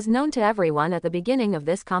 it was known to everyone at the beginning of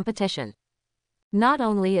this competition. Not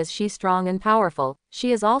only is she strong and powerful,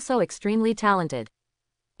 she is also extremely talented.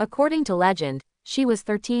 According to legend, she was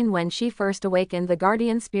 13 when she first awakened the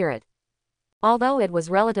guardian spirit. Although it was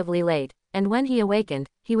relatively late, and when he awakened,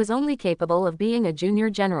 he was only capable of being a junior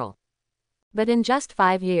general. But in just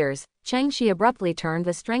 5 years, Cheng Shi abruptly turned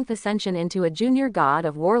the strength ascension into a junior god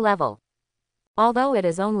of war level. Although it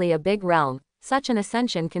is only a big realm, such an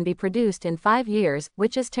ascension can be produced in 5 years,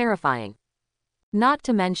 which is terrifying. Not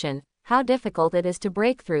to mention how difficult it is to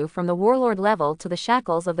break through from the warlord level to the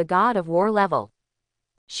shackles of the god of war level.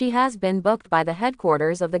 She has been booked by the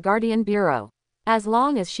headquarters of the Guardian Bureau. As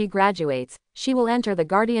long as she graduates, she will enter the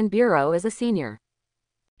Guardian Bureau as a senior.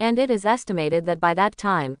 And it is estimated that by that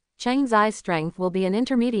time, Cheng Zai's strength will be an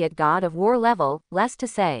intermediate god of war level, less to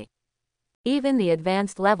say. Even the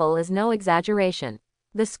advanced level is no exaggeration.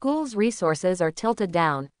 The school's resources are tilted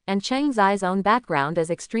down, and Cheng Zai's own background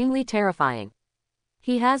is extremely terrifying.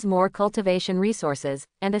 He has more cultivation resources,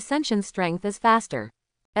 and ascension strength is faster.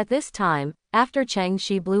 At this time, after Cheng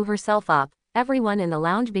Shi blew herself up, everyone in the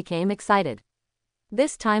lounge became excited.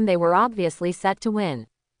 This time they were obviously set to win.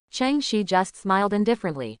 Cheng Shi just smiled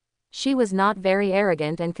indifferently. She was not very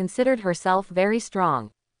arrogant and considered herself very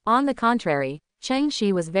strong. On the contrary, Cheng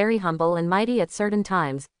Shi was very humble and mighty at certain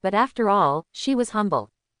times, but after all, she was humble.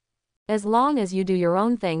 As long as you do your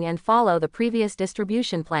own thing and follow the previous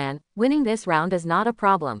distribution plan, winning this round is not a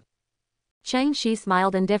problem. Cheng Shi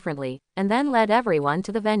smiled indifferently, and then led everyone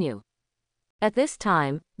to the venue. At this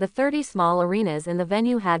time, the 30 small arenas in the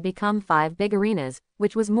venue had become 5 big arenas,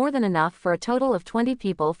 which was more than enough for a total of 20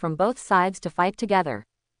 people from both sides to fight together.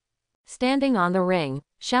 Standing on the ring,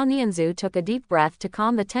 Xiao Nianzhu took a deep breath to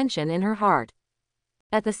calm the tension in her heart.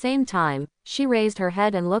 At the same time, she raised her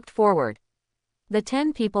head and looked forward. The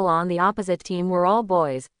 10 people on the opposite team were all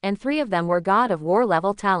boys, and 3 of them were god of war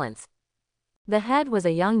level talents. The head was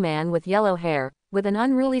a young man with yellow hair, with an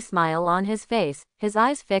unruly smile on his face, his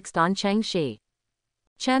eyes fixed on Cheng Shi.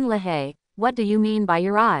 Chen Lihei, what do you mean by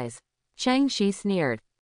your eyes? Cheng Shi sneered.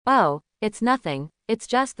 Oh, it's nothing, it's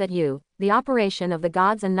just that you, the operation of the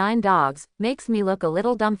gods and 9 dogs, makes me look a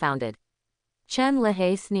little dumbfounded. Chen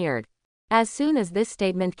Lihei sneered. As soon as this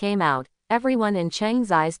statement came out, everyone in Cheng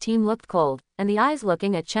Zai's team looked cold, and the eyes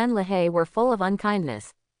looking at Chen Lihei were full of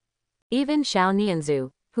unkindness. Even Xiao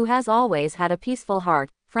Nianzhu, who has always had a peaceful heart,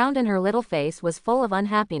 frowned and her little face was full of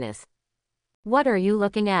unhappiness. What are you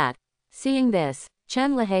looking at? Seeing this,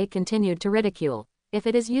 Chen Lihei continued to ridicule. If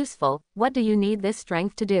it is useful, what do you need this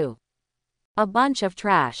strength to do? A bunch of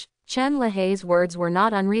trash. Chen Lihei's words were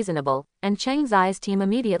not unreasonable, and Cheng Zai's team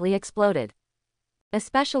immediately exploded.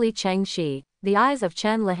 Especially Cheng Shi, the eyes of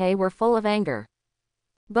Chen Lihei were full of anger.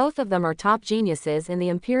 Both of them are top geniuses in the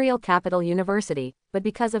Imperial Capital University, but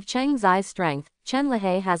because of Cheng Zai's strength, Chen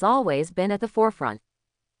Lihei has always been at the forefront.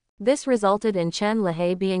 This resulted in Chen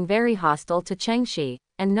Lihei being very hostile to Cheng Shi,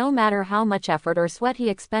 and no matter how much effort or sweat he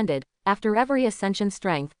expended, after every ascension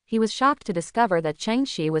strength, he was shocked to discover that Cheng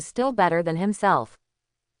Shi was still better than himself.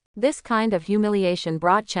 This kind of humiliation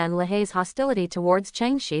brought Chen Lihei's hostility towards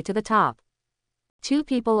Cheng Shi to the top. 2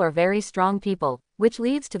 people are very strong people, which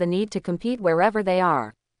leads to the need to compete wherever they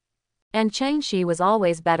are. And Cheng Shi was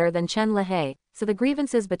always better than Chen Lihei, so the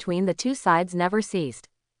grievances between the 2 sides never ceased.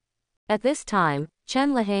 At this time,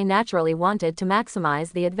 Chen Lihei naturally wanted to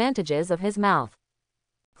maximize the advantages of his mouth.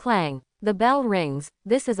 Clang. The bell rings.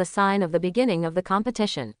 This is a sign of the beginning of the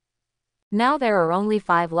competition. Now there are only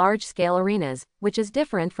 5 large-scale arenas, which is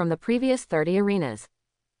different from the previous 30 arenas.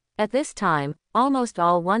 At this time, almost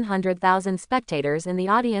all 100,000 spectators in the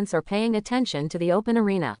audience are paying attention to the open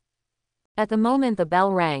arena. At the moment the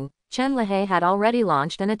bell rang, Chen Lihei had already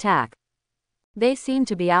launched an attack. They seem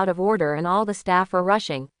to be out of order and all the staff are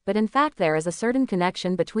rushing, but in fact there is a certain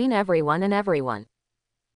connection between everyone and everyone.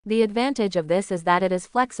 The advantage of this is that it is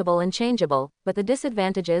flexible and changeable, but the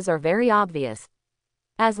disadvantages are very obvious.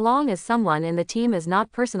 As long as someone in the team is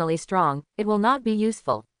not personally strong, it will not be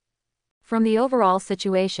useful. From the overall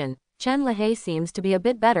situation, Chen Lihei seems to be a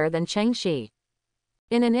bit better than Cheng Shi.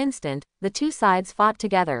 In an instant, the 2 sides fought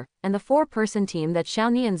together, and the 4-person team that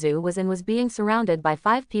Xiao Nianzhu was in was being surrounded by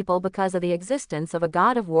 5 people because of the existence of a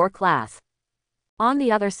god of war class. On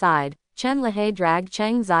the other side, Chen Lihei dragged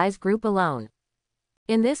Cheng Zai's group alone.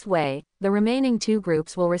 In this way, the remaining 2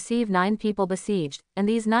 groups will receive 9 people besieged, and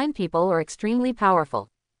these 9 people are extremely powerful.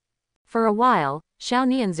 For a while, Xiao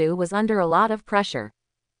Nianzhu was under a lot of pressure.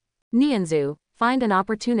 Nianzhu, find an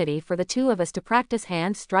opportunity for the 2 of us to practice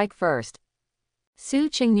hand strike first. Su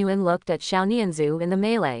Qingyuan looked at Xiao Nianzhu in the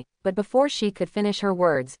melee, but before she could finish her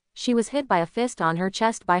words, she was hit by a fist on her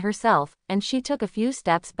chest by herself, and she took a few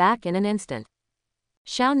steps back in an instant.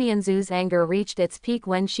 Xiao Nianzhu's anger reached its peak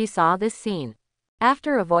when she saw this scene.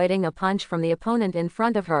 After avoiding a punch from the opponent in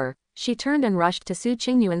front of her, she turned and rushed to Su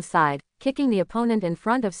Qingyuan's side, kicking the opponent in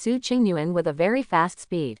front of Su Qingyuan with a very fast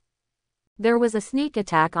speed. There was a sneak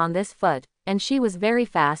attack on this foot, and she was very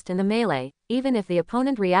fast in the melee. Even if the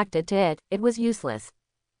opponent reacted to it, it was useless.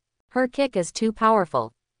 Her kick is too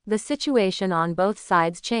powerful. The situation on both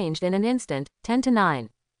sides changed in an instant, 10-9.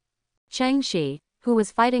 Cheng Shi, who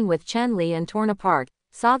was fighting with Chen Li and torn apart,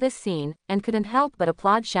 saw this scene, and couldn't help but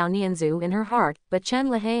applaud Xiao Nianzhu in her heart, but Chen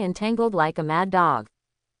Lihei entangled like a mad dog.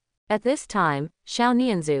 At this time, Xiao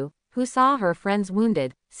Nianzhu, who saw her friends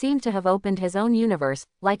wounded, seemed to have opened his own universe,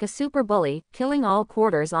 like a super bully, killing all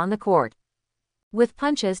quarters on the court. With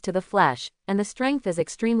punches to the flesh, and the strength is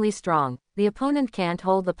extremely strong, the opponent can't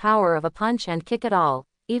hold the power of a punch and kick at all.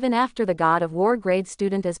 Even after the God of War grade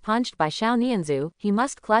student is punched by Xiao Nianzhu, he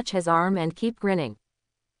must clutch his arm and keep grinning.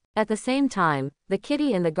 At the same time, the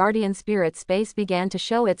kitty in the Guardian Spirit space began to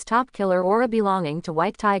show its top killer aura belonging to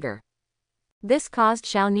White Tiger. This caused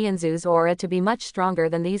Xiao Nianzhu's aura to be much stronger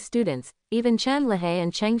than these students. Even Chen Lihei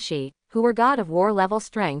and Cheng Shi, who were God of War level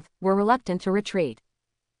strength, were reluctant to retreat.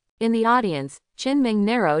 In the audience, Qin Ming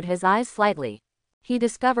narrowed his eyes slightly. He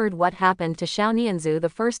discovered what happened to Xiao Nianzhu the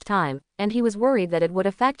first time, and he was worried that it would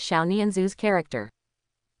affect Xiao Nianzhu's character.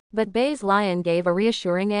 But Bei's lion gave a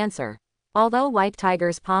reassuring answer. Although White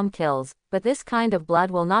Tiger's palm kills, but this kind of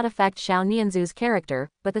blood will not affect Xiao Nianzhu's character,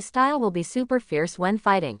 but the style will be super fierce when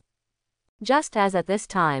fighting. Just as at this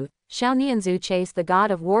time, Xiao Nianzhu chased the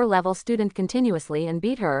God of War level student continuously and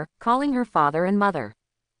beat her, calling her father and mother.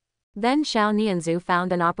 Then Xiao Nianzhu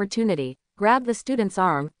found an opportunity, grabbed the student's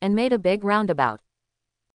arm, and made a big roundabout.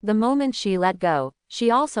 The moment she let go, she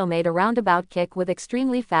also made a roundabout kick with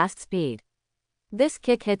extremely fast speed. This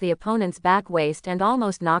kick hit the opponent's back waist and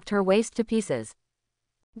almost knocked her waist to pieces.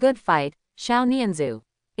 Good fight, Xiao Nianzhu.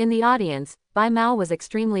 In the audience, Bai Mao was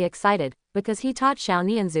extremely excited, because he taught Xiao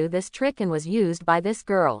Nianzhu this trick and was used by this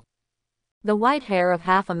girl. The white hair of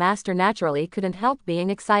half a master naturally couldn't help being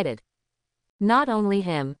excited. Not only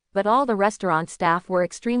him, but all the restaurant staff were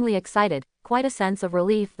extremely excited, quite a sense of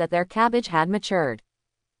relief that their cabbage had matured.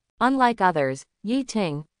 Unlike others, Yi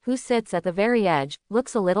Ting, who sits at the very edge,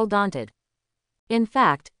 looks a little daunted. In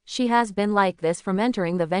fact, she has been like this from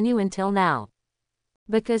entering the venue until now.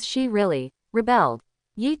 Because she really rebelled.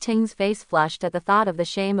 Yi Ting's face flushed at the thought of the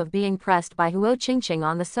shame of being pressed by Huo Qingqing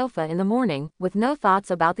on the sofa in the morning, with no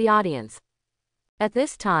thoughts about the audience. At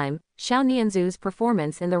this time, Xiao Nianzhu's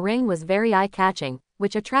performance in the ring was very eye-catching,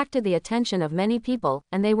 which attracted the attention of many people,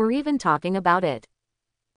 and they were even talking about it.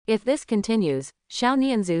 If this continues, Xiao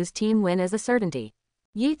Nianzhu's team win is a certainty.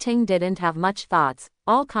 Yi Ting didn't have much thoughts,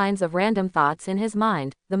 all kinds of random thoughts in his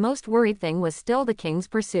mind. The most worried thing was still the king's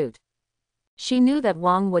pursuit. She knew that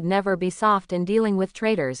Wang would never be soft in dealing with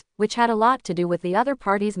traitors, which had a lot to do with the other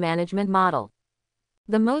party's management model.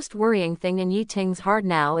 The most worrying thing in Yi Ting's heart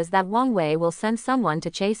now is that Wang Wei will send someone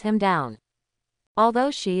to chase him down.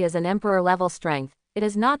 Although she is an emperor-level strength, it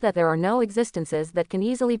is not that there are no existences that can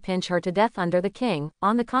easily pinch her to death under the king.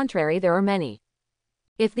 On the contrary, there are many.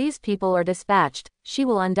 If these people are dispatched, she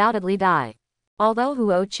will undoubtedly die. Although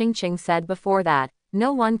Huo Qingqing said before that,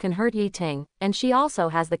 no one can hurt Yi Ting, and she also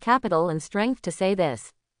has the capital and strength to say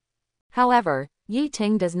this. However, Yi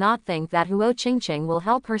Ting does not think that Huo Qingqing will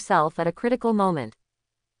help herself at a critical moment.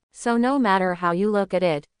 So no matter how you look at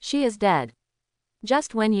it, she is dead.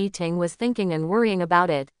 Just when Yi Ting was thinking and worrying about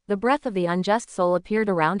it, the breath of the unjust soul appeared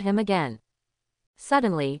around him again.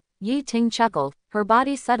 Suddenly, Yi Ting chuckled, her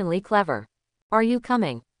body suddenly clever. Are you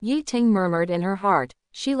coming? Yi Ting murmured in her heart.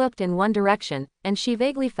 She looked in one direction, and she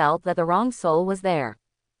vaguely felt that the wrong soul was there.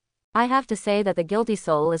 I have to say that the guilty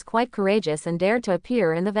soul is quite courageous and dared to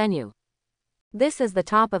appear in the venue. This is the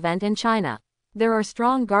top event in China. There are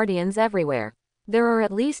strong guardians everywhere. There are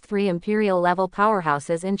at least 3 imperial-level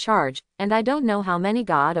powerhouses in charge, and I don't know how many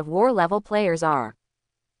God of War-level players are.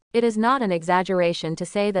 It is not an exaggeration to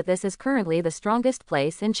say that this is currently the strongest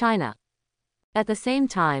place in China. At the same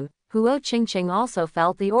time, Huo Qingqing also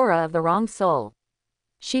felt the aura of the wrong soul.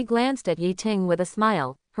 She glanced at Yi Ting with a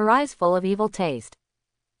smile, her eyes full of evil taste.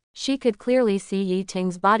 She could clearly see Yi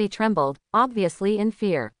Ting's body trembled, obviously in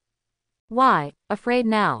fear. Why, afraid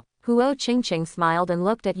now? Huo Qingqing smiled and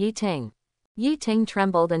looked at Yi Ting. Yi Ting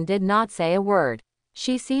trembled and did not say a word.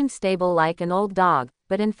 She seemed stable like an old dog,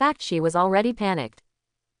 but in fact she was already panicked.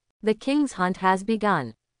 The king's hunt has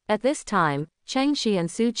begun. At this time, Cheng Shi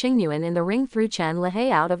and Su Qingyuan in the ring threw Chen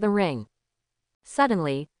Lihei out of the ring.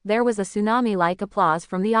 Suddenly, there was a tsunami-like applause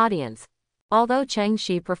from the audience. Although Cheng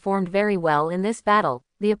Shi performed very well in this battle,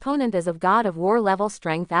 the opponent is of God of War level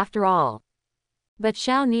strength after all. But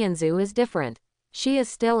Xiao Nianzhu is different. She is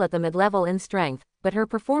still at the mid-level in strength, but her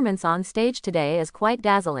performance on stage today is quite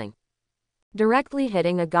dazzling. Directly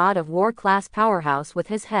hitting a God of War class powerhouse with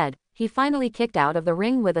his head, he finally kicked out of the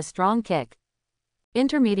ring with a strong kick.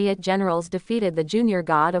 Intermediate generals defeated the junior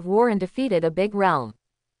God of War and defeated a big realm.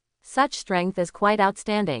 Such strength is quite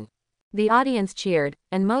outstanding. The audience cheered,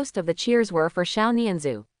 and most of the cheers were for Xiao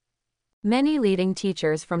Nianzhu. Many leading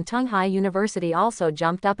teachers from Tunghai University also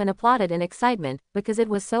jumped up and applauded in excitement, because it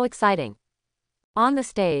was so exciting. On the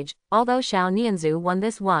stage, although Xiao Nianzhu won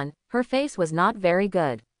this one, her face was not very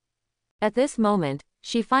good. At this moment,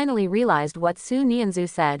 she finally realized what Su Nianzhu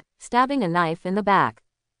said, stabbing a knife in the back.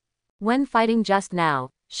 When fighting just now,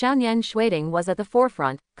 Xiaonian Shuiding was at the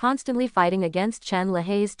forefront, constantly fighting against Chen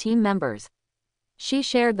Lihai's team members. She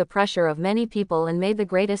shared the pressure of many people and made the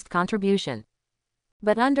greatest contribution.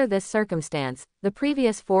 But under this circumstance, the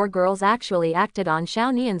previous 4 girls actually acted on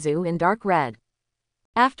Xiao Nianzhu in dark red.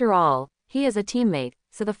 After all, he is a teammate,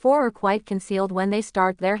 so the 4 are quite concealed when they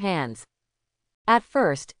start their hands. At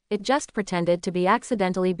first, it just pretended to be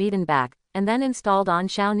accidentally beaten back, and then installed on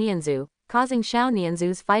Xiao Nianzhu, causing Xiao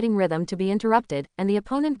Nianzhu's fighting rhythm to be interrupted, and the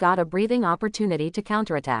opponent got a breathing opportunity to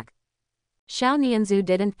counterattack. Xiao Nianzhu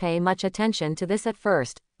didn't pay much attention to this at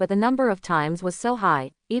first, but the number of times was so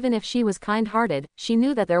high, even if she was kind-hearted, she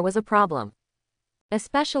knew that there was a problem.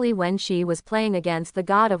 Especially when she was playing against the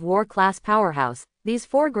God of War class powerhouse, these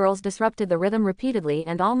 4 girls disrupted the rhythm repeatedly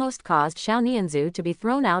and almost caused Xiao Nianzhu to be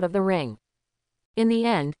thrown out of the ring. In the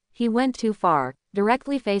end, he went too far,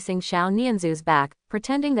 directly facing Xiao Nianzhu's back,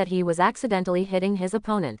 pretending that he was accidentally hitting his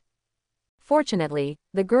opponent. Fortunately,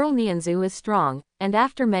 the girl Nianzhu is strong, and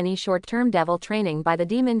after many short-term devil training by the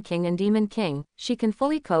Demon King and Demon King, she can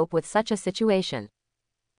fully cope with such a situation.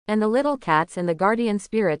 And the little cats in the guardian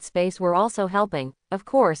spirit space were also helping, of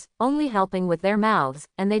course, only helping with their mouths,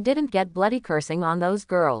 and they didn't get bloody cursing on those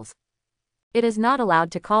girls. It is not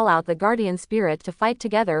allowed to call out the guardian spirit to fight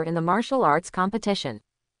together in the martial arts competition.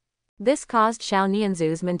 This caused Xiao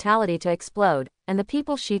Nianzhu's mentality to explode, and the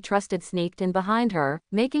people she trusted sneaked in behind her,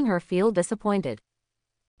 making her feel disappointed.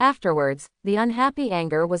 Afterwards, the unhappy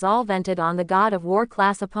anger was all vented on the God of War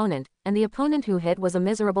class opponent, and the opponent who hit was a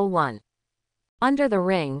miserable one. Under the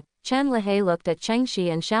ring, Chen Lihai looked at Cheng Shi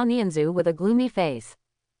and Xiao Nianzhu with a gloomy face.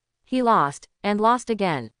 He lost, and lost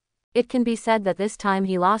again. It can be said that this time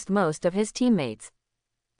he lost most of his teammates.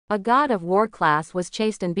 A God of War class was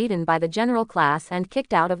chased and beaten by the general class and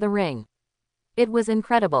kicked out of the ring. It was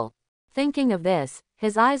incredible. Thinking of this,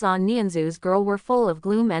 his eyes on Nianzhu's girl were full of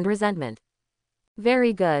gloom and resentment.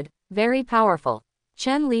 Very good, very powerful.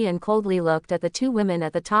 Chen Lian coldly looked at the 2 women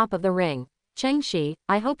at the top of the ring. Cheng Shi,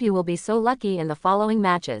 I hope you will be so lucky in the following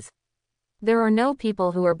matches. There are no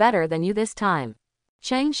people who are better than you this time.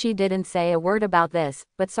 Cheng Shi didn't say a word about this,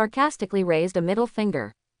 but sarcastically raised a middle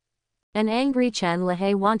finger. An angry Chen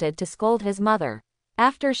Lihai wanted to scold his mother.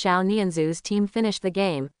 After Xiao Nianzhu's team finished the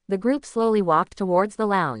game, the group slowly walked towards the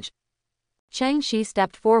lounge. Cheng Shi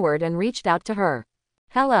stepped forward and reached out to her.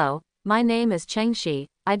 Hello, my name is Cheng Shi,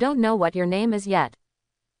 I don't know what your name is yet.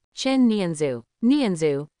 Chin Nianzhu.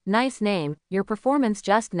 Nianzhu, nice name, your performance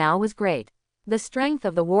just now was great. The strength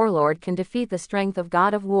of the warlord can defeat the strength of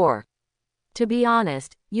God of War. To be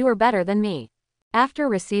honest, you are better than me. After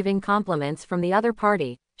receiving compliments from the other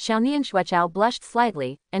party, Xiaonian Shuichao blushed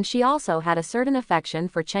slightly, and she also had a certain affection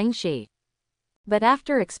for Cheng Shi. But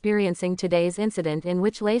after experiencing today's incident in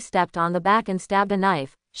which Lei stepped on the back and stabbed a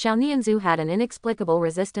knife, Xiao Nianzhu had an inexplicable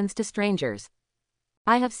resistance to strangers.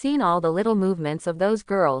 I have seen all the little movements of those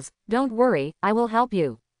girls, don't worry, I will help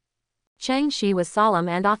you. Cheng Shi was solemn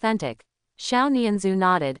and authentic. Xiao Nianzhu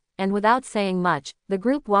nodded, and without saying much, the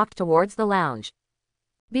group walked towards the lounge.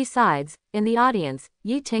 Besides, in the audience,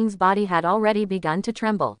 Yi Ting's body had already begun to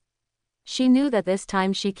tremble. She knew that this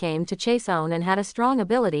time she came to chase On and had a strong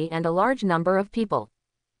ability and a large number of people.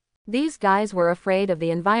 These guys were afraid of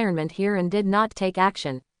the environment here and did not take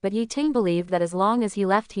action, but Yi Ting believed that as long as he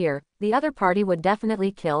left here, the other party would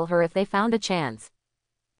definitely kill her if they found a chance.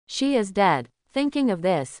 She is dead. Thinking of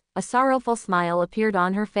this, a sorrowful smile appeared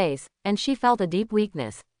on her face, and she felt a deep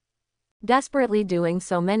weakness. Desperately doing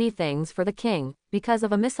so many things for the king, because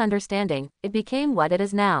of a misunderstanding, it became what it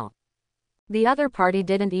is now. The other party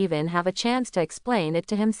didn't even have a chance to explain it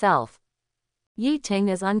to himself. Yi Ting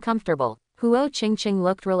is uncomfortable. Huo Qingqing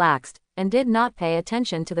looked relaxed, and did not pay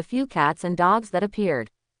attention to the few cats and dogs that appeared.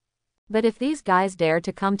 But if these guys dare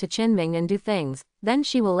to come to Qinming and do things, then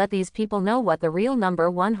she will let these people know what the real number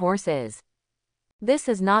 1 horse is. This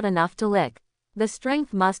is not enough to lick. The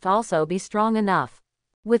strength must also be strong enough.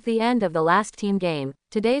 With the end of the last team game,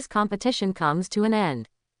 today's competition comes to an end.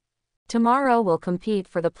 Tomorrow we'll compete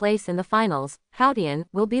for the place in the finals. Haotian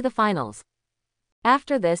will be the finals.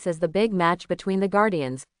 After this is the big match between the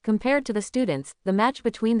guardians. Compared to the students, the match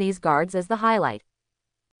between these guards is the highlight.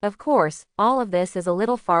 Of course, all of this is a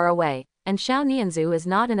little far away, and Xiao Nianzhu is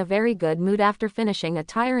not in a very good mood after finishing a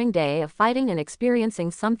tiring day of fighting and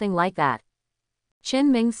experiencing something like that.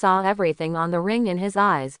 Qin Ming saw everything on the ring in his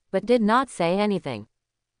eyes, but did not say anything.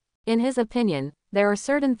 In his opinion, there are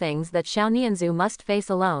certain things that Xiao Nianzhu must face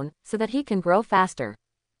alone, so that he can grow faster.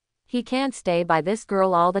 He can't stay by this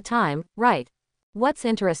girl all the time, right? What's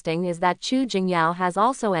interesting is that Chu Jingyao has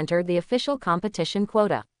also entered the official competition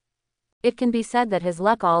quota. It can be said that his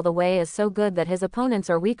luck all the way is so good that his opponents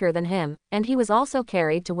are weaker than him, and he was also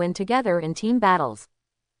carried to win together in team battles.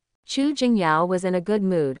 Chu Jingyao was in a good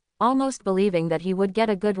mood, almost believing that he would get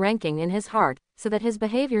a good ranking in his heart, so that his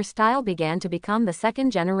behavior style began to become the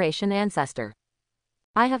second-generation ancestor.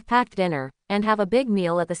 I have packed dinner, and have a big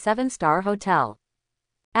meal at the 7-star hotel.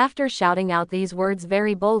 After shouting out these words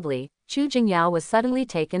very boldly, Chu Jingyao was suddenly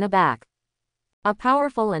taken aback. A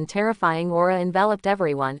powerful and terrifying aura enveloped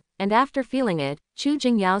everyone, and after feeling it, Chu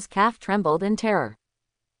Jingyao's calf trembled in terror.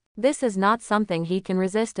 This is not something he can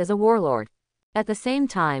resist as a warlord. At the same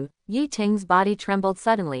time, Yi Ting's body trembled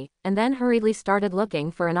suddenly, and then hurriedly started looking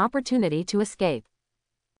for an opportunity to escape.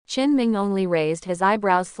 Qin Ming only raised his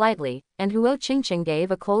eyebrows slightly, and Huo Qingqing gave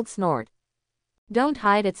a cold snort. Don't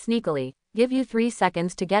hide it sneakily, give you 3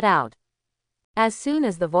 seconds to get out. As soon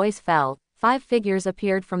as the voice fell, 5 figures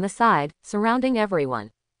appeared from the side, surrounding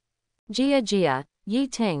everyone. Jia, Yi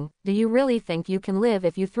Ting, do you really think you can live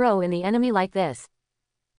if you throw in the enemy like this?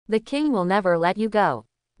 The king will never let you go.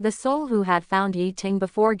 The soul who had found Yi Ting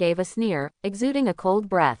before gave a sneer, exuding a cold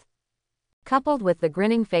breath. Coupled with the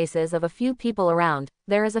grinning faces of a few people around,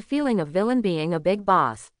 there is a feeling of villain being a big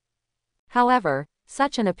boss. However,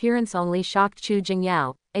 such an appearance only shocked Chu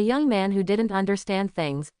Jingyao, a young man who didn't understand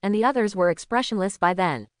things, and the others were expressionless by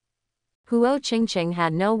then. Huo Qingqing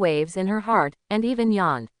had no waves in her heart, and even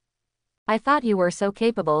yawned. I thought you were so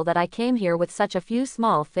capable that I came here with such a few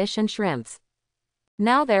small fish and shrimps.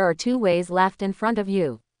 Now there are 2 ways left in front of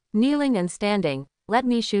you. Kneeling and standing, let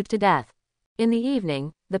me shoot to death. In the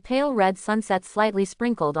evening, the pale red sunset slightly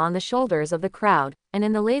sprinkled on the shoulders of the crowd, and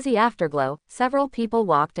in the lazy afterglow, several people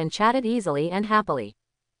walked and chatted easily and happily.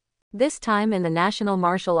 This time in the National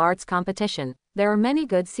Martial Arts Competition, there are many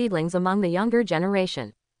good seedlings among the younger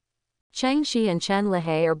generation. Cheng Shi and Chen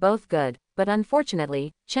Lihei are both good, but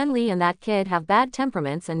unfortunately, Chen Li and that kid have bad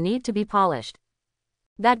temperaments and need to be polished.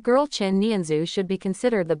 That girl Qin Nianzhu should be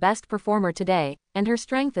considered the best performer today, and her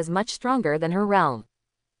strength is much stronger than her realm.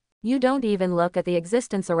 You don't even look at the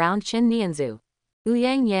existence around Qin Nianzhu.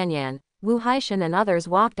 Ouyang Yanyan, Wu Haishan and others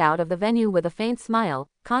walked out of the venue with a faint smile,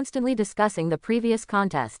 constantly discussing the previous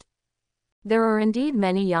contest. There are indeed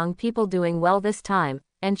many young people doing well this time,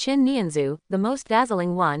 and Qin Nianzhu, the most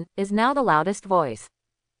dazzling one, is now the loudest voice.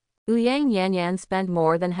 Ouyang Yanyan spent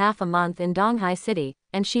more than half a month in Donghai City,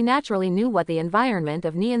 and she naturally knew what the environment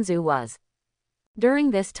of Nianzhu was.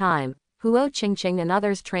 During this time, Huo Qingqing and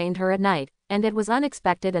others trained her at night, and it was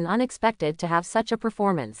unexpected to have such a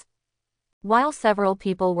performance. While several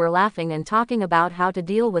people were laughing and talking about how to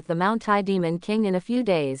deal with the Mount Tai Demon King in a few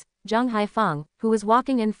days, Zheng Haifeng, who was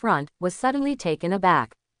walking in front, was suddenly taken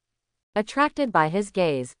aback. Attracted by his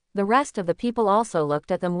gaze, the rest of the people also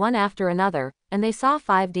looked at them one after another, and they saw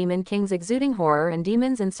 5 demon kings exuding horror and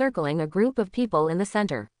demons encircling a group of people in the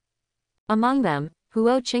center. Among them,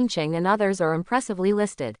 Huo Qingqing and others are impressively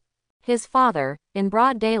listed. His father, in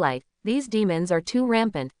broad daylight, these demons are too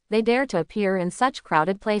rampant, they dare to appear in such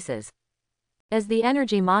crowded places. As the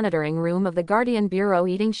energy monitoring room of the Guardian Bureau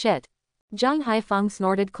eating shit. Zheng Haifeng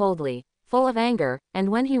snorted coldly, full of anger, and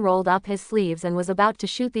when he rolled up his sleeves and was about to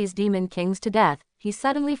shoot these demon kings to death, he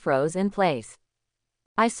suddenly froze in place.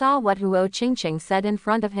 I saw what Huo Qingqing said in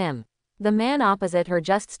front of him. The man opposite her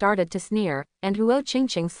just started to sneer, and Huo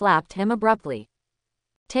Qingqing slapped him abruptly.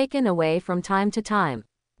 Taken away from time to time.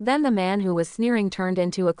 Then the man who was sneering turned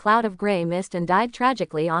into a cloud of gray mist and died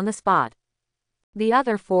tragically on the spot. The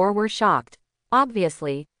other 4 were shocked.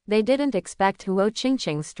 Obviously, they didn't expect Huo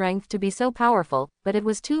Qingqing's strength to be so powerful, but it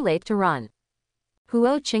was too late to run.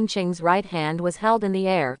 Huo Qingqing's right hand was held in the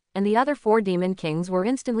air, and the other 4 demon kings were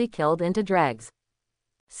instantly killed into dregs.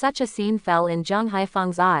 Such a scene fell in Zheng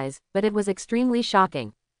Haifeng's eyes, but it was extremely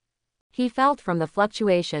shocking. He felt from the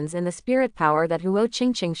fluctuations in the spirit power that Huo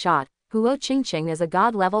Qingqing shot. Huo Qingqing is a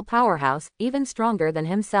god-level powerhouse, even stronger than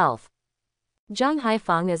himself. Zheng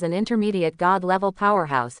Haifeng is an intermediate god-level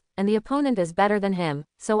powerhouse, and the opponent is better than him,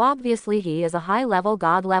 so obviously he is a high-level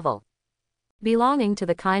god level. Belonging to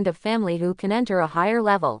the kind of family who can enter a higher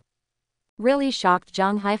level. Really shocked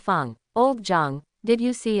Zheng Haifeng. Old Zheng, did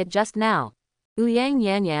you see it just now? Ouyang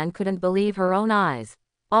Yanyan couldn't believe her own eyes.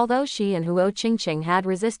 Although she and Huo Qingqing had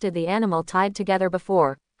resisted the animal tied together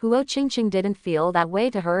before, Huo Qingqing didn't feel that way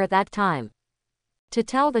to her at that time. To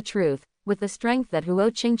tell the truth, with the strength that Huo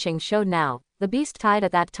Qingqing showed now, the beast tied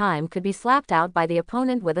at that time could be slapped out by the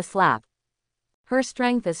opponent with a slap. Her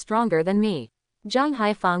strength is stronger than me, Zheng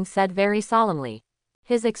Haifeng said very solemnly.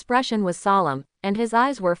 His expression was solemn, and his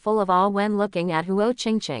eyes were full of awe when looking at Huo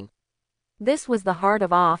Qingqing. This was the heart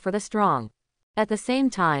of awe for the strong. At the same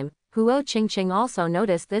time, Huo Qingqing also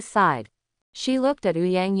noticed this side. She looked at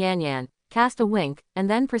Ouyang Yanyan, cast a wink, and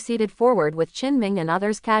then proceeded forward with Qin Ming and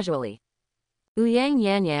others casually. Ouyang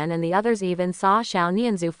Yanyan and the others even saw Xiao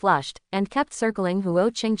Nianzhu flushed, and kept circling Huo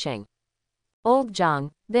Qingqing. Old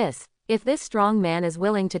Zheng, if this strong man is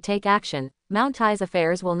willing to take action, Mount Tai's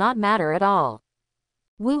affairs will not matter at all.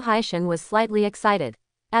 Wu Haishan was slightly excited.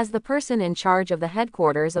 As the person in charge of the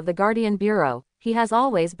headquarters of the Guardian Bureau, he has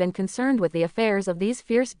always been concerned with the affairs of these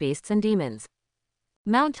fierce beasts and demons.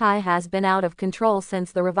 Mount Tai has been out of control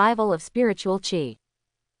since the revival of spiritual qi.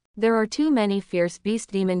 There are too many fierce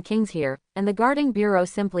beast demon kings here, and the Guarding Bureau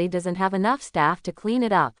simply doesn't have enough staff to clean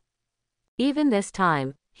it up. Even this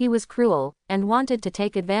time, he was cruel, and wanted to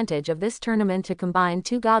take advantage of this tournament to combine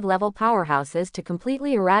two god-level powerhouses to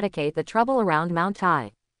completely eradicate the trouble around Mount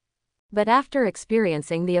Tai. But after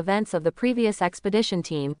experiencing the events of the previous expedition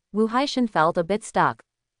team, Wu Haishan felt a bit stuck.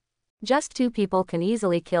 Just two people can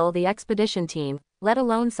easily kill the expedition team, let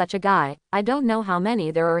alone such a guy. I don't know how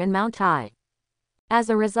many there are in Mount Tai. As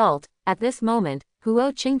a result, at this moment,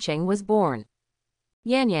 Huo Qingqing was born.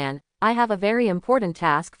 Yanyan, I have a very important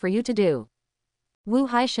task for you to do. Wu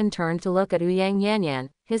Haishan turned to look at Ouyang Yanyan,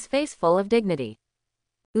 his face full of dignity.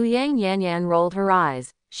 Ouyang Yanyan rolled her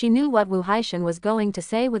eyes. She knew what Wu Haishan was going to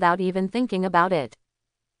say without even thinking about it.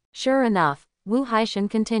 Sure enough, Wu Haishan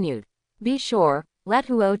continued. Be sure, let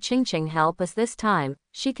Huo Qingqing help us this time,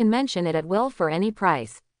 she can mention it at will for any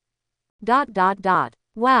price.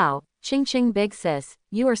 Wow, Qingqing big sis,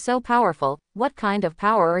 you are so powerful, what kind of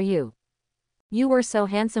power are you? You were so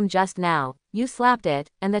handsome just now, you slapped it,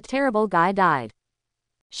 and the terrible guy died.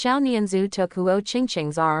 Xiao Nianzhu took Huo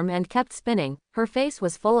Qingqing's arm and kept spinning, her face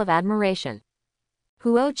was full of admiration.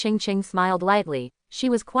 Huo Qingqing smiled lightly, she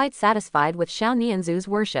was quite satisfied with Xiao Nianzhu's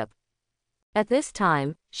worship. At this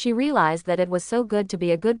time, she realized that it was so good to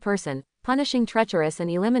be a good person, punishing treacherous and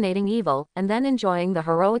eliminating evil, and then enjoying the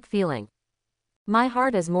heroic feeling. My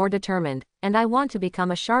heart is more determined, and I want to become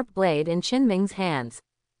a sharp blade in Qin Ming's hands.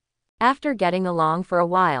 After getting along for a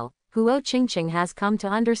while, Huo Qingqing has come to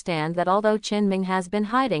understand that although Qin Ming has been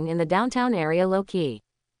hiding in the downtown area low-key,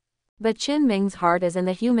 but Qin Ming's heart is in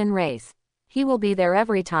the human race. He will be there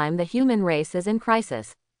every time the human race is in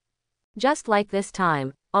crisis. Just like this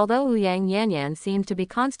time, although Ouyang Yanyan seemed to be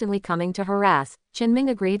constantly coming to harass, Qin Ming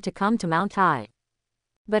agreed to come to Mount Tai.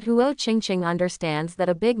 But Huo Qingqing understands that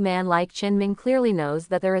a big man like Qin Ming clearly knows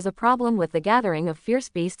that there is a problem with the gathering of fierce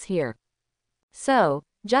beasts here. So,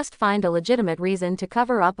 just find a legitimate reason to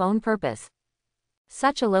cover up own purpose.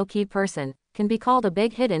 Such a low-key person can be called a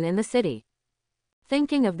big hidden in the city.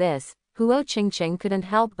 Thinking of this, Huo Qingqing couldn't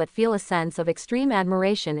help but feel a sense of extreme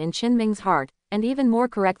admiration in Qin Ming's heart, and even more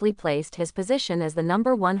correctly placed his position as the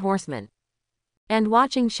 #1 horseman. And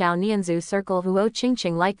watching Xiao Nianzhu circle Huo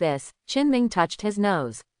Qingqing like this, Qin Ming touched his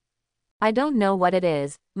nose. I don't know what it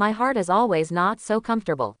is, my heart is always not so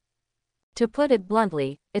comfortable. To put it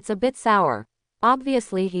bluntly, it's a bit sour.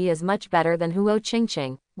 Obviously he is much better than Huo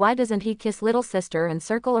Qingqing, why doesn't he kiss little sister and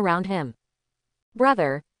circle around him?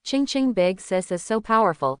 Brother, Qingqing big sis is so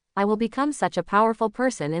powerful, I will become such a powerful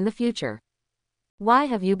person in the future. Why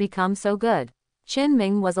have you become so good? Qin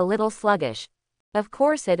Ming was a little sluggish. Of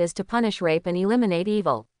course it is to punish rape and eliminate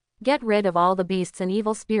evil. Get rid of all the beasts and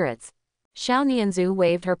evil spirits. Xiao Nianzhu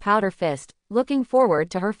waved her powder fist, looking forward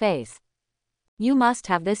to her face. You must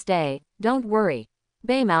have this day, don't worry.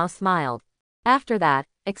 Beimao smiled. After that,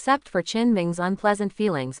 except for Qin Ming's unpleasant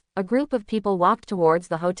feelings, a group of people walked towards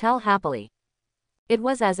the hotel happily. It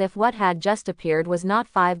was as if what had just appeared was not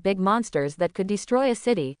 5 big monsters that could destroy a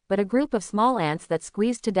city, but a group of small ants that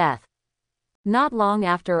squeezed to death. Not long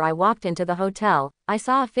after I walked into the hotel, I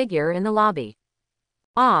saw a figure in the lobby.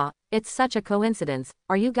 Ah, it's such a coincidence,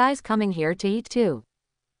 are you guys coming here to eat too?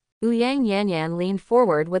 Ouyang Yanyan leaned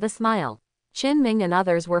forward with a smile. Qin Ming and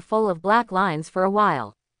others were full of black lines for a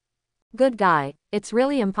while. Good guy, it's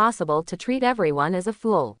really impossible to treat everyone as a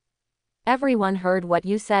fool. Everyone heard what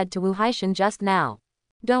you said to Wu Haishan just now.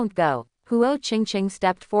 Don't go. Huo Qingqing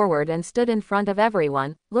stepped forward and stood in front of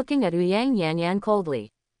everyone, looking at Ouyang Yanyan coldly.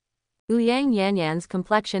 Ouyang Yanyan's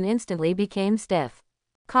complexion instantly became stiff.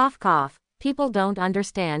 Cough cough, people don't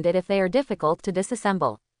understand it if they are difficult to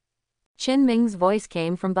disassemble. Qin Ming's voice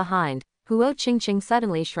came from behind. Huo Qingqing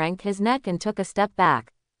suddenly shrank his neck and took a step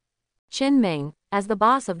back. Qin Ming, as the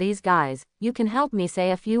boss of these guys, you can help me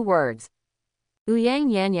say a few words. Ouyang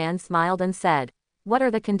Yanyan smiled and said, what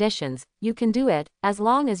are the conditions? You can do it, as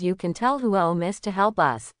long as you can tell Huo Miss to help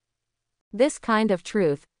us. This kind of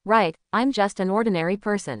truth, right, I'm just an ordinary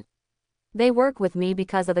person. They work with me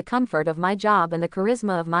because of the comfort of my job and the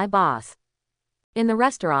charisma of my boss. In the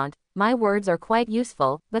restaurant, my words are quite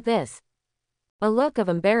useful, but this. A look of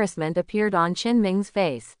embarrassment appeared on Qin Ming's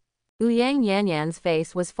face. Ouyang Yanyan's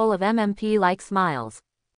face was full of MMP-like smiles.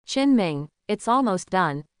 Qin Ming, it's almost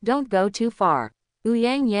done, don't go too far.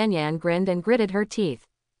 Ouyang Yanyan grinned and gritted her teeth.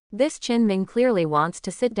 This Qin Ming clearly wants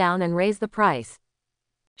to sit down and raise the price.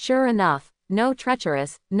 Sure enough, no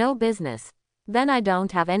treacherous, no business. Then I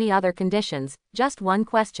don't have any other conditions, just one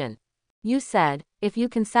question. You said, if you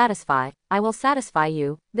can satisfy, I will satisfy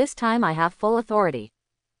you, this time I have full authority.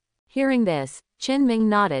 Hearing this, Qin Ming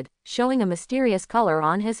nodded, showing a mysterious color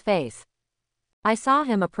on his face. I saw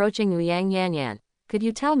him approaching Ouyang Yanyan. Could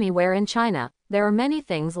you tell me where in China, there are many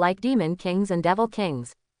things like demon kings and devil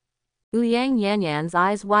kings? Ouyang Yanyan's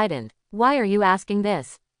eyes widened. Why are you asking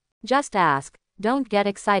this? Just ask, don't get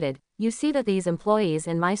excited, you see that these employees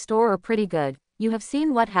in my store are pretty good, you have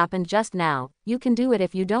seen what happened just now, you can do it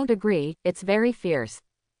if you don't agree, it's very fierce.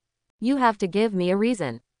 You have to give me a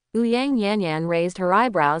reason. Ouyang Yanyan raised her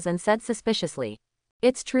eyebrows and said suspiciously.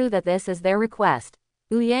 It's true that this is their request.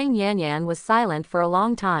 Ouyang Yanyan was silent for a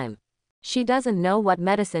long time. She doesn't know what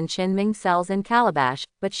medicine Qin Ming sells in Calabash,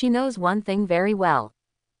 but she knows one thing very well.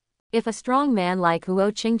 If a strong man like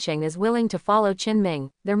Huo Qingqing is willing to follow Qin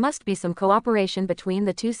Ming, there must be some cooperation between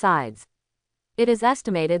the two sides. It is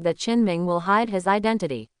estimated that Qin Ming will hide his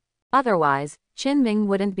identity. Otherwise, Qin Ming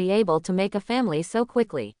wouldn't be able to make a family so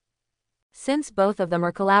quickly. Since both of them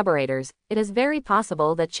are collaborators, it is very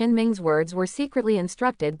possible that Qin Ming's words were secretly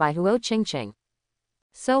instructed by Huo Qingqing.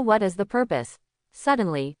 So what is the purpose?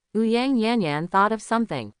 Suddenly, Ouyang Yanyan thought of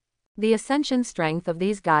something. The ascension strength of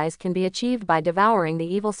these guys can be achieved by devouring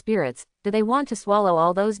the evil spirits. Do they want to swallow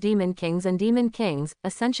all those demon kings and demon kings,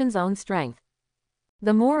 ascension's own strength?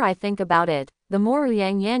 The more I think about it, the more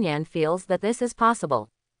Ouyang Yanyan feels that this is possible.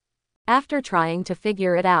 After trying to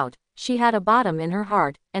figure it out, she had a bottom in her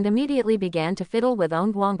heart, and immediately began to fiddle with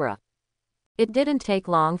Ong Guangbra. It didn't take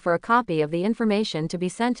long for a copy of the information to be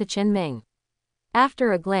sent to Qin Ming.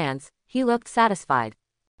 After a glance, he looked satisfied.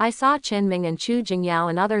 I saw Qin Ming and Chu Jingyao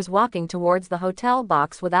and others walking towards the hotel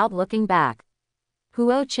box without looking back.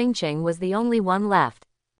 Huo Qingqing was the only one left.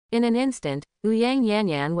 In an instant, Ouyang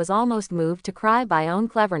Yanyan was almost moved to cry by own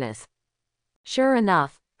cleverness. Sure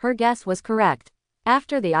enough, her guess was correct.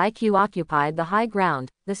 After the IQ occupied the high ground,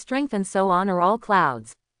 the strength and so on are all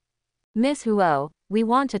clouds. Miss Huo, we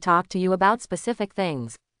want to talk to you about specific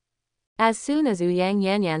things. As soon as Ouyang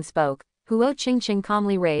Yanyan spoke, Huo Qingqing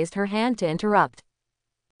calmly raised her hand to interrupt.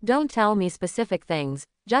 Don't tell me specific things,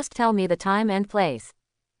 just tell me the time and place.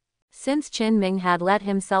 Since Qin Ming had let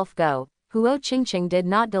himself go, Huo Qingqing did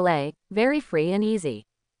not delay, very free and easy.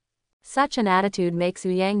 Such an attitude makes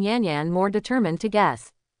Ouyang Yanyan more determined to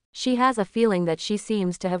guess. She has a feeling that she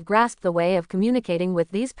seems to have grasped the way of communicating with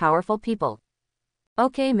these powerful people.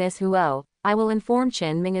 Okay Miss Huo, I will inform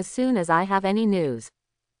Qin Ming as soon as I have any news.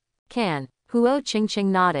 Can. Huo Qingqing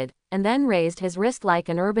nodded, and then raised his wrist like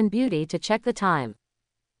an urban beauty to check the time.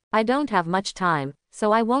 I don't have much time,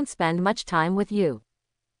 so I won't spend much time with you.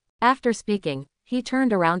 After speaking, he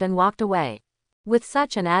turned around and walked away. With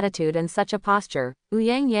such an attitude and such a posture,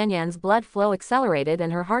 Ouyang Yanyan's blood flow accelerated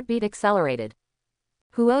and her heartbeat accelerated.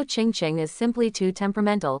 Huo Qingqing is simply too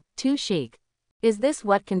temperamental, too chic. Is this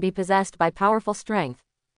what can be possessed by powerful strength?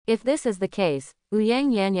 If this is the case,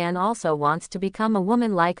 Ouyang Yanyan also wants to become a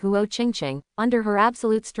woman like Huo Qingqing, under her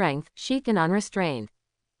absolute strength, chic and unrestrained.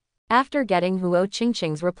 After getting Huo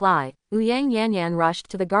Qingqing's reply, Ouyang Yanyan rushed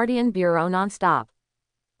to the Guardian Bureau non-stop.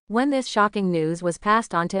 When this shocking news was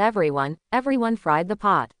passed on to everyone fried the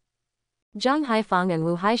pot. Zheng Haifeng and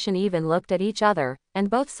Wu Haishan even looked at each other, and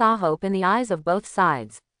both saw hope in the eyes of both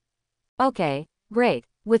sides. Okay, great,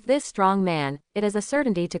 with this strong man, it is a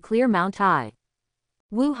certainty to clear Mount Tai.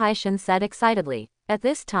 Wu Haishan said excitedly. At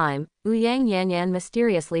this time, Ouyang Yanyan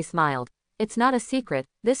mysteriously smiled. It's not a secret,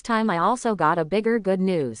 this time I also got a bigger good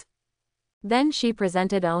news. Then she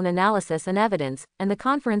presented own analysis and evidence, and the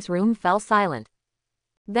conference room fell silent.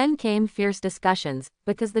 Then came fierce discussions,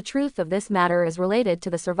 because the truth of this matter is related to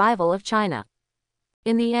the survival of China.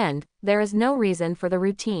 In the end, there is no reason for the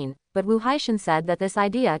routine, but Wu Haishan said that this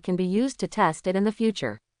idea can be used to test it in the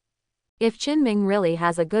future. If Qinming really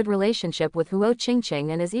has a good relationship with Huo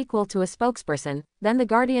Qingqing and is equal to a spokesperson, then the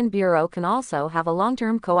Guardian Bureau can also have a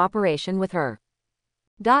long-term cooperation with her.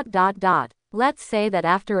 Let's say that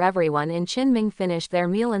after everyone in Qinming finished their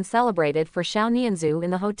meal and celebrated for Xiao Nianzhu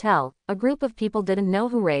in the hotel, a group of people didn't know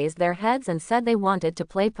who raised their heads and said they wanted to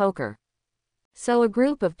play poker. So a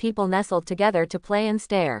group of people nestled together to play and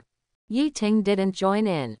stare. Yi Ting didn't join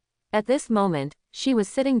in. At this moment, she was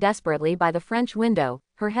sitting desperately by the French window,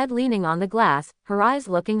 her head leaning on the glass, her eyes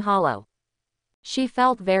looking hollow. She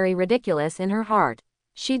felt very ridiculous in her heart.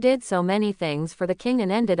 She did so many things for the king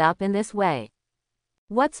and ended up in this way.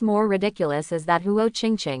 What's more ridiculous is that Huo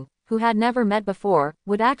Qingqing, who had never met before,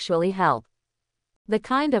 would actually help. The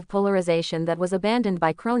kind of polarization that was abandoned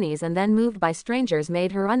by cronies and then moved by strangers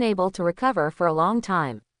made her unable to recover for a long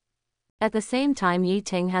time. At the same time, Yi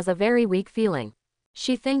Ting has a very weak feeling.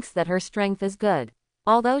 She thinks that her strength is good.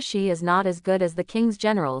 Although she is not as good as the king's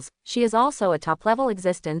generals, she is also a top-level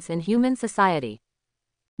existence in human society.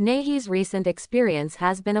 Nahi's recent experience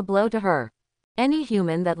has been a blow to her. Any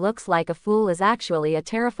human that looks like a fool is actually a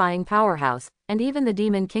terrifying powerhouse, and even the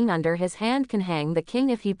demon king under his hand can hang the king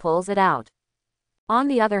if he pulls it out. On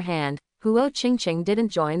the other hand, Huo Qingqing didn't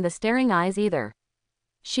join the staring eyes either.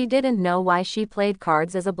 She didn't know why she played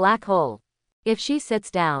cards as a black hole. If she sits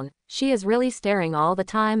down, she is really staring all the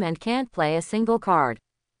time and can't play a single card.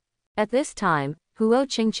 At this time, Huo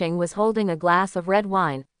Qingqing was holding a glass of red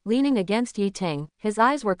wine, leaning against Yi Ting. His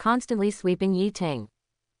eyes were constantly sweeping Yi Ting.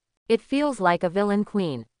 It feels like a villain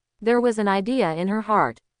queen. There was an idea in her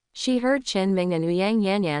heart. She heard Qinming and Ouyang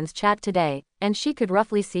Yanyan's chat today, and she could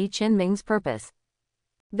roughly see Qinming's purpose.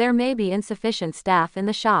 There may be insufficient staff in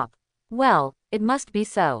the shop. Well, it must be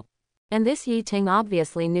so. And this Yi Ting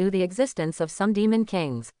obviously knew the existence of some demon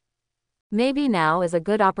kings. Maybe now is a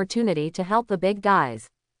good opportunity to help the big guys.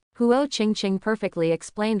 Huo Qingqing perfectly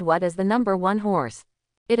explained what is the number one horse.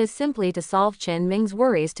 It is simply to solve Qinming's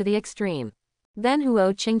worries to the extreme. Then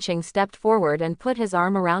Huo Qingqing stepped forward and put his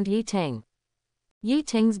arm around Yi Ting. Yi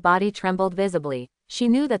Ting's body trembled visibly. She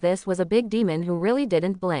knew that this was a big demon who really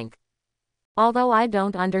didn't blink. Although I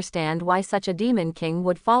don't understand why such a demon king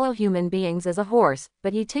would follow human beings as a horse,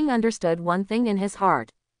 but Yi Ting understood one thing in his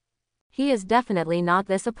heart. He is definitely not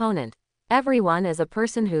this opponent. Everyone is a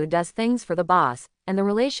person who does things for the boss, and the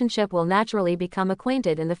relationship will naturally become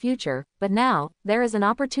acquainted in the future, but now, there is an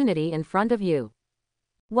opportunity in front of you.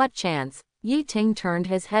 What chance? Yi Ting turned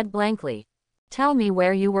his head blankly. Tell me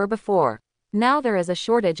where you were before. Now there is a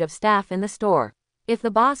shortage of staff in the store. If the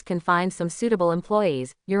boss can find some suitable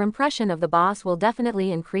employees, your impression of the boss will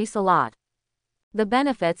definitely increase a lot. The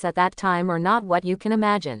benefits at that time are not what you can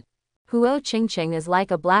imagine. Huo Qingqing is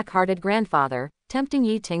like a black-hearted grandfather, tempting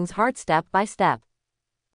Yi Ting's heart step by step.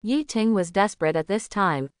 Yi Ting was desperate at this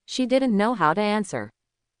time. She didn't know how to answer.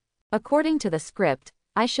 According to the script,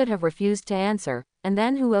 I should have refused to answer, and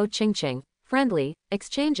then Huo Qingqing, friendly,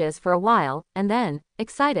 exchanges for a while, and then,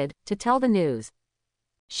 excited, to tell the news.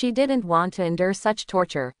 She didn't want to endure such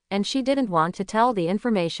torture, and she didn't want to tell the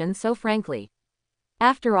information so frankly.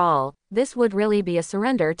 After all, this would really be a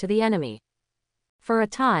surrender to the enemy. For a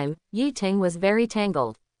time, Yi Ting was very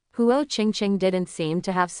tangled. Huo Qingqing didn't seem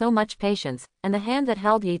to have so much patience, and the hand that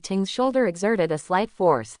held Yi Ting's shoulder exerted a slight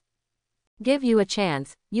force. Give you a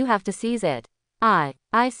chance, you have to seize it. I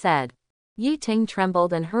said. Yi Ting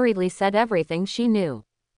trembled and hurriedly said everything she knew.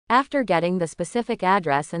 After getting the specific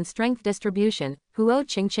address and strength distribution, Huo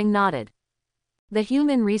Qingqing nodded. The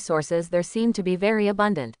human resources there seem to be very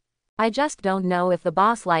abundant. I just don't know if the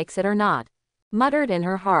boss likes it or not. Muttered in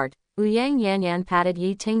her heart, Ouyang Yanyan patted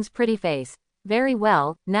Yi Ting's pretty face. Very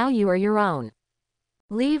well, now you are your own.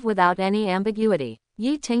 Leave without any ambiguity.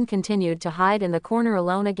 Yi Ting continued to hide in the corner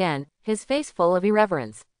alone again, his face full of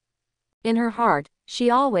irreverence. In her heart, she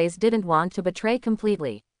always didn't want to betray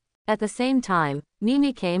completely. At the same time,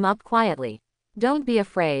 Mimi came up quietly. Don't be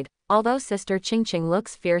afraid, although Sister Qingqing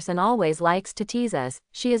looks fierce and always likes to tease us,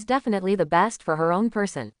 she is definitely the best for her own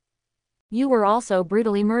person. You were also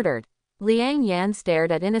brutally murdered. Liang Yan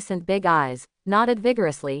stared at innocent big eyes, nodded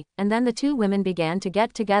vigorously, and then the two women began to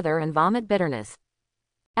get together and vomit bitterness.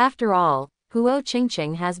 After all, Huo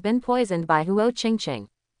Qingqing has been poisoned by Huo Qingqing.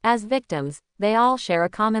 As victims, they all share a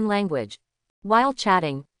common language. While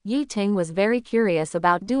chatting, Yi Ting was very curious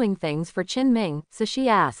about doing things for Qinming, so she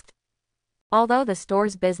asked. Although the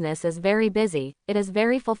store's business is very busy, it is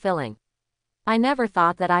very fulfilling. I never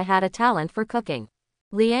thought that I had a talent for cooking.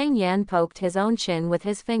 Liang Yan poked his own chin with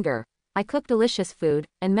his finger. I cook delicious food,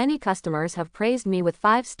 and many customers have praised me with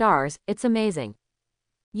 5 stars, it's amazing.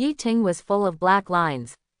 Yi Ting was full of black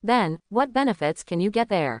lines. Then, what benefits can you get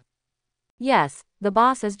there? Yes, the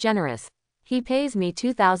boss is generous. He pays me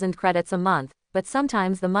 2,000 credits a month, but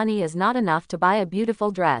sometimes the money is not enough to buy a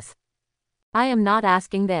beautiful dress. I am not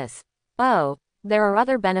asking this. Oh, there are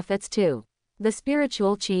other benefits too. The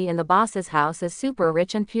spiritual qi in the boss's house is super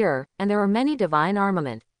rich and pure, and there are many divine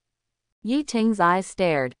armament. Yi Ting's eyes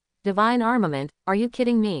stared. Divine armament, are you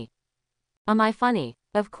kidding me? Am I funny?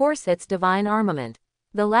 Of course it's divine armament.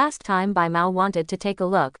 The last time Bai Mao wanted to take a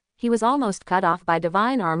look, he was almost cut off by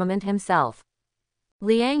divine armament himself.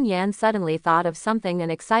 Liang Yan suddenly thought of something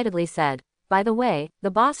and excitedly said, by the way,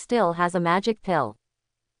 the boss still has a magic pill.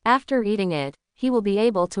 After eating it, he will be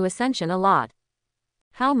able to ascension a lot.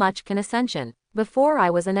 How much can ascension? Before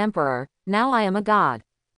I was an emperor, now I am a god.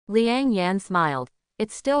 Liang Yan smiled.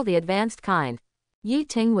 It's still the advanced kind. Yi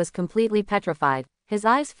Ting was completely petrified, his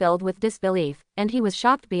eyes filled with disbelief, and he was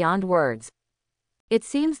shocked beyond words. It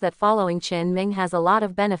seems that following Qin Ming has a lot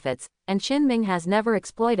of benefits, and Qin Ming has never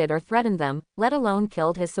exploited or threatened them, let alone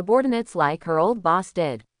killed his subordinates like her old boss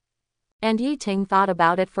did. And Yi Ting thought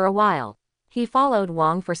about it for a while. He followed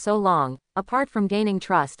Wang for so long, apart from gaining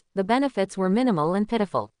trust, the benefits were minimal and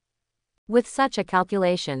pitiful. With such a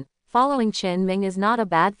calculation, following Qin Ming is not a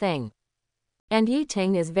bad thing. And Yi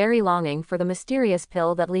Ting is very longing for the mysterious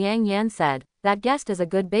pill that Liang Yan said, that guest is a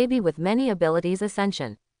good baby with many abilities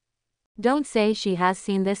ascension. Don't say she has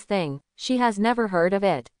seen this thing, she has never heard of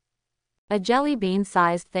it. A jelly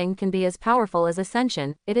bean-sized thing can be as powerful as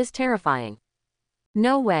ascension, it is terrifying.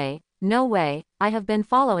 No way, no way, I have been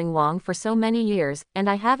following Wang for so many years, and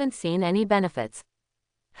I haven't seen any benefits.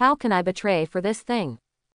 How can I betray for this thing?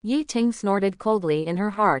 Yi Ting snorted coldly in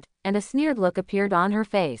her heart, and a sneered look appeared on her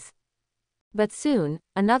face. But soon,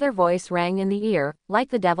 another voice rang in the ear, like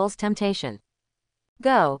the devil's temptation.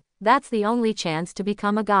 Go, that's the only chance to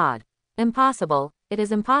become a god. Impossible, it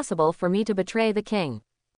is impossible for me to betray the king.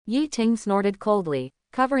 Yi Ting snorted coldly,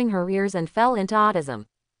 covering her ears and fell into autism.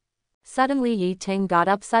 Suddenly Yi Ting got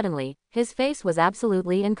up suddenly, his face was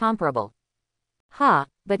absolutely incomparable.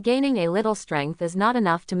 But gaining a little strength is not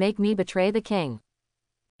enough to make me betray the king.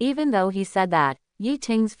 Even though he said that, Yi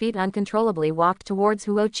Ting's feet uncontrollably walked towards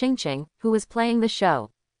Huo Qingqing, who was playing the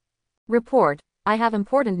show. Report, I have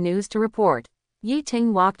important news to report. Yi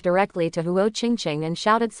Ting walked directly to Huo Qingqing and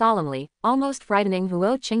shouted solemnly, almost frightening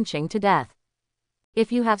Huo Qingqing to death.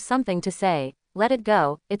 If you have something to say, let it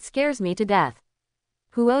go, it scares me to death.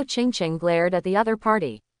 Huo Qingqing glared at the other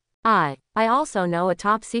party. I also know a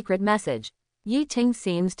top-secret message. Yi Ting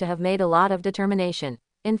seems to have made a lot of determination.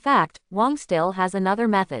 In fact, Wang still has another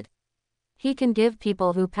method. He can give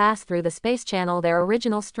people who pass through the space channel their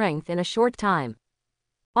original strength in a short time.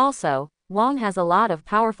 Also, Wang has a lot of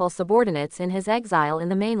powerful subordinates in his exile in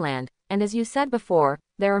the mainland, and as you said before,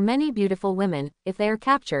 there are many beautiful women. If they are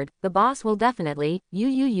captured, the boss will definitely,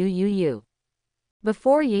 you.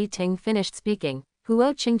 Before Yi Ting finished speaking,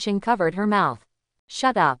 Huo Qingqing covered her mouth.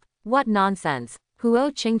 Shut up, what nonsense.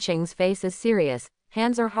 Huo Qingqing's face is serious,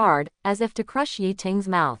 hands are hard, as if to crush Yi Ting's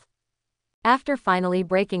mouth. After finally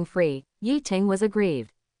breaking free, Yi Ting was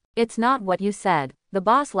aggrieved. It's not what you said, the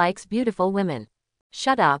boss likes beautiful women.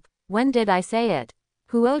 Shut up. When did I say it?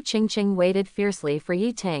 Huo Qingqing waited fiercely for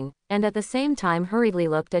Yi Ting, and at the same time hurriedly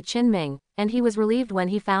looked at Qin Ming, and he was relieved when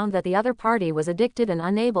he found that the other party was addicted and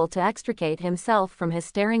unable to extricate himself from his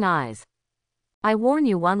staring eyes. I warn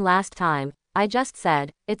you one last time, I just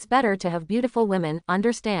said, it's better to have beautiful women,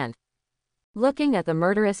 understand? Looking at the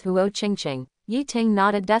murderous Huo Qingqing, Yi Ting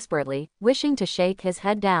nodded desperately, wishing to shake his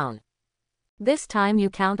head down. This time you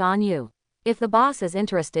count on you. If the boss is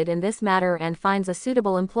interested in this matter and finds a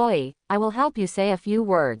suitable employee, I will help you say a few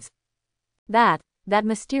words. That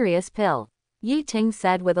mysterious pill. Yi Ting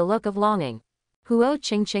said with a look of longing. Huo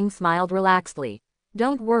Qingqing smiled relaxedly.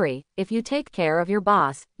 Don't worry, if you take care of your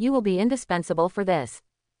boss, you will be indispensable for this.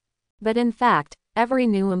 But in fact, every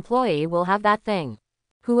new employee will have that thing.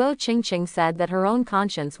 Huo Qingqing said that her own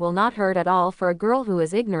conscience will not hurt at all for a girl who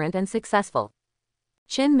is ignorant and successful.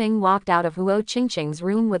 Qin Ming walked out of Huo Qingqing's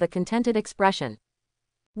room with a contented expression.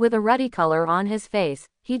 With a ruddy color on his face,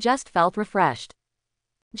 he just felt refreshed.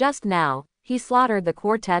 Just now, he slaughtered the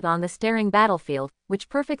quartet on the staring battlefield, which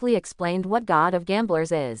perfectly explained what god of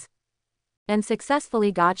gamblers is. And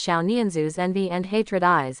successfully got Xiao Nianzhu's envy and hatred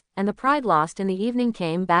eyes, and the pride lost in the evening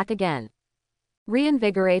came back again.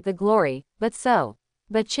 Reinvigorate the glory, but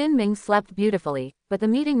Qin Ming slept beautifully, but the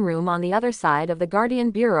meeting room on the other side of the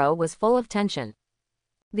Guardian Bureau was full of tension.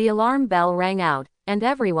 The alarm bell rang out, and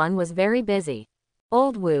everyone was very busy.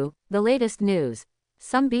 Old Wu, the latest news.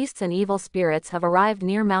 Some beasts and evil spirits have arrived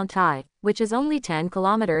near Mount Tai, which is only 10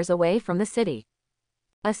 kilometers away from the city.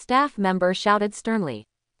 A staff member shouted sternly.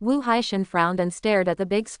 Wu Haishan frowned and stared at the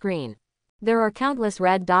big screen. There are countless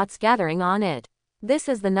red dots gathering on it. This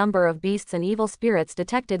is the number of beasts and evil spirits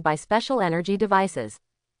detected by special energy devices.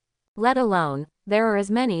 Let alone, there are as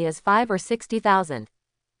many as 5 or 60,000.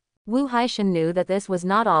 Wu Haishan knew that this was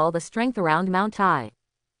not all the strength around Mount Tai.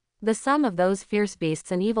 The sum of those fierce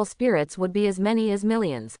beasts and evil spirits would be as many as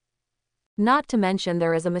millions. Not to mention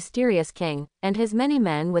there is a mysterious king, and his many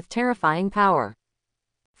men with terrifying power.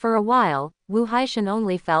 For a while, Wu Haishan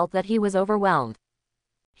only felt that he was overwhelmed.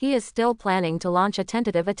 He is still planning to launch a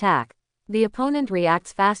tentative attack. The opponent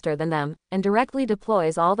reacts faster than them, and directly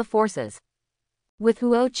deploys all the forces. With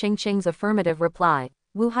Huo Qingqing's affirmative reply,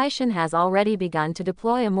 Wu Haishan has already begun to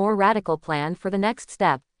deploy a more radical plan for the next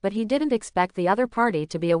step, but he didn't expect the other party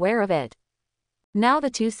to be aware of it. Now the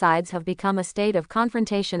two sides have become a state of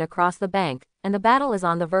confrontation across the bank, and the battle is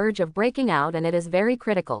on the verge of breaking out, and it is very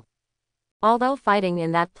critical. Although fighting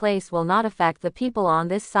in that place will not affect the people on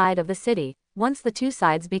this side of the city, once the two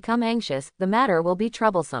sides become anxious, the matter will be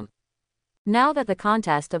troublesome. Now that the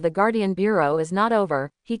contest of the Guardian Bureau is not over,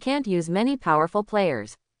 he can't use many powerful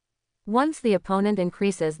players. Once the opponent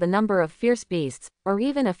increases the number of fierce beasts, or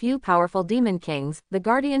even a few powerful demon kings, the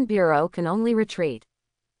Guardian Bureau can only retreat.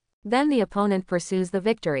 Then the opponent pursues the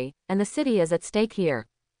victory, and the city is at stake here.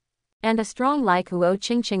 And a strong like Huo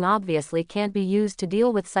Qingqing obviously can't be used to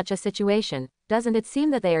deal with such a situation. Doesn't it seem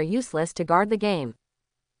that they are useless to guard the game?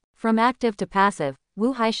 From active to passive,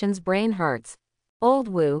 Wu Haishan's brain hurts. Old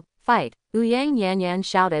Wu, fight! Ouyang Yanyan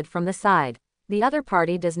shouted from the side. The other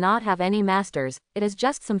party does not have any masters, it is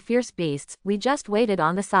just some fierce beasts, we just waited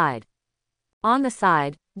on the side. On the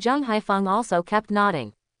side, Zheng Haifeng also kept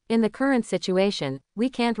nodding. In the current situation, we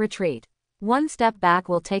can't retreat. One step back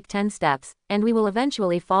will take 10 steps, and we will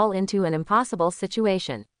eventually fall into an impossible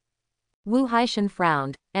situation. Wu Haishan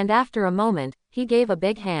frowned, and after a moment, he gave a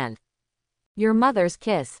big hand. Your mother's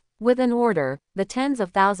kiss. With an order, the tens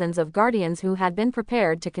of thousands of guardians who had been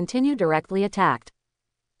prepared to continue directly attacked.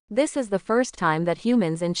 This is the first time that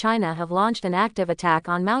humans in China have launched an active attack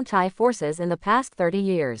on Mount Tai forces in the past 30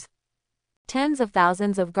 years. Tens of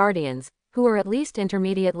thousands of guardians, who are at least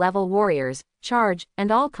intermediate-level warriors, charge,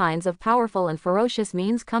 and all kinds of powerful and ferocious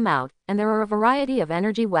means come out, and there are a variety of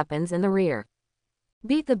energy weapons in the rear.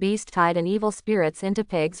 Beat the beast-tide and evil spirits into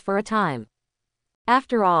pigs for a time.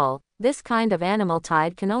 After all, this kind of animal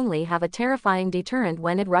tide can only have a terrifying deterrent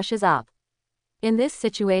when it rushes up. In this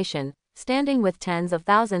situation, standing with tens of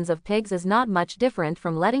thousands of pigs is not much different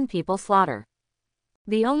from letting people slaughter.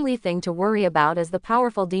 The only thing to worry about is the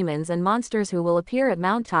powerful demons and monsters who will appear at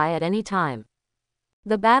Mount Tai at any time.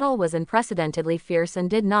 The battle was unprecedentedly fierce and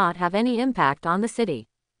did not have any impact on the city.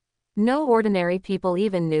 No ordinary people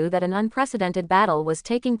even knew that an unprecedented battle was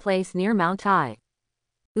taking place near Mount Tai.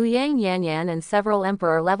 Ouyang Yanyan and several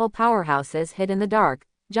emperor-level powerhouses hid in the dark.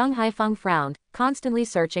 Zheng Haifeng frowned, constantly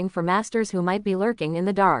searching for masters who might be lurking in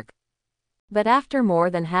the dark. But after more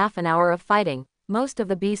than half an hour of fighting, most of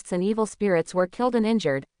the beasts and evil spirits were killed and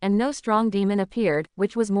injured, and no strong demon appeared,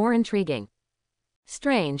 which was more intriguing.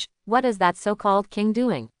 Strange, what is that so-called king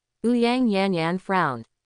doing? Ouyang Yanyan frowned.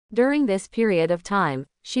 During this period of time,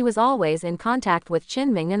 she was always in contact with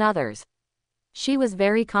Qinming and others. She was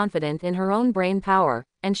very confident in her own brain power,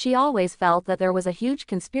 and she always felt that there was a huge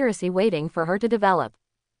conspiracy waiting for her to develop.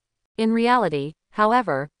 In reality,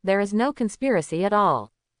 however, there is no conspiracy at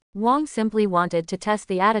all. Wang simply wanted to test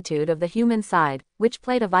the attitude of the human side, which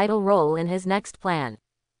played a vital role in his next plan.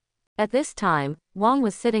 At this time, Wang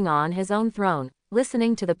was sitting on his own throne,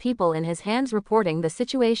 listening to the people in his hands reporting the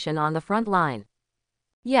situation on the front line.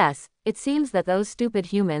 Yes, it seems that those stupid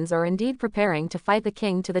humans are indeed preparing to fight the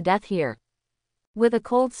king to the death here. With a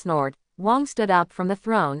cold snort, Wang stood up from the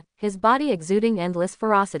throne, his body exuding endless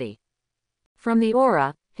ferocity. From the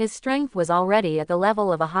aura, his strength was already at the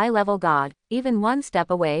level of a high-level god, even one step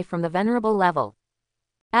away from the venerable level.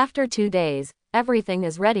 After 2 days, everything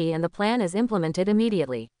is ready and the plan is implemented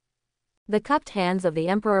immediately. The cupped hands of the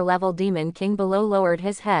emperor-level demon king below lowered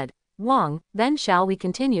his head. Wang, then shall we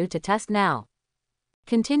continue to test now?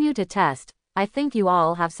 Continue to test. I think you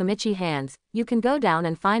all have some itchy hands, you can go down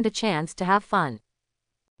and find a chance to have fun.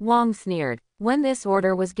 Wang sneered. When this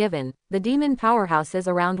order was given, the demon powerhouses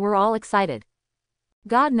around were all excited.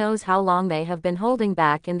 God knows how long they have been holding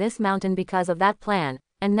back in this mountain because of that plan,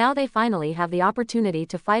 and now they finally have the opportunity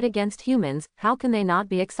to fight against humans. How can they not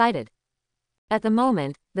be excited? At the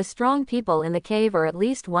moment, the strong people in the cave are at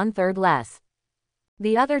least 1/3 less.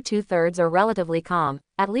 The other 2/3 are relatively calm,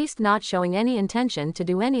 at least not showing any intention to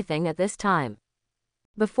do anything at this time.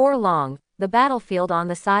 Before long, the battlefield on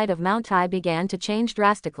the side of Mount Tai began to change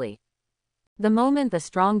drastically. The moment the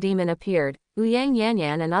strong demon appeared, Ouyang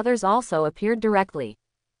Yanyan and others also appeared directly.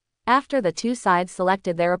 After the two sides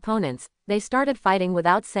selected their opponents, they started fighting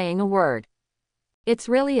without saying a word. It's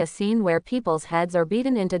really a scene where people's heads are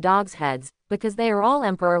beaten into dogs' heads, because they are all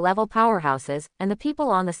emperor-level powerhouses, and the people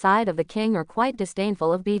on the side of the king are quite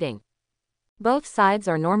disdainful of beating. Both sides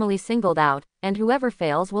are normally singled out, and whoever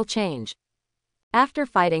fails will change. After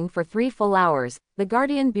fighting for 3 full hours, the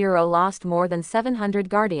Guardian Bureau lost more than 700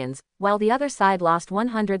 guardians, while the other side lost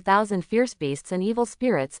 100,000 fierce beasts and evil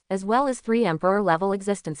spirits, as well as 3 emperor-level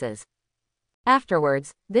existences.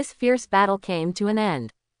 Afterwards, this fierce battle came to an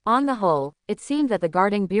end. On the whole, it seemed that the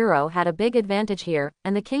Guarding Bureau had a big advantage here,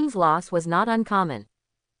 and the king's loss was not uncommon.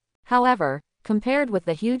 However, compared with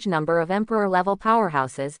the huge number of emperor-level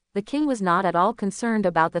powerhouses, the king was not at all concerned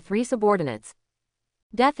about the 3 subordinates.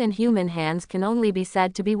 Death in human hands can only be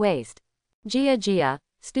said to be waste. Jia Jia,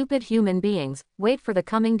 stupid human beings, wait for the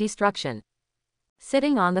coming destruction.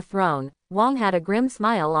 Sitting on the throne, Wang had a grim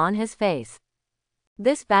smile on his face.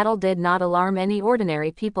 This battle did not alarm any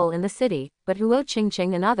ordinary people in the city, but Huo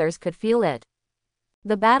Qingqing and others could feel it.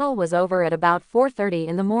 The battle was over at about 4:30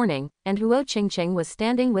 in the morning, and Huo Qingqing was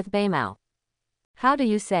standing with Beimao. How do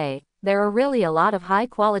you say, there are really a lot of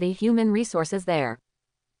high-quality human resources there.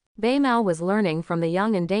 Beimao was learning from the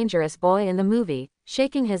young and dangerous boy in the movie,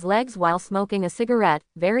 shaking his legs while smoking a cigarette,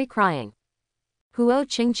 very crying. Huo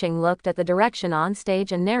Qingqing looked at the direction on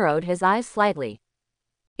stage and narrowed his eyes slightly.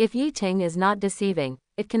 If Yi Ting is not deceiving,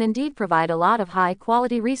 it can indeed provide a lot of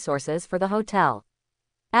high-quality resources for the hotel.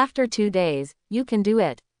 After 2 days, you can do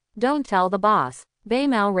it. Don't tell the boss.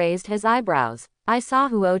 Beimao raised his eyebrows. I saw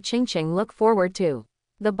Huo Qingqing look forward to.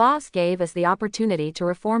 The boss gave us the opportunity to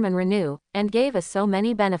reform and renew, and gave us so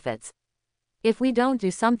many benefits. If we don't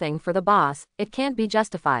do something for the boss, it can't be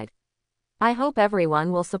justified. I hope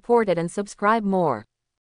everyone will support it and subscribe more.